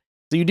time.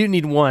 So you do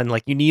need one,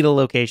 like you need a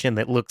location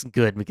that looks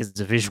good because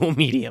it's a visual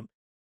medium.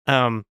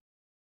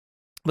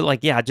 But like,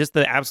 yeah, just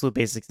the absolute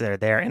basics that are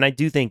there. And I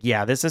do think,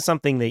 yeah, this is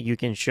something that you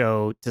can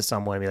show to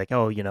someone and be like,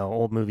 oh,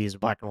 old movies,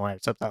 black and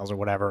white, subtitles or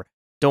whatever.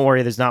 Don't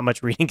worry, there's not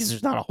much reading because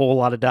there's not a whole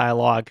lot of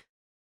dialogue.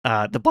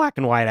 The black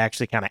and white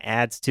actually kind of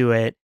adds to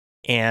it.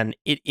 And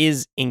it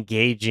is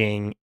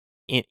engaging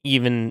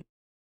even,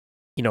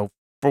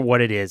 for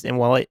what it is. And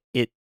while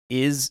it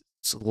is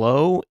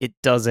slow, it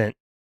doesn't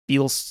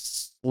feel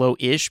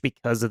slow-ish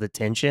because of the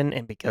tension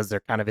and because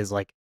there kind of is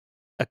like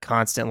a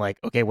constant like,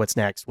 okay, what's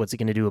next? What's he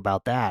going to do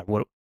about that? What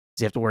does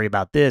he have to worry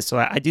about this? So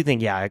I do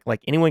think, yeah,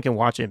 like anyone can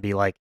watch it and be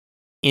like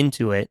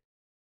into it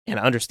and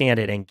understand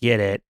it and get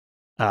it.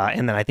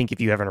 And then I think if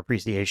you have an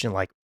appreciation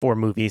like for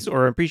movies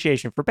or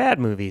appreciation for bad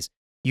movies,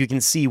 you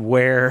can see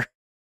where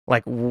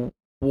like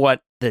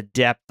what the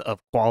depth of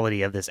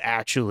quality of this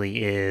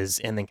actually is,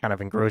 and then kind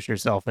of engross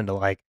yourself into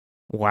like,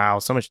 wow,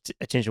 so much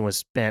attention was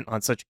spent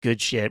on such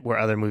good shit where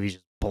other movies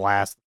just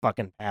blast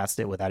fucking past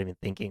it without even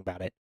thinking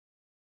about it.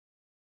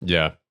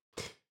 Yeah.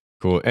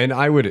 Cool. And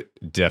I would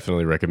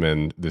definitely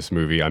recommend this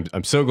movie.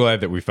 I'm so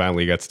glad that we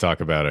finally got to talk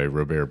about a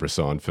Robert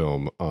Bresson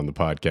film on the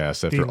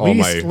podcast after The all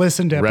my least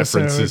listened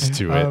references episode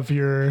to it. of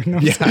your. No,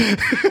 Yeah.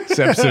 This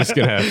episode's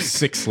going to have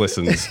 6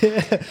 listens.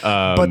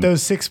 but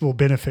those 6 will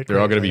benefit. They're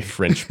all going to be greatly.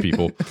 French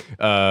people.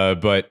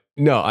 But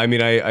no, I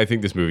mean, I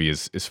think this movie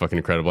is fucking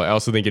incredible. I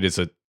also think it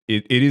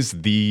is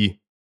the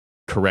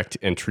correct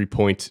entry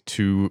point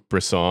to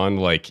Bresson.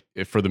 Like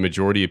for the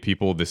majority of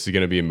people, this is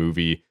going to be a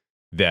movie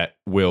that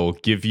will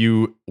give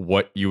you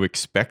what you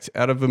expect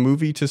out of a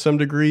movie to some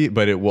degree,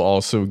 but it will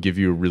also give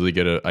you a really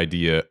good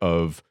idea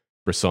of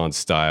Bresson's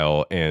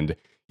style. And,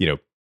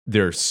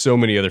 there are so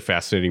many other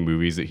fascinating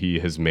movies that he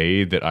has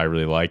made that I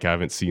really like. I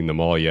haven't seen them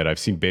all yet. I've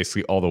seen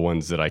basically all the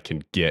ones that I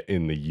can get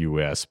in the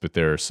US, but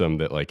there are some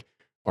that like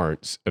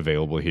aren't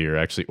available here.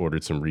 I actually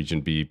ordered some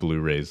Region B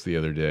Blu-rays the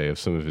other day of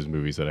some of his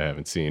movies that I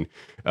haven't seen,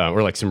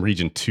 or like some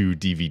Region 2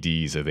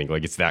 DVDs. I think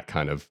like it's that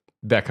kind of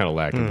lack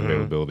of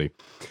availability.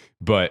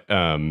 But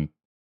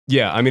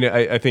yeah, I mean,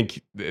 I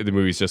think the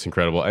movie's just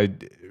incredible.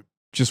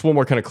 Just one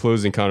more kind of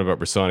closing comment about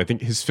Bresson. I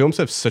think his films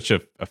have such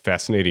a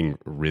fascinating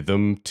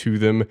rhythm to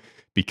them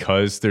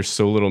because there's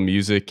so little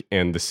music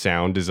and the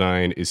sound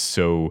design is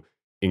so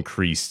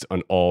increased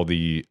on all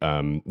the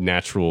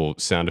natural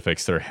sound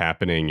effects that are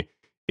happening.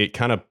 It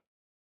kind of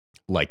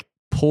like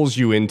pulls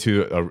you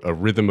into a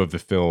rhythm of the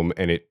film,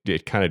 and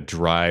it kind of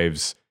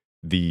drives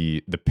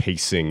the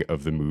pacing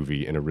of the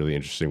movie in a really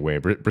interesting way.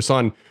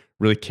 Bresson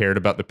really cared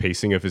about the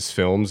pacing of his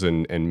films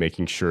and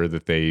making sure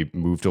that they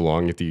moved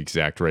along at the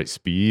exact right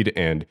speed.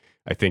 And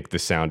I think the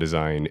sound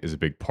design is a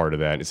big part of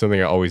that. It's something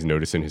I always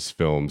notice in his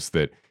films,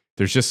 that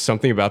there's just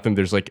something about them.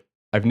 There's like,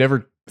 I've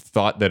never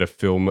thought that a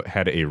film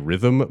had a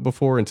rhythm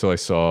before until I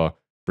saw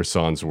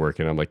Bresson's work.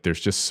 And I'm like,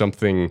 there's just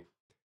something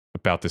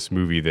about this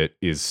movie that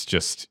is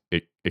just,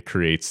 it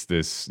creates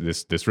this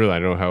really, I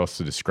don't know how else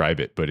to describe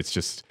it, but it's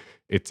just,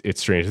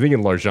 it's strange. I think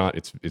in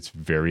L'Argent, it's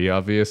very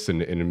obvious.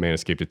 And in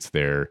Manscaped, it's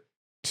there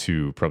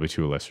probably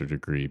to a lesser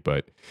degree.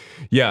 But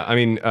yeah, I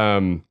mean,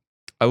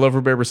 I love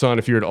Robert Bresson.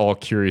 If you're at all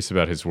curious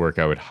about his work,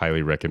 I would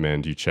highly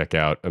recommend you check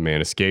out A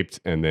Man Escaped.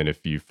 And then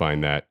if you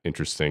find that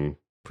interesting,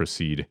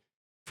 proceed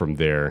from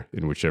there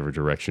in whichever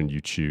direction you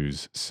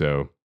choose.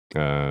 So,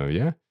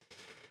 yeah.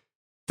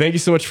 Thank you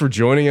so much for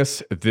joining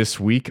us this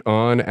week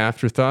on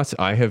Afterthoughts.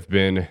 I have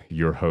been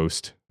your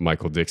host,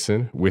 Michael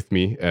Dixon. With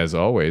me, as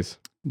always,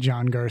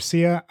 John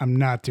Garcia. I'm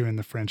not doing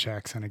the French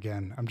accent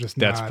again. I'm just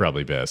That's not.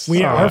 probably best.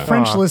 We are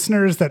French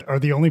listeners that are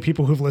the only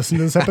people who've listened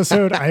to this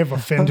episode. I have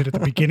offended at the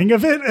beginning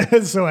of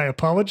it, so I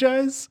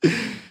apologize.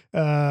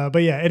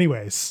 But yeah,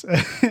 anyways.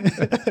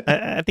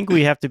 I think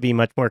we have to be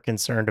much more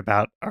concerned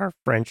about our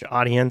French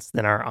audience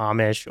than our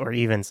Amish or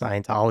even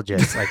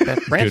Scientologists. Like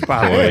that French Good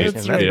population, point.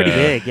 that's pretty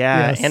big.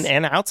 Yeah. Yes.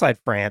 And outside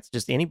France,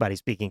 just anybody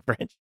speaking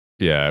French.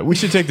 Yeah, we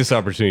should take this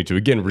opportunity to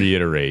again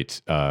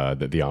reiterate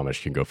that the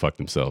Amish can go fuck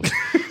themselves.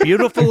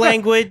 Beautiful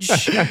language.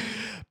 Beautiful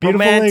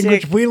romantic.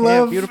 language. We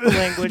love beautiful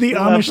language. the We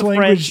love Amish the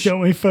language, French. don't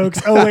we,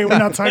 folks? Oh, wait, we're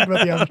not talking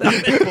about the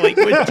Amish.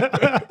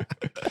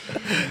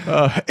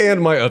 Language.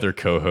 And my other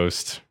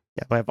co-host.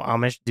 Yeah, if I have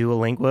Amish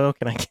Duolingo,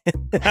 can I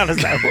get? How does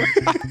that work?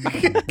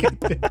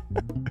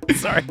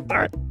 Sorry.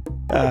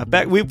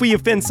 If we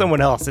offend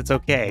someone else, it's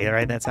okay. All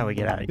right, that's how we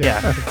get out of it.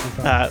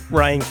 Yeah.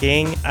 Ryan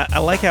King, I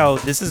like how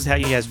this is how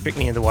you guys trick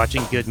me into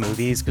watching good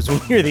movies, because when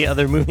you're the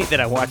other movie that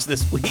I watched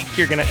this week,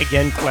 you're gonna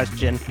again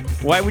question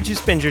why would you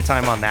spend your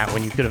time on that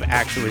when you could have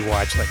actually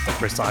watched like the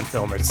Bresson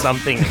film or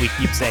something that we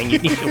keep saying you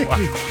need to watch.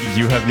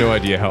 You have no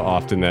idea how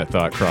often that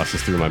thought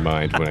crosses through my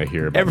mind when I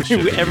hear about the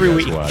shit that every you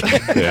guys week. watch.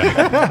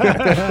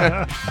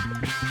 Yeah.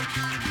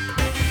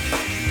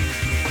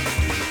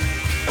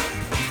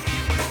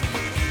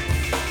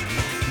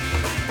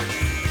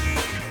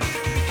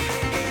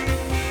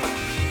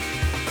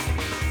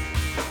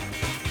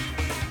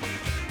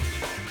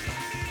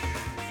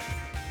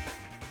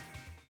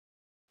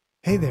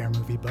 Hey there,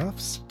 movie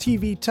buffs,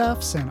 TV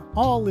toughs, and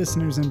all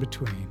listeners in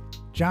between.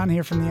 John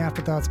here from the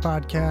Afterthoughts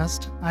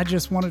podcast. I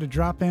just wanted to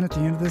drop in at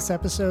the end of this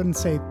episode and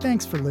say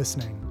thanks for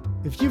listening.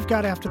 If you've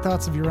got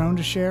afterthoughts of your own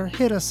to share,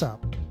 hit us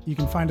up. You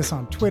can find us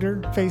on Twitter,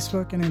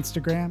 Facebook, and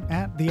Instagram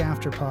at The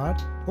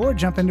Afterpod, or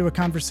jump into a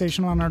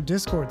conversation on our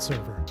Discord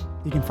server.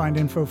 You can find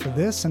info for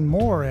this and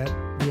more at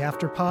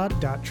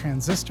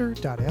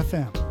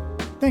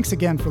theafterpod.transistor.fm. Thanks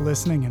again for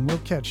listening, and we'll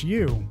catch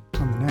you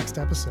on the next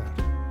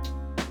episode.